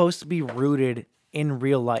 This was supposed to be rooted in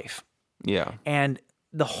real life. yeah. And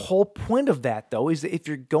the whole point of that, though, is that if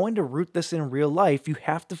you're going to root this in real life, you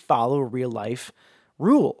have to follow real life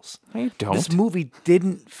rules. No, you don't. This movie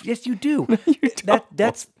didn't. Yes, you do.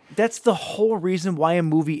 That's the whole reason why a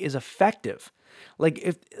movie is effective.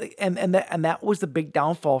 Like that was the big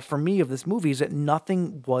downfall for me of this movie, is that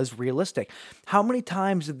nothing was realistic. How many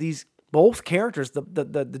times did these both characters,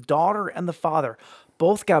 the daughter and the father,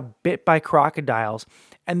 both got bit by crocodiles,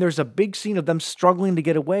 and there's a big scene of them struggling to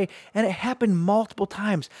get away, and it happened multiple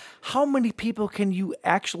times. How many people can you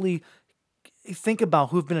actually think about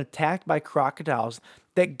who've been attacked by crocodiles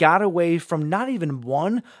that got away from not even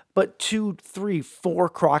one, but 2, 3, 4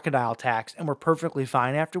 crocodile attacks and were perfectly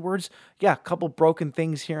fine afterwards? Yeah, a couple broken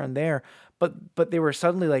things here and there, but they were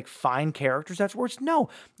suddenly like fine characters afterwards. No,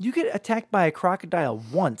 you get attacked by a crocodile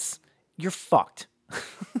once, you're fucked.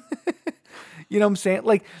 You know what I'm saying?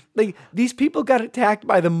 Like these people got attacked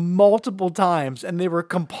by them multiple times and they were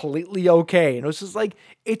completely okay. And it was just like,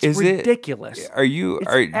 it's ridiculous.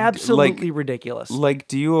 It's absolutely ridiculous. Like,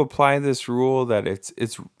 do you apply this rule that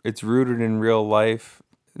it's rooted in real life,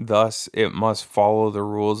 thus it must follow the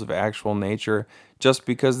rules of actual nature just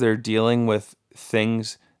because they're dealing with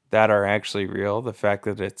things that are actually real? The fact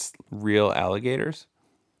that it's real alligators?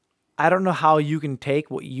 I don't know how you can take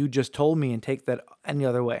what you just told me and take that any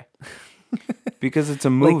other way. Because it's a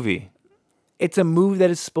movie. It's a movie that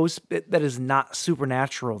is not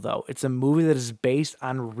supernatural, though. It's a movie that is based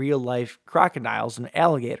on real life crocodiles and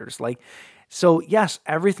alligators. So yes,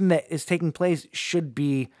 everything that is taking place should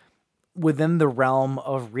be within the realm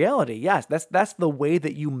of reality. Yes, that's the way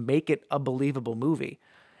that you make it a believable movie.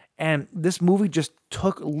 And this movie just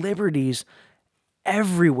took liberties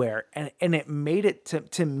everywhere, and it made it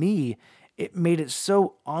to me. It made it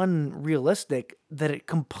so unrealistic that it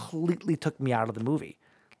completely took me out of the movie.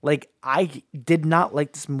 Like, I did not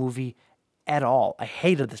like this movie at all. I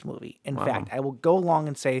hated this movie. In fact, I will go along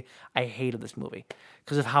and say I hated this movie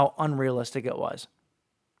because of how unrealistic it was.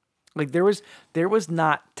 Like, there was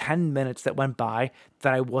not 10 minutes that went by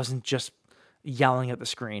that I wasn't just yelling at the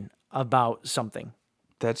screen about something.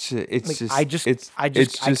 That's it's like, just I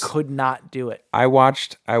could not do it. I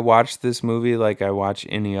watched this movie like I watch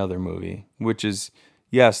any other movie, which is,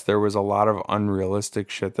 yes, there was a lot of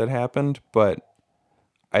unrealistic shit that happened, but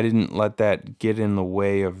I didn't let that get in the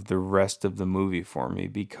way of the rest of the movie for me,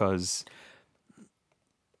 because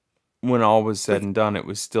when all was said and done, it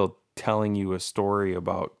was still telling you a story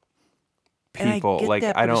about people. And I get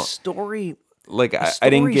that, I but don't a story. like a I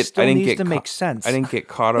didn't story get still I didn't needs get to make sense. I didn't get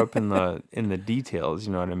caught up in the details.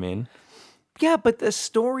 You know what I mean? Yeah, but the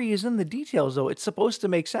story is in the details, though. It's supposed to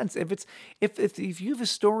make sense. If you have a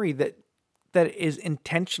story that is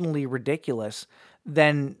intentionally ridiculous,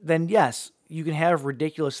 then yes, you can have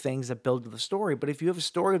ridiculous things that build to the story. But if you have a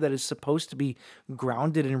story that is supposed to be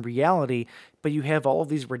grounded in reality, but you have all of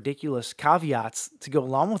these ridiculous caveats to go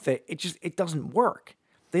along with it, it doesn't work.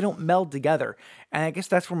 They don't meld together. And I guess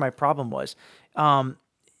that's where my problem was.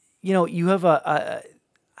 You have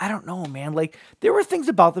I don't know, man. Like, there were things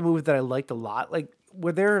about the movie that I liked a lot. Like,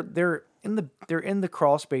 where they're in the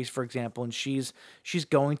crawl space, for example, and she's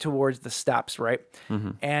going towards the steps, right?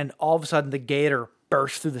 Mm-hmm. And all of a sudden the gator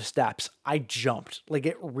burst through the steps. I jumped. Like,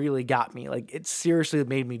 it really got me. Like, it seriously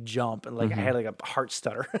made me jump, and like I had like a heart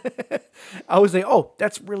stutter. I was like, oh,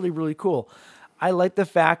 that's really, really cool. I like the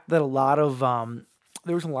fact that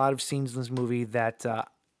there was a lot of scenes in this movie that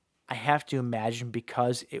I have to imagine,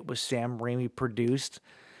 because it was Sam Raimi produced,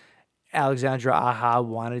 Alexandra Aja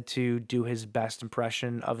wanted to do his best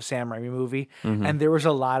impression of a Sam Raimi movie. Mm-hmm. And there was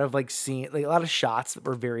a lot of a lot of shots that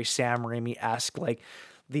were very Sam Raimi-esque, like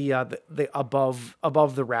the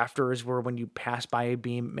above the rafters, where when you pass by a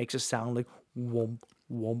beam, it makes a sound like whoomp,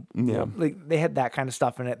 whoomp, yeah. Whoomp. Like, they had that kind of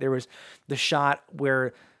stuff in it. There was the shot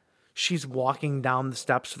where she's walking down the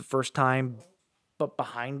steps for the first time, but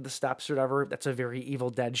behind the steps or whatever. That's a very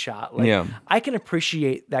Evil Dead shot. Like, yeah. I can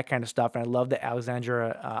appreciate that kind of stuff, and I love that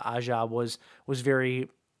Alexandra Aja was very,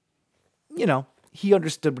 he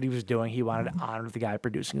understood what he was doing. He wanted to honor the guy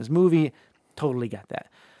producing his movie. Totally get that.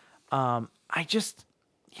 I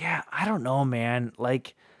don't know, man.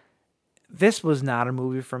 Like, this was not a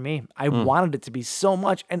movie for me. I wanted it to be so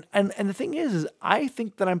much, and the thing is I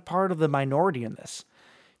think that I'm part of the minority in this,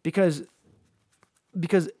 because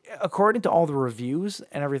because according to all the reviews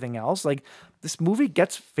and everything else, like this movie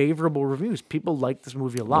gets favorable reviews. People like this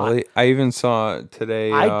movie a lot. Really? I even saw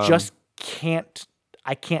today. I just can't.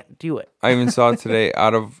 I can't do it. I even saw today.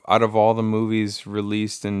 Out of all the movies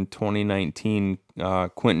released in 2019,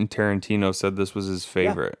 Quentin Tarantino said this was his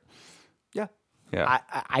favorite. Yeah. Yeah.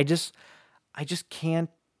 I just can't.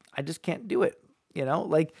 I just can't do it. You know,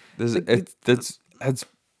 like that's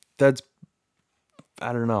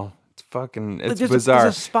I don't know. It's fucking. It's there's bizarre.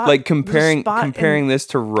 a spot- like there's a spot comparing in- this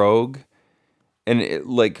to Rogue,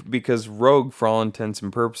 and because Rogue, for all intents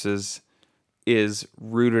and purposes, is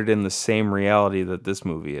rooted in the same reality that this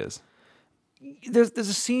movie is. There's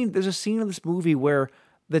a scene in this movie where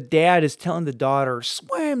the dad is telling the daughter,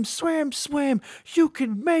 swim, swim, swim, you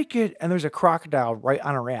can make it. And there's a crocodile right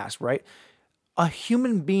on her ass, right? A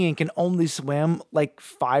human being can only swim like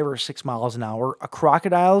 5 or 6 miles an hour. A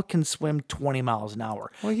crocodile can swim 20 miles an hour.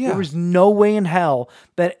 Well, yeah. There is no way in hell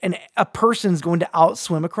that a person's going to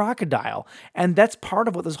outswim a crocodile. And that's part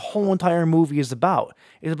of what this whole entire movie is about.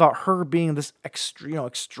 It's about her being this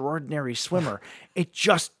extraordinary swimmer. It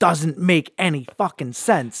just doesn't make any fucking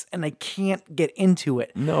sense. And I can't get into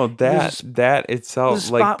it. No, that itself,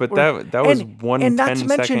 like, but where- that was and- one and not 10 to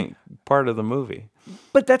mention- second part of the movie.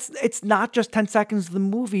 But it's not just 10 seconds of the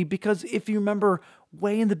movie, because if you remember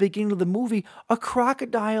way in the beginning of the movie, a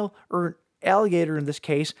crocodile, or alligator in this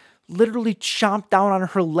case, literally chomped down on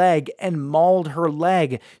her leg and mauled her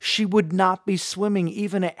leg. She would not be swimming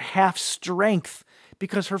even at half strength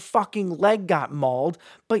because her fucking leg got mauled,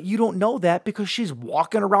 but you don't know that because she's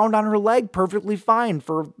walking around on her leg perfectly fine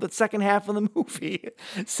for the second half of the movie.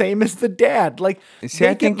 Same as the dad. Like, See,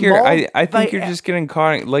 I think you're just getting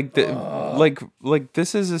caught. Like like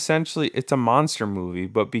this is essentially, it's a monster movie,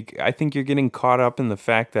 but I think you're getting caught up in the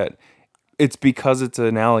fact that it's because it's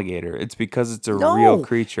an alligator. It's because it's a real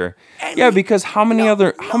creature. Yeah, because how many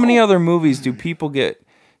other movies do people get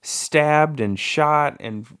stabbed and shot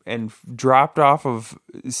and dropped off of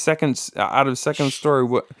second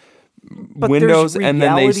story windows, and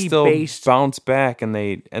then they still bounce back and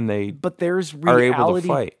they but there's are able to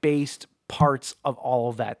fight. reality-based parts of all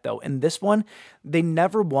of that, though. In this one, they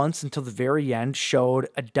never once until the very end showed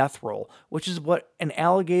a death roll, which is what an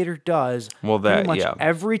alligator does. Well, pretty much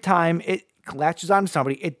every time it latches onto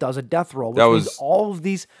somebody, it does a death roll. Which That means was- all of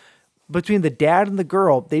these, between the dad and the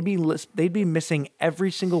girl, they'd be missing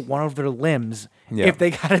every single one of their limbs if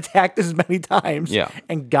they got attacked as many times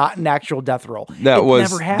and got an actual death roll. That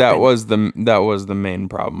was never happened. that was the main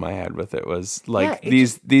problem I had with it, was like Yeah,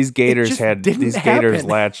 these gators gators gators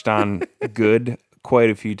latched on good quite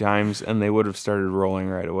a few times, and they would have started rolling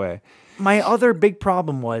right away. My other big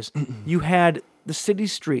problem was you had the city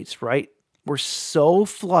streets, right, were so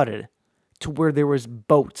flooded to where there was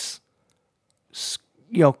boats,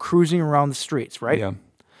 cruising around the streets, right? Yeah.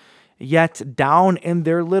 Yet down in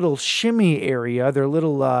their little shimmy area, their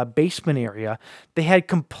little basement area, they had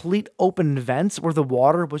complete open vents where the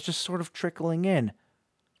water was just sort of trickling in.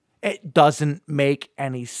 It doesn't make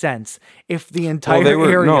any sense. If the entire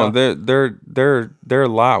area, their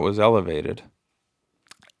lot was elevated.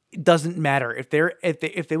 it doesn't matter if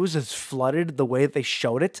it was as flooded the way that they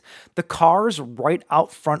showed it. The cars right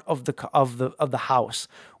out front of the house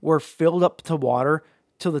were filled up to water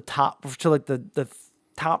to the top, to like the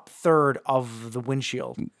top third of the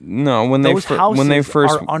windshield. No, when Those houses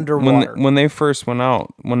are underwater. When they first went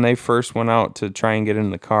out to try and get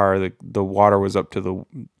in the car, the water was up to the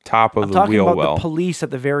top of I'm the talking wheel about well. the police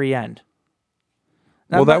at the very end.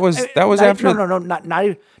 Well, that was after. No,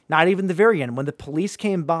 not even the very end. When the police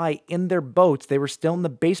came by in their boats, they were still in the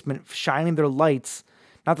basement shining their lights.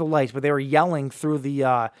 Not the lights, but they were yelling through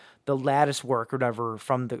the lattice work or whatever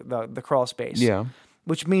from the crawl space. Yeah.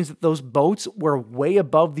 Which means that those boats were way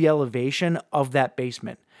above the elevation of that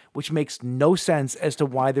basement, which makes no sense as to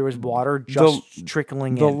why there was water just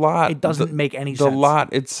trickling in. It doesn't make any sense. The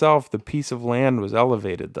lot itself, the piece of land, was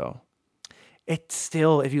elevated though. It's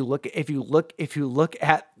still, if you look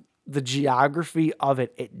at the geography of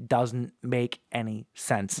it, it doesn't make any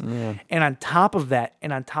sense. Yeah. And on top of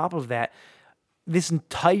that, this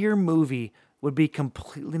entire movie would be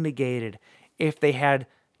completely negated if they had,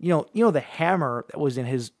 the hammer that was in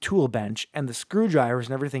his tool bench and the screwdrivers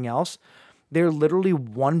and everything else. They're literally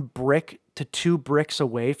 1 brick to 2 bricks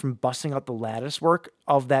away from busting out the lattice work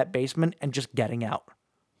of that basement and just getting out.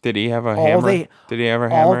 Did he have a hammer? Did he have a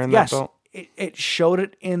hammer in that belt? It showed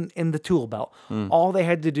it in the tool belt. All they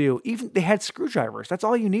had to do, even they had screwdrivers. That's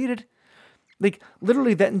all you needed. Like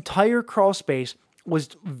literally, that entire crawl space was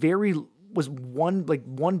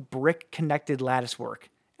one brick connected lattice work,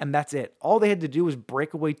 and that's it. All they had to do was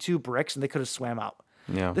break away 2 bricks, and they could have swam out.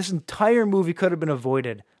 Yeah. This entire movie could have been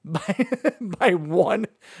avoided by one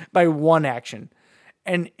action.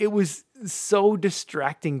 And it was so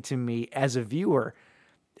distracting to me as a viewer.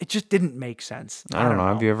 It just didn't make sense. I don't know.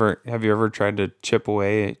 Have you ever tried to chip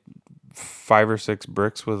away 5 or 6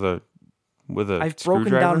 bricks with a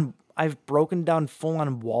screwdriver? I've broken down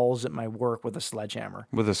full-on walls at my work with a sledgehammer.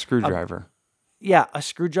 With a screwdriver. Yeah, a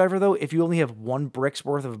screwdriver, though, if you only have 1 brick's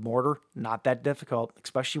worth of mortar, not that difficult,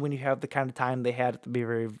 especially when you have the kind of time they had at the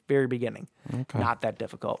very, very beginning. Okay. Not that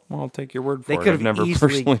difficult. Well, I'll take your word for it. I've never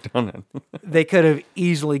personally done it. They could have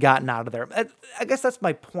easily gotten out of there. I guess that's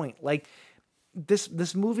my point. Like,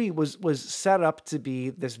 this movie was set up to be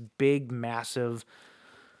this big, massive,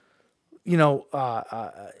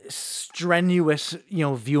 strenuous,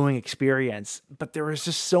 viewing experience. But there was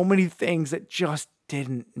just so many things that just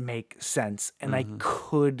didn't make sense, and I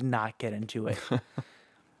could not get into it.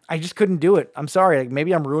 I just couldn't do it. I'm sorry. Like,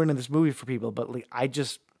 maybe I'm ruining this movie for people, but like, I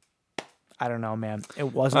don't know, man.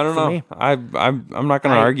 It wasn't for me. I'm not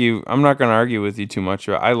gonna argue. I'm not gonna argue with you too much.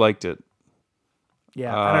 I liked it.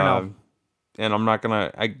 Yeah, I don't know. And I'm not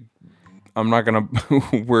gonna.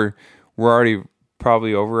 we're already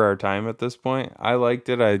probably over our time at this point. I liked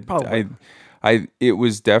it. It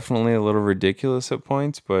was definitely a little ridiculous at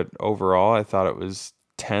points, but overall, I thought it was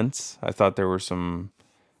tense. I thought there were some,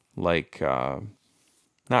 not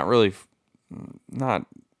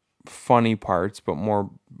funny parts, but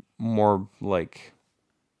more like,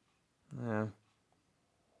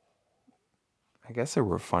 I guess they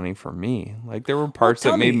were funny for me. Like, there were parts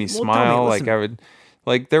that made me smile. What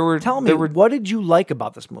did you like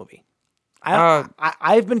about this movie?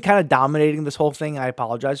 I've been kind of dominating this whole thing. I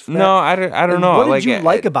apologize for that. No, I don't know. What did you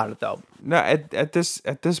like about it, though? No, at this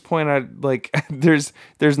point, I like there's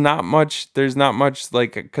not much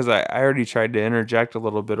like, because I already tried to interject a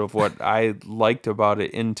little bit of what I liked about it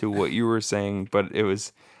into what you were saying, but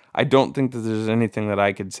I don't think that there's anything that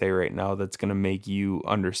I could say right now that's gonna make you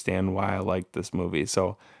understand why I like this movie.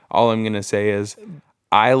 So all I'm gonna say is,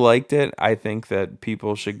 I liked it. I think that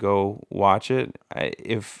people should go watch it.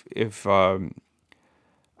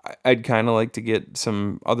 I'd kind of like to get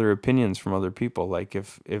some other opinions from other people. Like,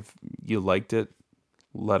 if you liked it,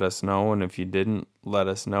 let us know, and if you didn't, let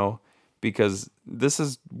us know, because this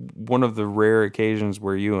is one of the rare occasions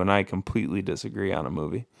where you and I completely disagree on a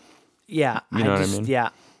movie. Yeah, you know what I mean? Yeah.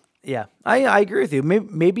 I agree with you.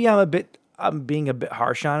 Maybe I'm being a bit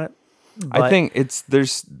harsh on it. I think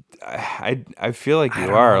I feel like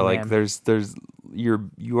you are know, like, man.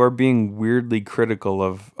 You are being weirdly critical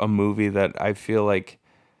of a movie that I feel like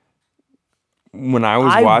when I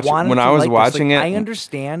was watching it, I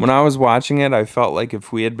understand. When I was watching it, I felt like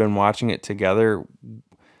if we had been watching it together,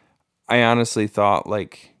 I honestly thought,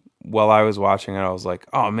 like, while I was watching it, I was like,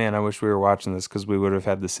 oh man, I wish we were watching this, because we would have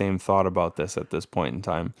had the same thought about this at this point in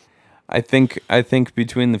time. I think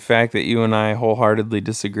between the fact that you and I wholeheartedly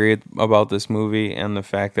disagree about this movie and the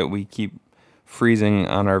fact that we keep freezing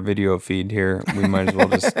on our video feed here, we might as well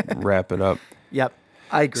just wrap it up. Yep,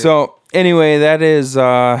 I agree. So anyway,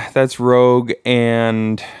 that's Rogue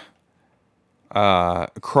and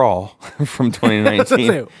Crawl from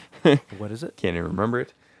 2019. What is it? Can't even remember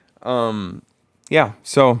it. Yeah,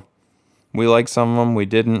 so we liked some of them, we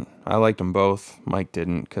didn't. I liked them both. Mike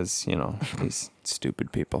didn't, because, these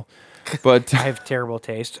stupid people. But I have terrible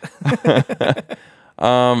taste.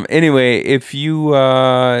 Anyway, if you what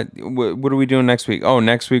are we doing next week? Oh,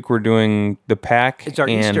 next week we're doing the pack. It's our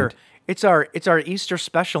Easter. It's our Easter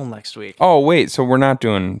special next week. Oh wait, so we're not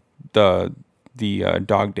doing the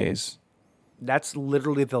dog days. That's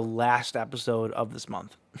literally the last episode of this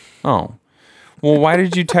month. Oh. Well, why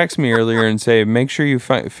did you text me earlier and say, make sure you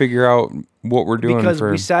figure out what we're doing? Because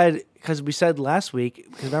we said last week,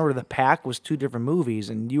 because remember, the pack was 2 different movies,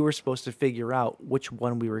 and you were supposed to figure out which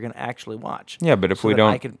one we were going to actually watch. Yeah, but if we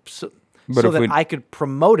don't... I could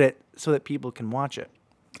promote it so that people can watch it.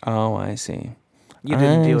 Oh, I see. You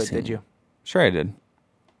didn't do it, did you? Sure I did.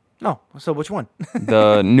 No, so which one?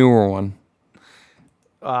 The newer one.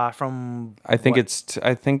 From I think it's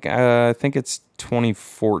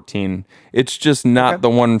 2014. It's just not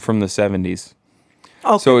the one from the 70s.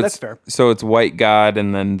 Okay, so that's fair. So it's White God,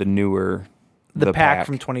 and then the newer the pack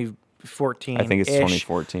from 2014. I think it's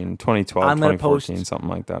 2014, 2012, 2014, something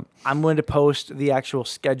like that. I'm going to post the actual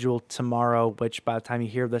schedule tomorrow, which by the time you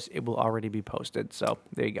hear this, it will already be posted. So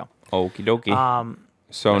there you go. Okie dokie.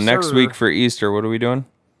 So next week for Easter, what are we doing?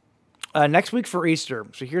 Next week for Easter.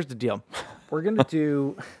 So here's the deal. We're going to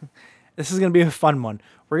do, this is going to be a fun one.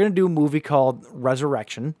 We're going to do a movie called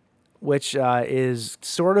Resurrection, which is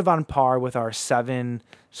sort of on par with our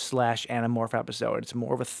 7/Animorph episode. It's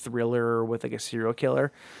more of a thriller with like a serial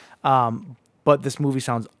killer. but this movie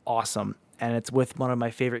sounds awesome, and it's with one of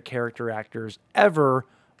my favorite character actors ever,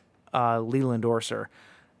 Leland Orser.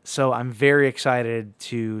 So I'm very excited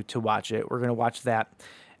to watch it. We're gonna watch that.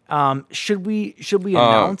 Should we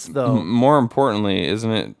announce though? More importantly,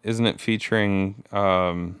 isn't it featuring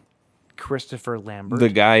Christopher Lambert, the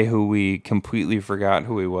guy who we completely forgot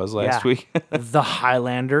who he was last week? The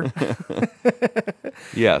Highlander.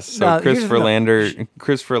 Yes. So Now, Christopher Lambert,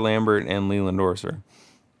 and Leland Orser.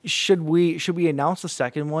 Should we announce the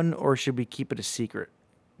second one, or should we keep it a secret?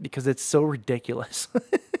 Because it's so ridiculous.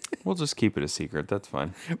 We'll just keep it a secret. That's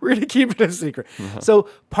fine. We're going to keep it a secret. So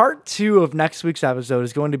part 2 of next week's episode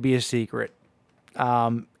is going to be a secret.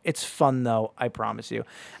 It's fun, though, I promise you.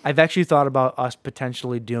 I've actually thought about us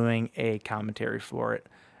potentially doing a commentary for it.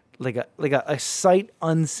 Like a sight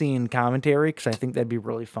unseen commentary, because I think that'd be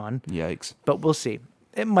really fun. Yikes. But we'll see.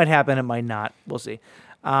 It might happen. It might not. We'll see.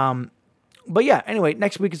 But yeah, anyway,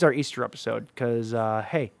 next week is our Easter episode because,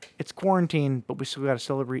 hey, it's quarantine, but we still got to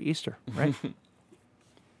celebrate Easter, right?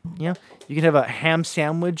 Yeah, you can have a ham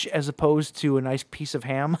sandwich as opposed to a nice piece of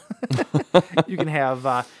ham. You can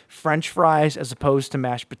have French fries as opposed to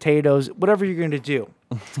mashed potatoes. Whatever you're going to do,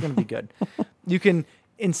 it's going to be good. You can,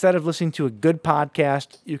 instead of listening to a good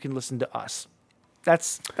podcast, you can listen to us.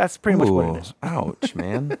 That's pretty much what it is. Ouch,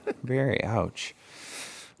 man. Very ouch.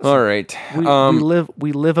 All right.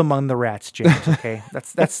 We live among the rats, James. Okay,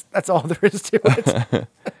 that's all there is to it.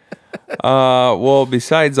 Well,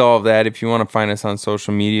 besides all of that, if you want to find us on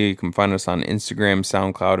social media, you can find us on Instagram,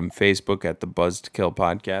 SoundCloud, and Facebook at the Buzz to Kill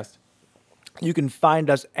Podcast. You can find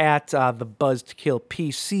us at the Buzz to Kill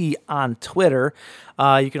PC on Twitter.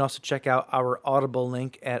 You can also check out our Audible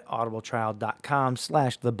link at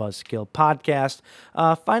audibletrial.com/the Buzz to Kill Podcast.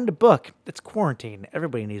 Find a book. It's quarantine.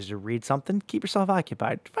 Everybody needs to read something. Keep yourself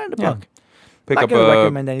occupied. Find a book. I'm not going to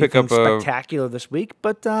recommend anything spectacular this week,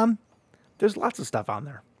 but there's lots of stuff on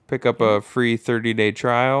there. Pick up a free 30-day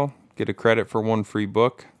trial. Get a credit for one free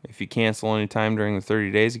book. If you cancel any time during the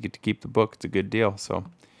 30 days, you get to keep the book. It's a good deal. So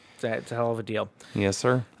it's a hell of a deal. Yes,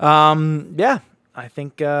 sir. Yeah, I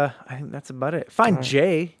think that's about it. Find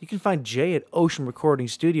Jay. You can find Jay at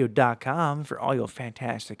oceanrecordingstudio.com for all your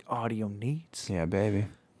fantastic audio needs. Yeah, baby.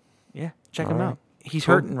 Yeah, check him out. He's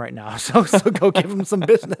hurting right now, so go give him some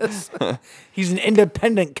business. He's an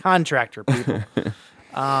independent contractor, people.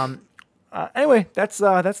 Anyway, that's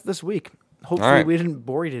this week. Hopefully we didn't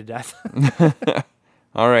bore you to death.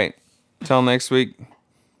 All right. Till next week.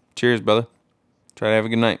 Cheers, brother. Try to have a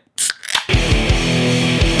good night.